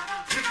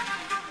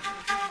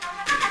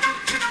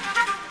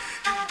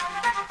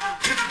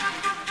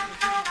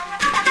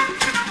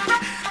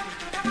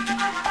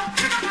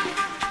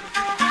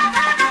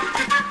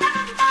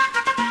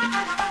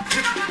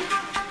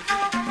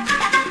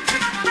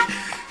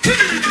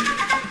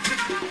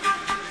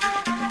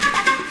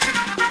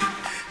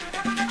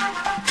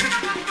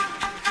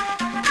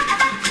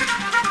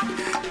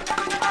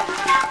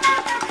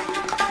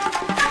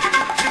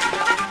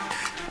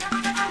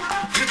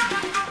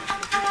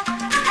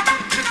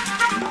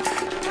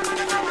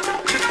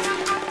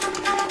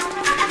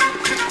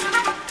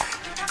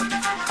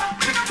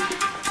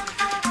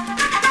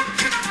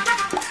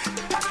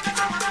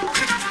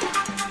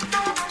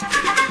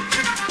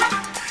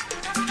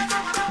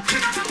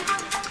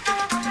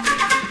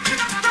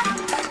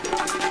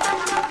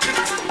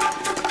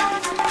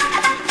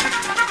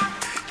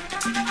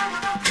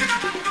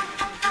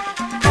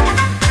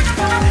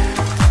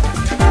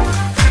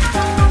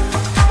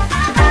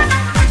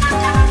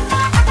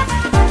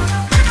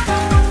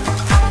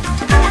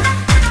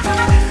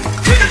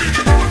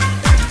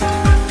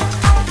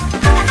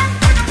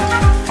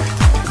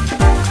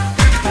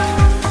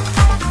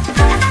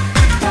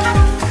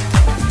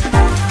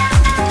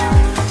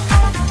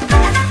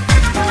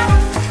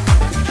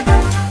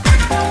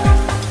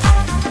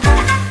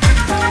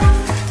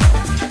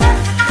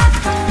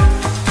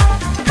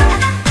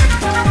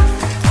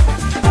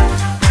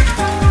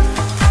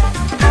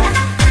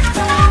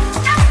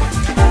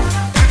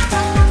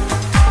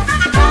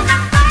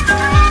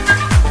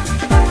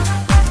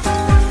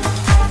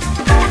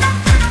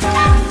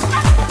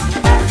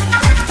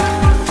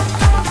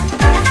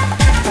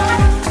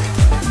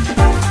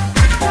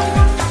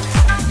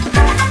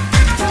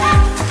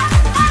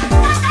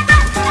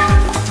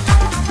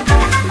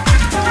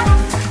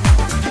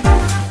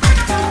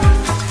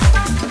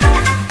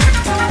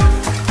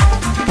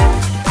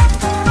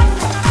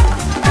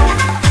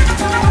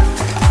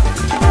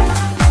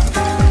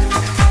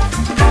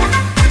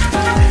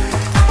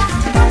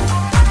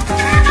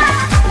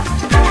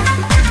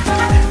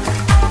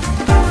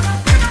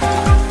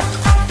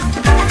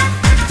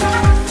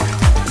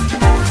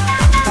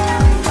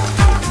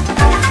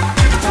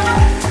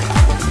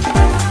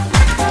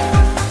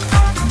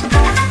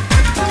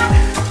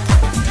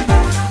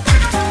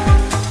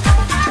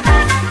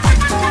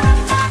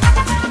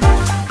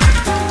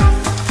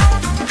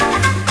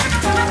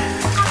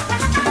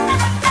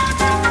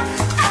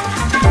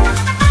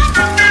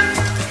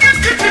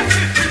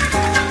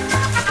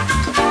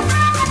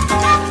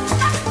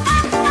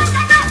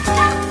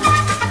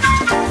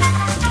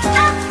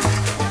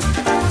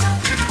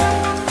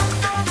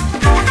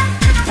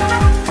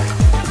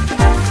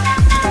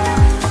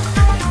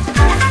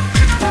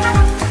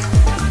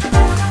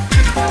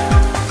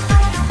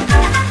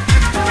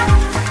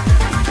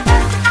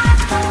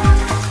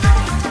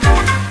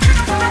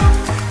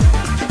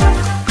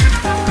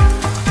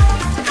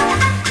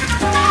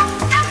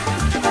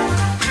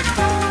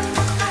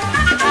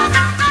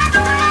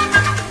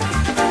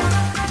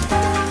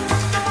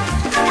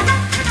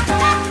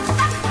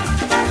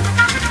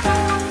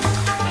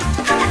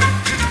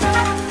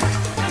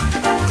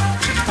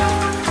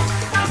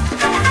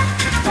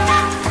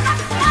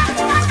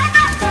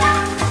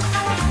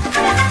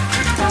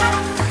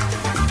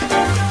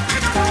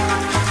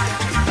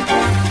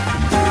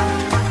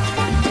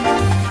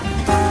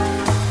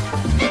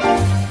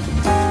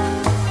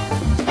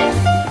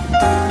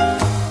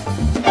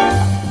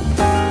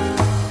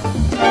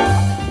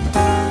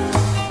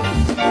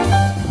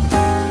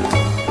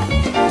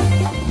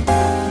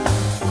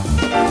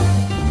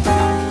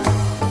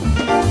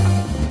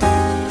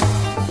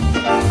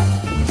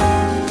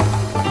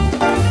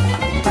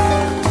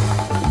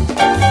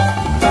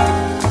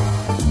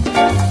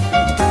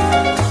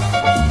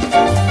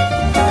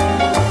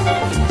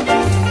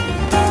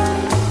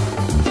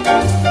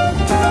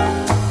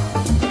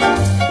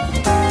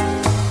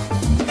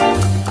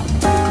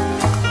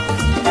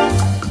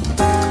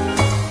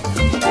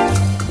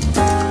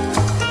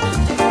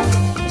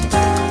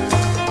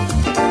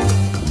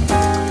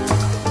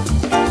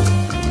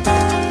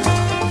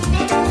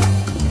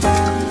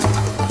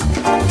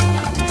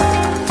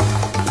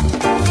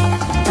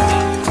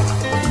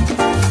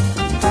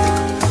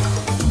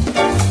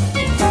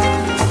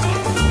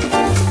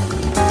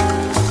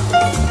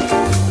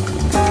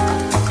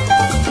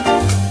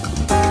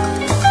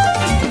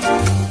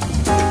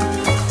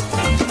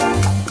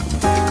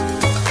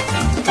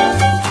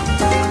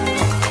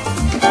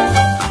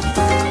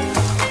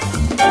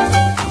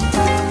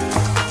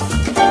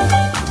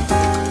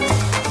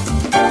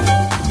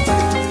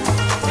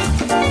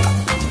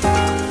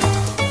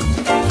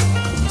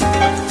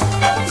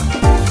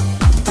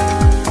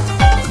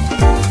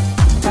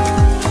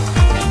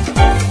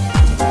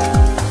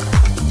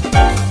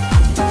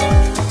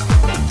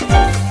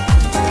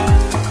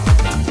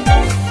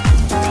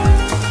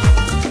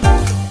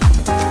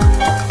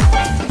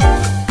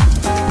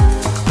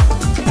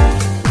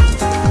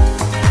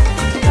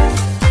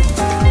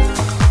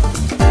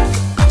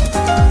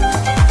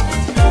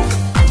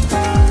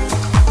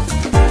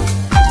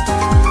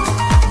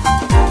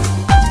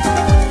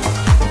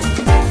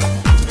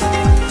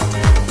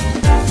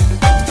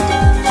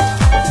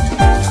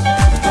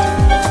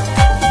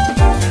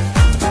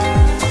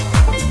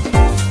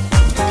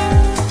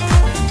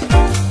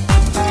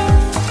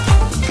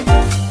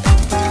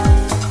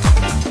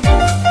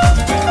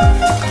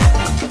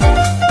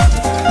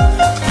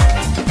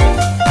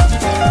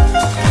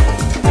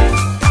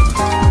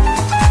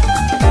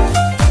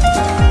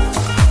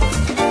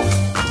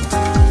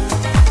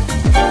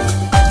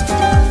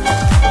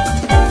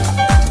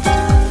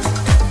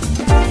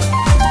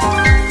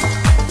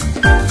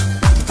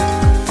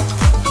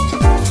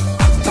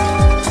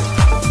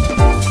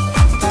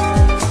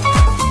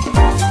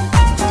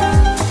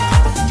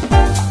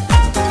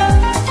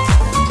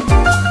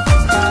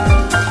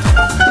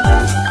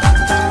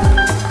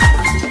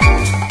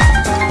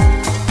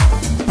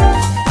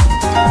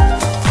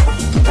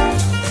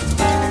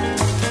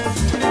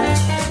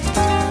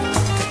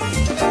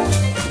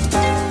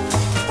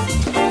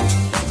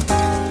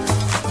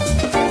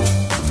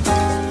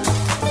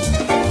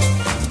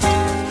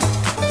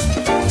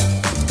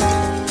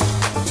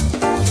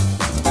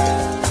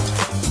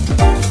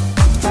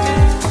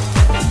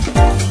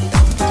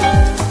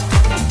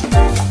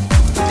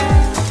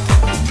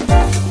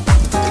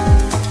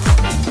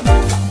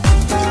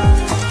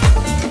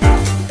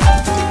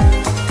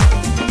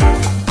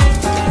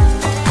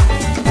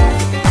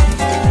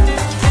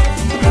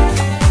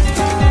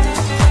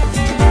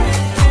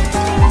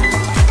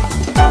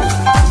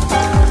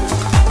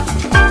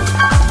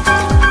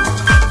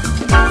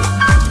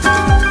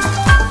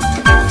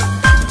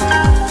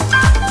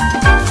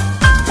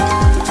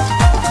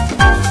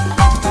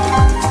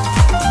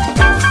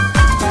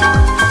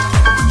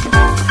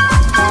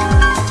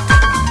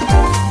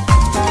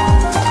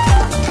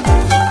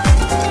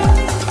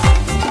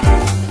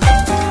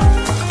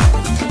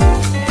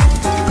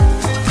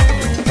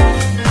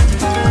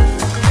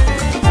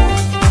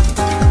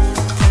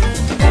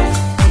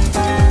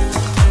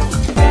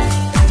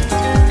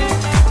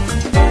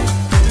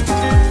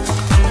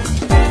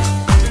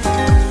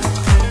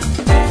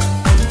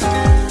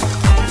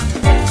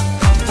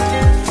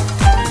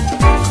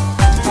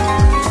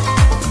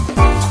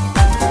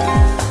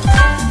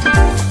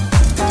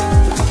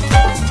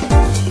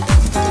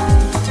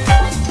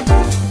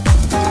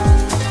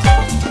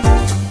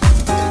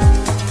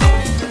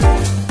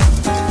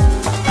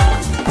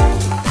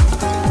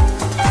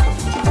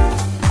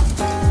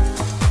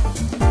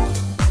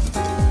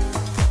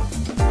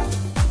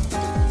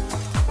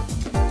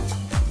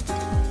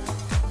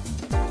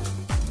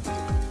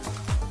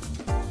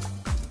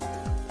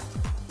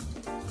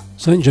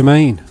 Saint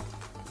Germain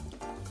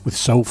with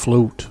Soul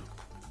Flute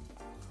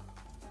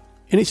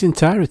in its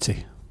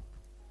entirety.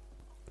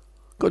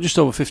 Got just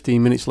over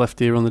 15 minutes left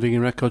here on the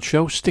Diggin Records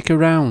show. Stick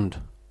around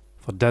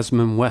for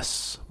Desmond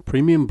West's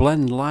Premium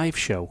Blend live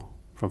show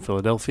from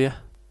Philadelphia.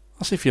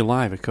 That's if you're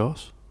live, of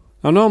course.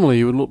 Now normally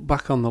you would look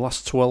back on the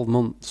last 12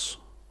 months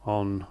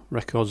on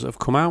records that have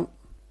come out,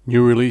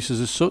 new releases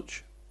as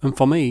such, and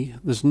for me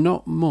there's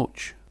not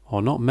much,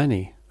 or not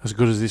many, as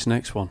good as this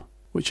next one,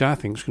 which I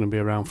think is going to be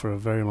around for a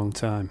very long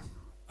time.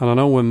 And I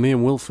know when me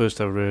and Will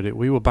first ever heard it,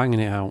 we were banging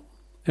it out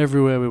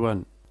everywhere we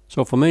went.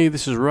 So for me,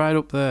 this is right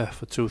up there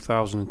for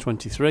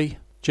 2023.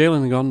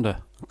 Jalen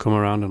Gonda, Come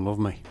Around and Love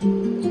Me.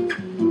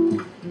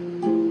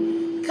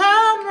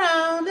 Come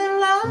round and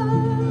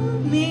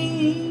love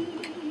me.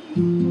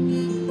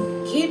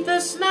 Keep the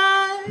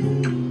smile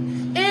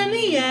in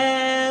the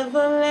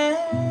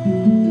everlasting.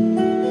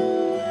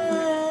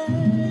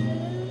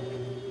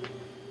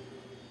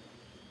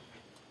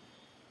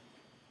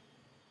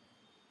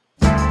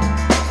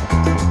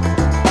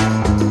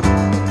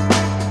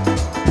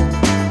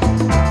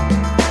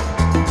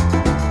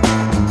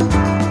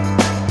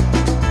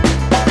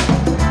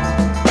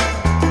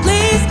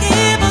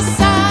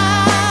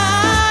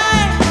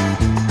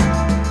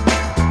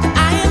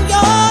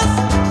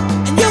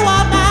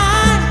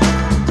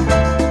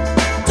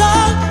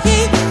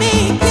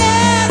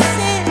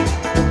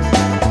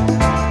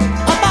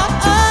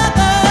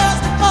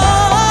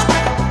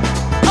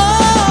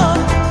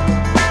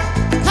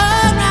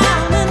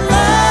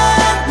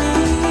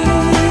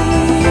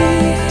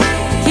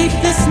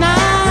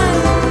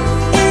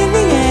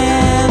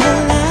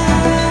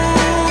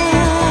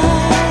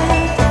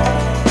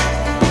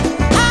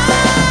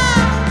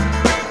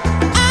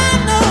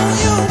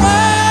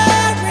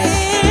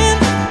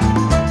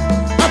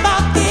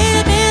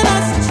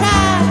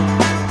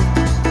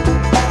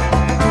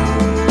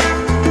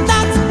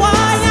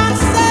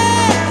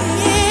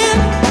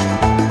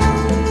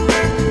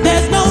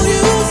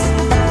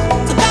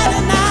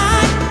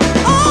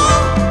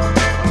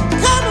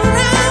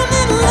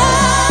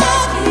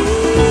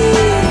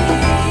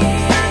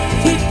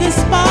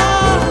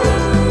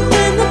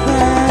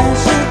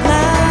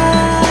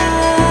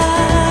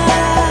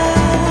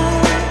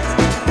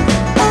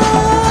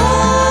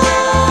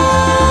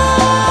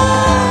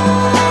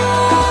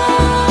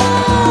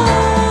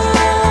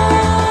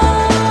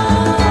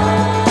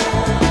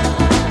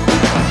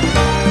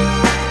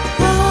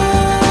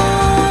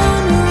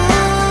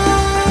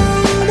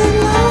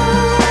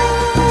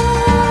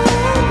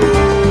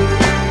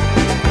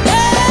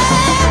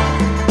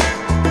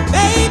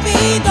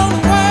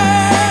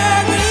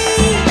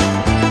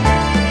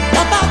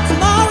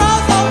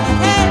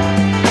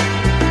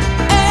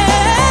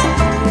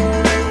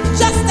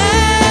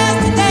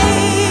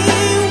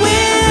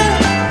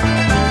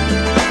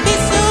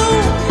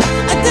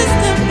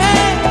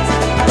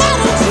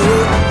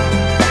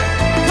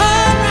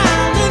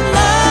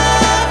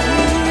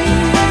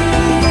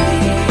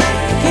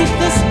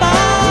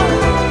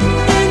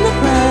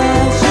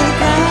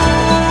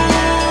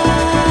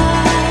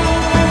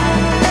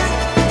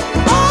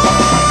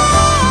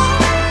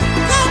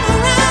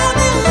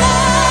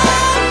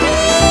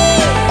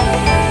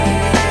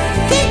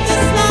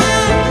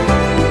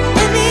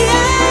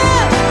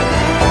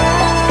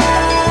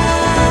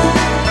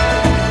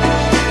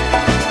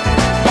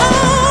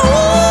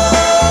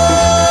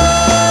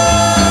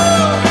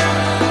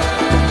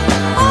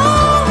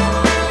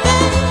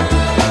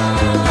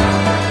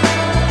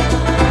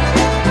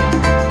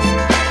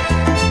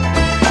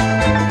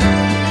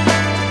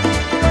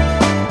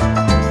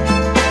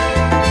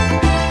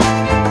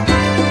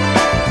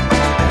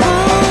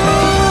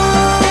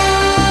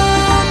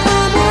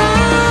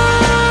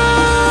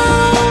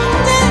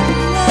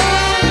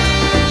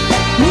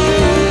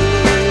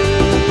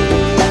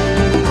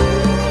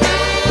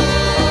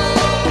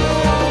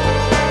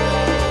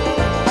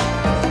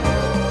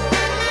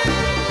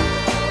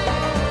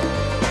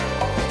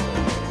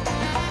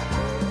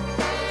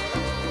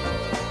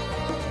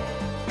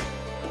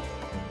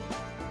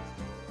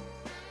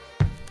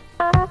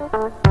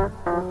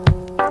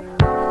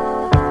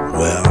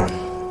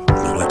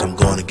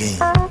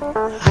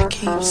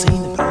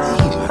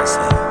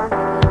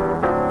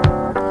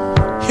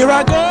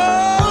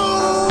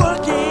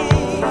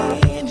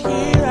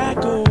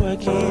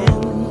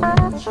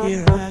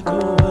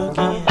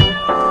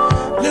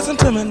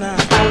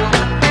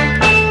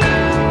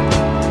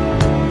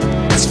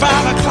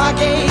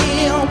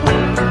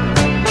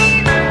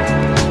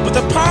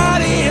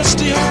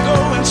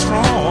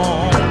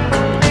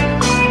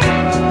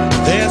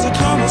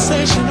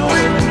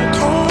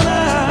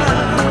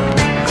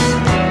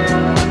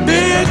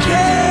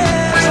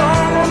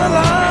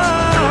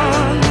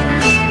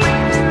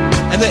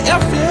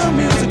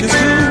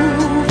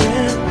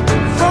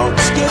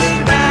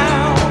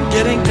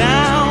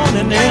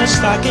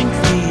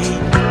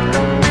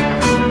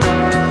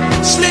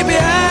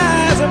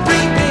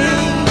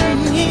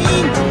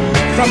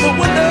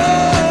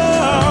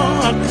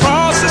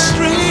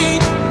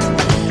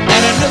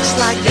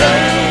 Like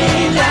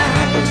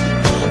daylight,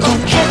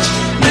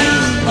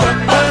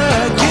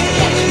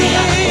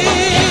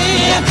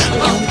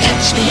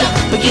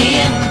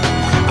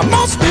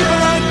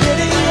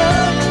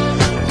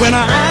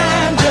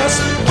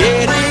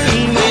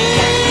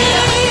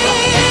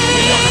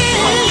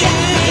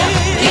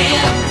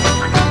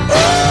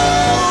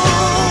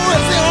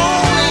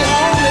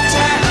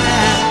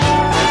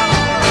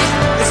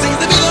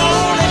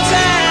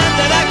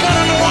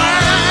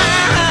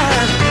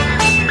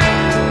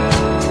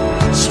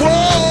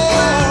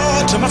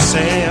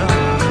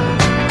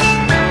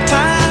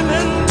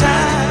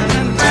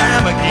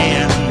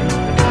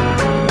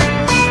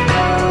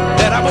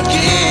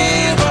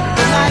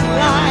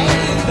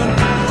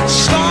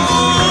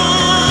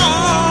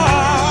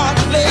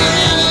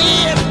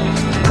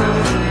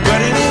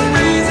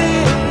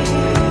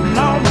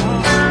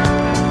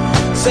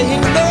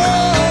 saying no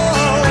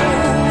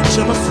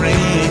to my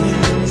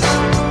friends.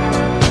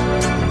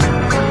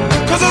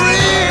 'Cause the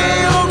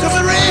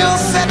real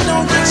set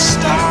don't get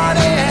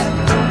started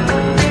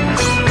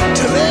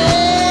till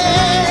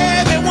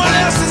everyone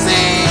else is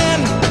in,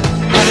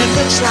 and it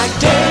looks like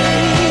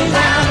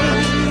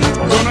daylight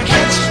gonna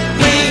catch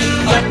me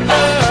up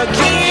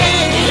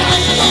again.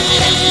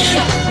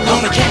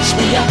 Gonna catch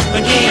me up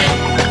again.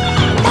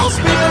 Most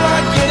people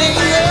are getting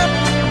up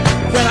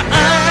when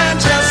I'm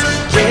just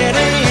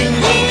getting in.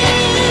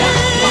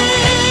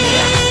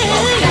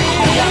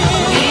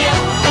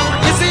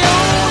 It's the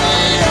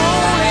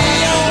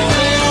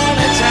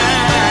only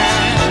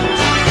time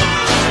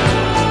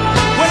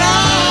when I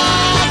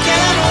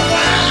can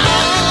unwind.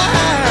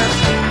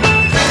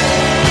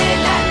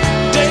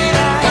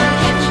 Daylight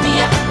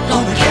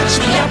gonna catch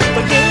me up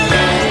again.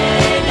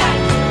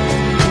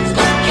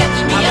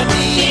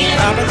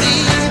 I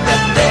believe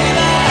that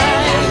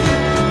daylight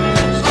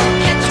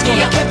gonna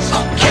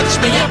catch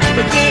me up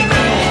again.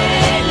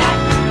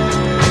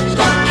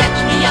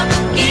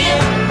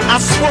 I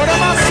swore to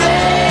myself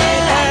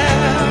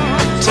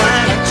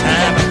time and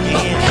time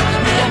again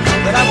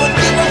that I would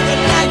give up the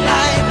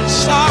nightlife and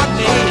start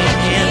day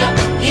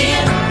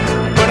again.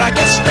 But I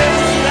guess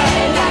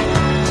daylight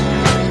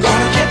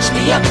gonna catch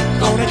me up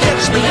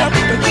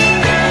again.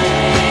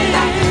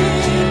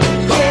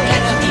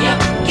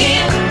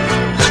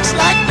 Looks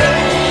like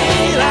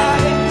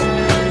daylight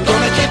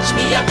gonna catch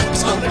me up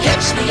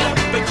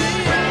again.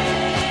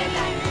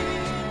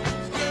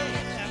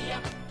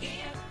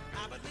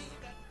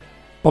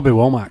 Bobby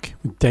Womack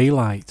with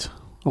Daylight.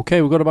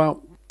 Okay, we've got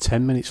about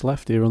 10 minutes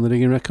left here on the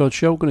Diggin Records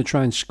show. Going to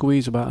try and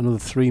squeeze about another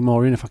 3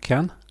 more in if I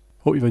can.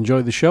 Hope you've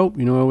enjoyed the show.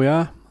 You know where we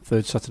are.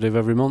 Third Saturday of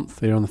every month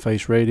here on the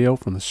Face Radio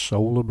from the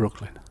soul of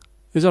Brooklyn.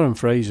 Here's Aaron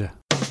Fraser.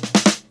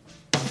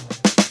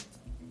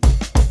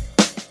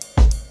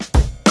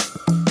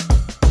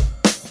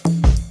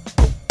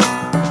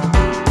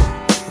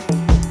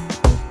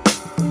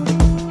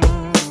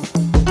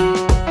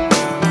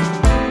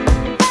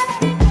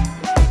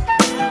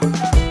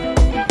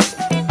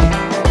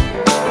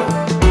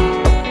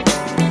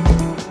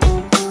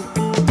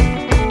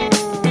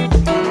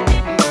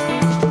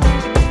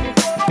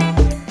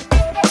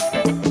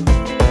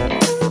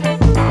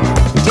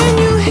 Can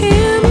you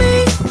hear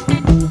me?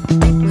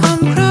 I'm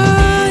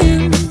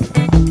crying.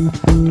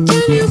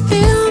 Can you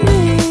feel me?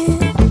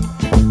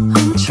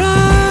 I'm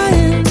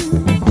trying.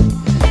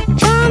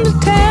 Trying to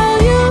tell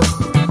you,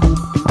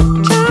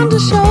 trying to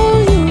show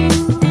you,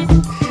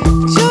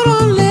 but you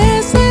don't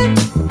listen.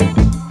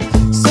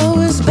 So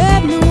it's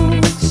bad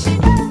news.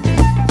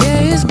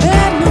 Yeah, it's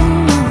bad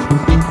news.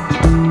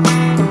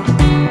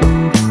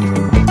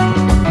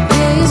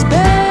 Yeah, it's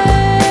bad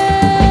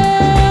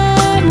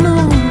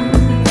news.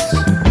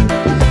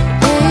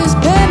 Yeah, it's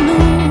bad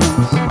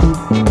news.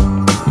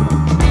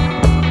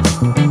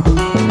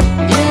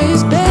 Yeah,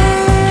 it's bad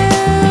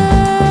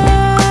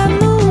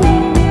news.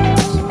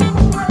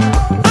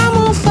 I'm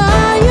on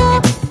fire.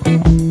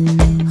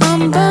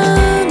 I'm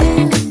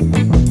burning.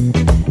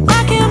 I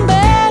can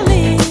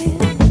barely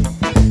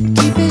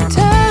keep it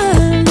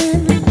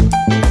turning.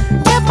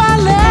 If I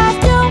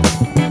left you,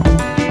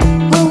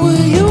 what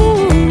would you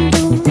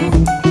do?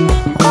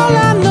 All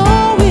I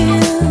know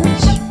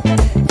is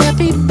there'll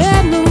be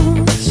bad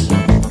news.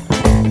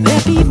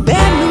 There'll be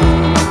bad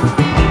news.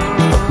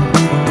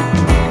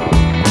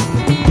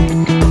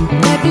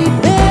 There'll be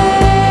bad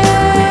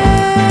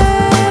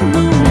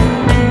news.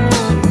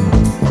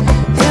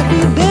 There'll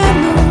be bad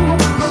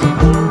news.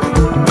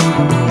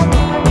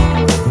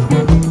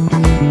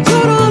 You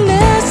don't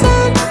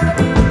listen,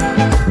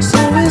 so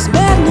it's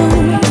bad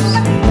news.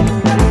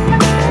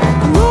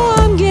 I know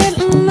I'm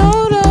getting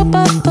older,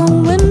 but the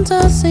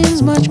winter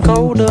seems much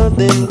colder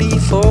than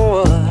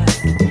before.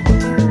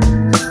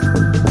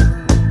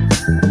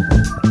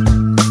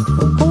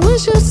 I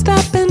wish you'd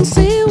stop and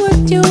see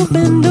what you've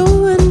been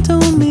doing to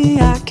me.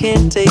 I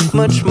can't take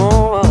much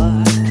more.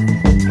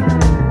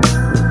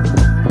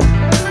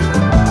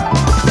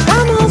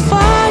 I'm on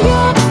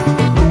fire.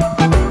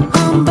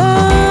 I'm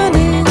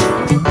burning.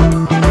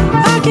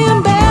 I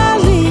can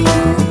barely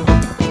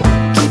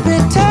keep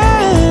it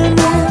turning.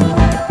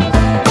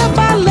 If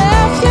I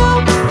left you,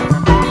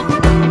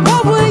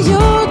 what would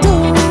you do?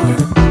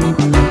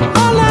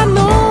 All I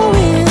know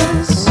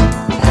is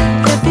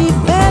there'll be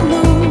bad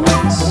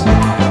news.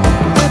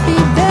 There'll be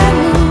bad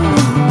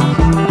news.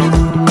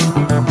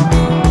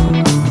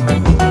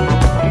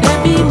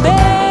 There'll be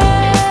bad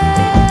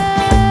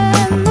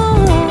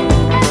news.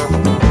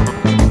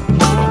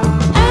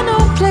 Ain't no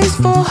place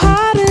for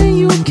hiding.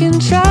 You can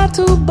try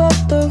to, but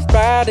the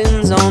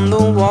writing's on the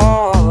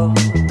wall.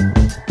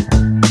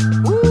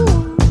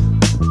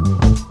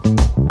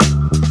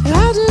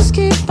 I'll just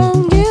keep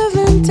on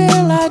giving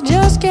till I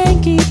just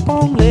can't keep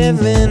on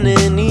living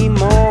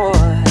anymore.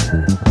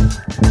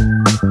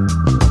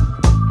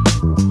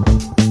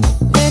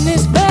 And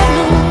it's bad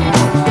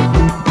news.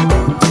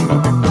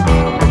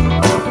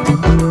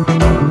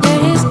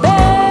 Yeah, it's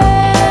bad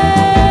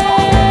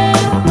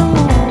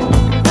news.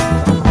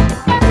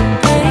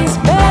 Yeah, it's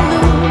bad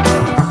news.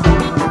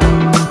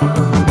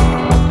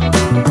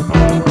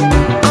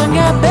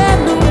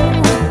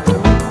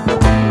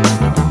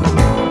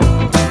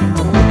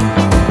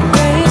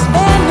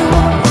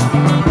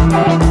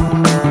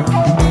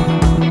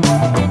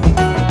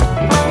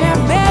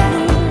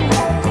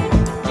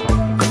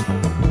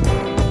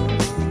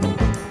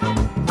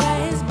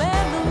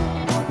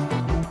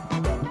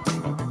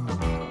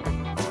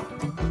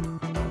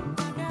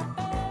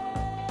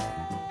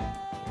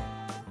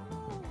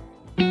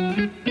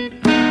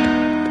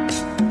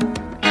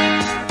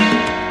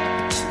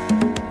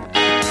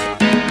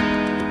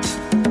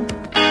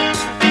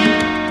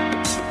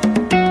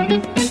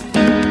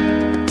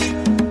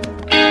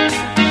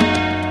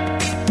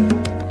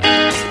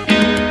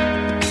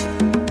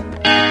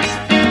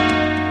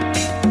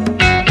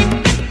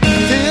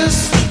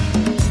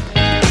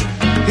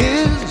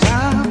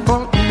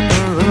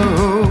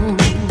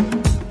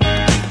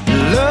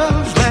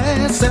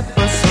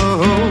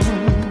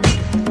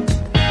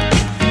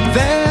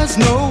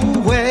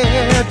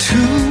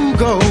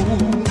 go.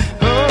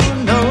 Oh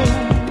no,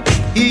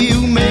 you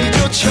made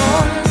your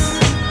choice.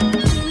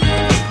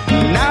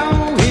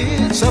 Now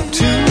it's up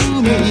to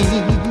me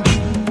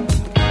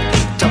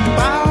to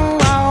bow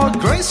out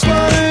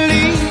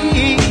gracefully.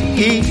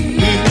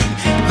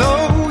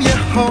 Though you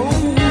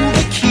hold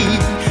the key,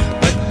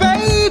 but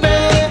baby,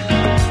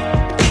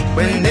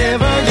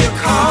 whenever you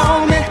call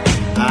me,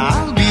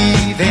 I'll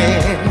be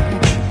there.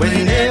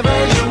 Whenever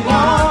you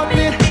want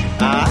me,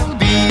 I'll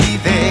be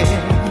there.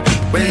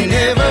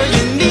 Whenever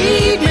you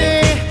need me,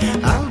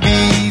 I'll be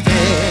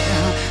there.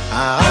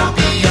 I'll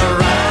be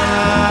around.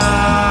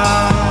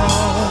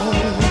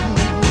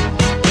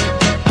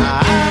 I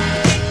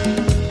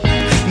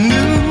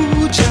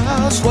knew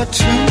just what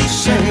to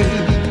say.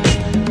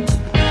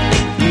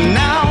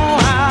 Now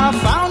I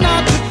found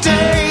out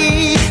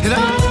today that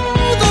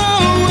all the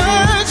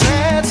words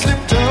had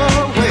slipped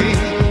away.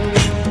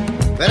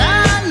 But I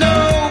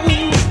know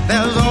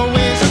there's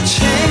always a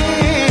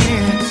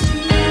chance.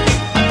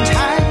 A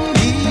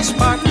tiny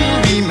spark will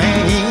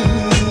remain,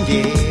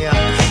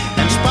 yeah.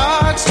 And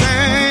sparks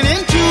turn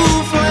into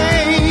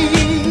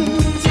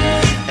flames.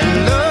 And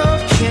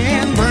love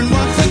can burn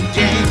once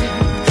again.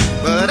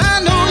 But I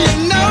know you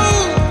know,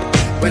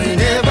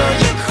 whenever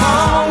you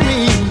call me,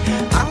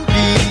 I'll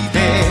be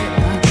there.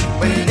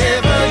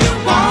 Whenever you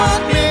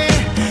want me,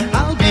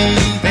 I'll be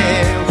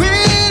there.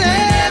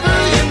 Whenever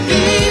you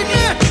need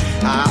me,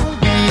 I'll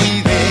be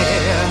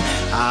there.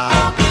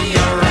 I'll be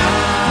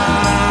around.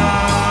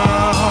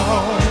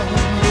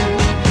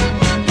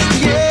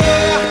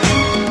 Yeah.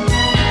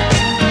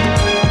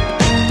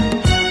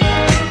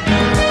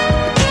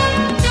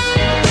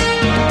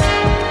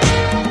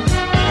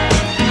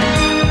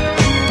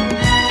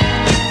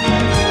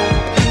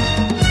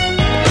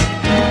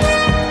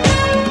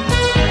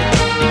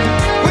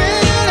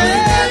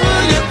 Whenever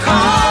you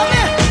call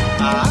me,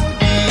 I'll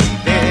be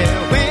there.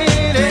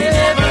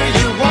 Whenever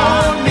you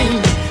want me,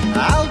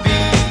 I'll be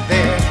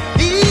there.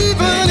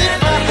 Even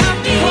if I have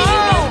to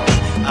crawl,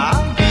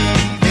 I'll be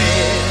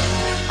there.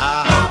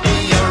 I'll be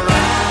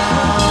around.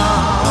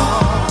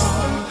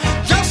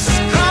 Just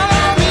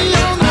call me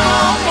on the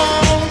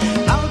phone.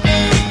 I'll be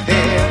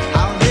there.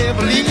 I'll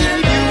never leave you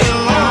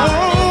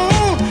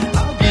alone.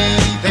 I'll be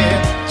there.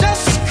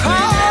 Just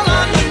call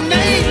on the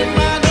name.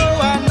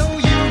 I know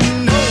you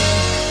know.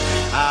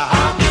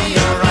 I'll be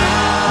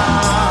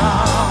around.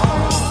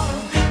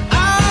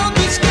 I'll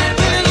be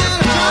skipping and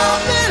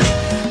jumping.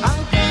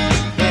 I'll be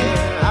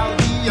there. I'll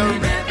be a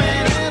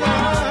ripping and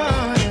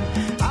running.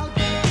 I'll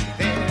be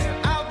there.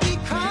 I'll be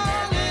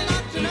calling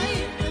out your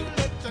name to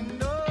let you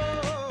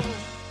know.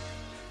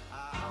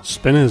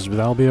 Spinners with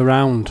I'll Be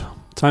Around.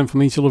 Time for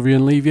me to love you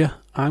and leave you.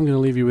 I'm going to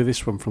leave you with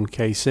this one from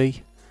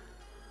KC.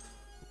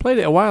 Played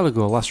it a while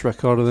ago, last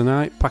record of the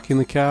night, packing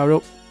the car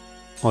up.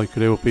 All you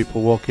could hear were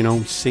people walking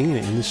home singing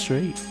it in the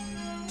street.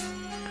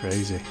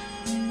 Crazy.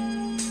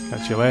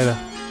 Catch you later.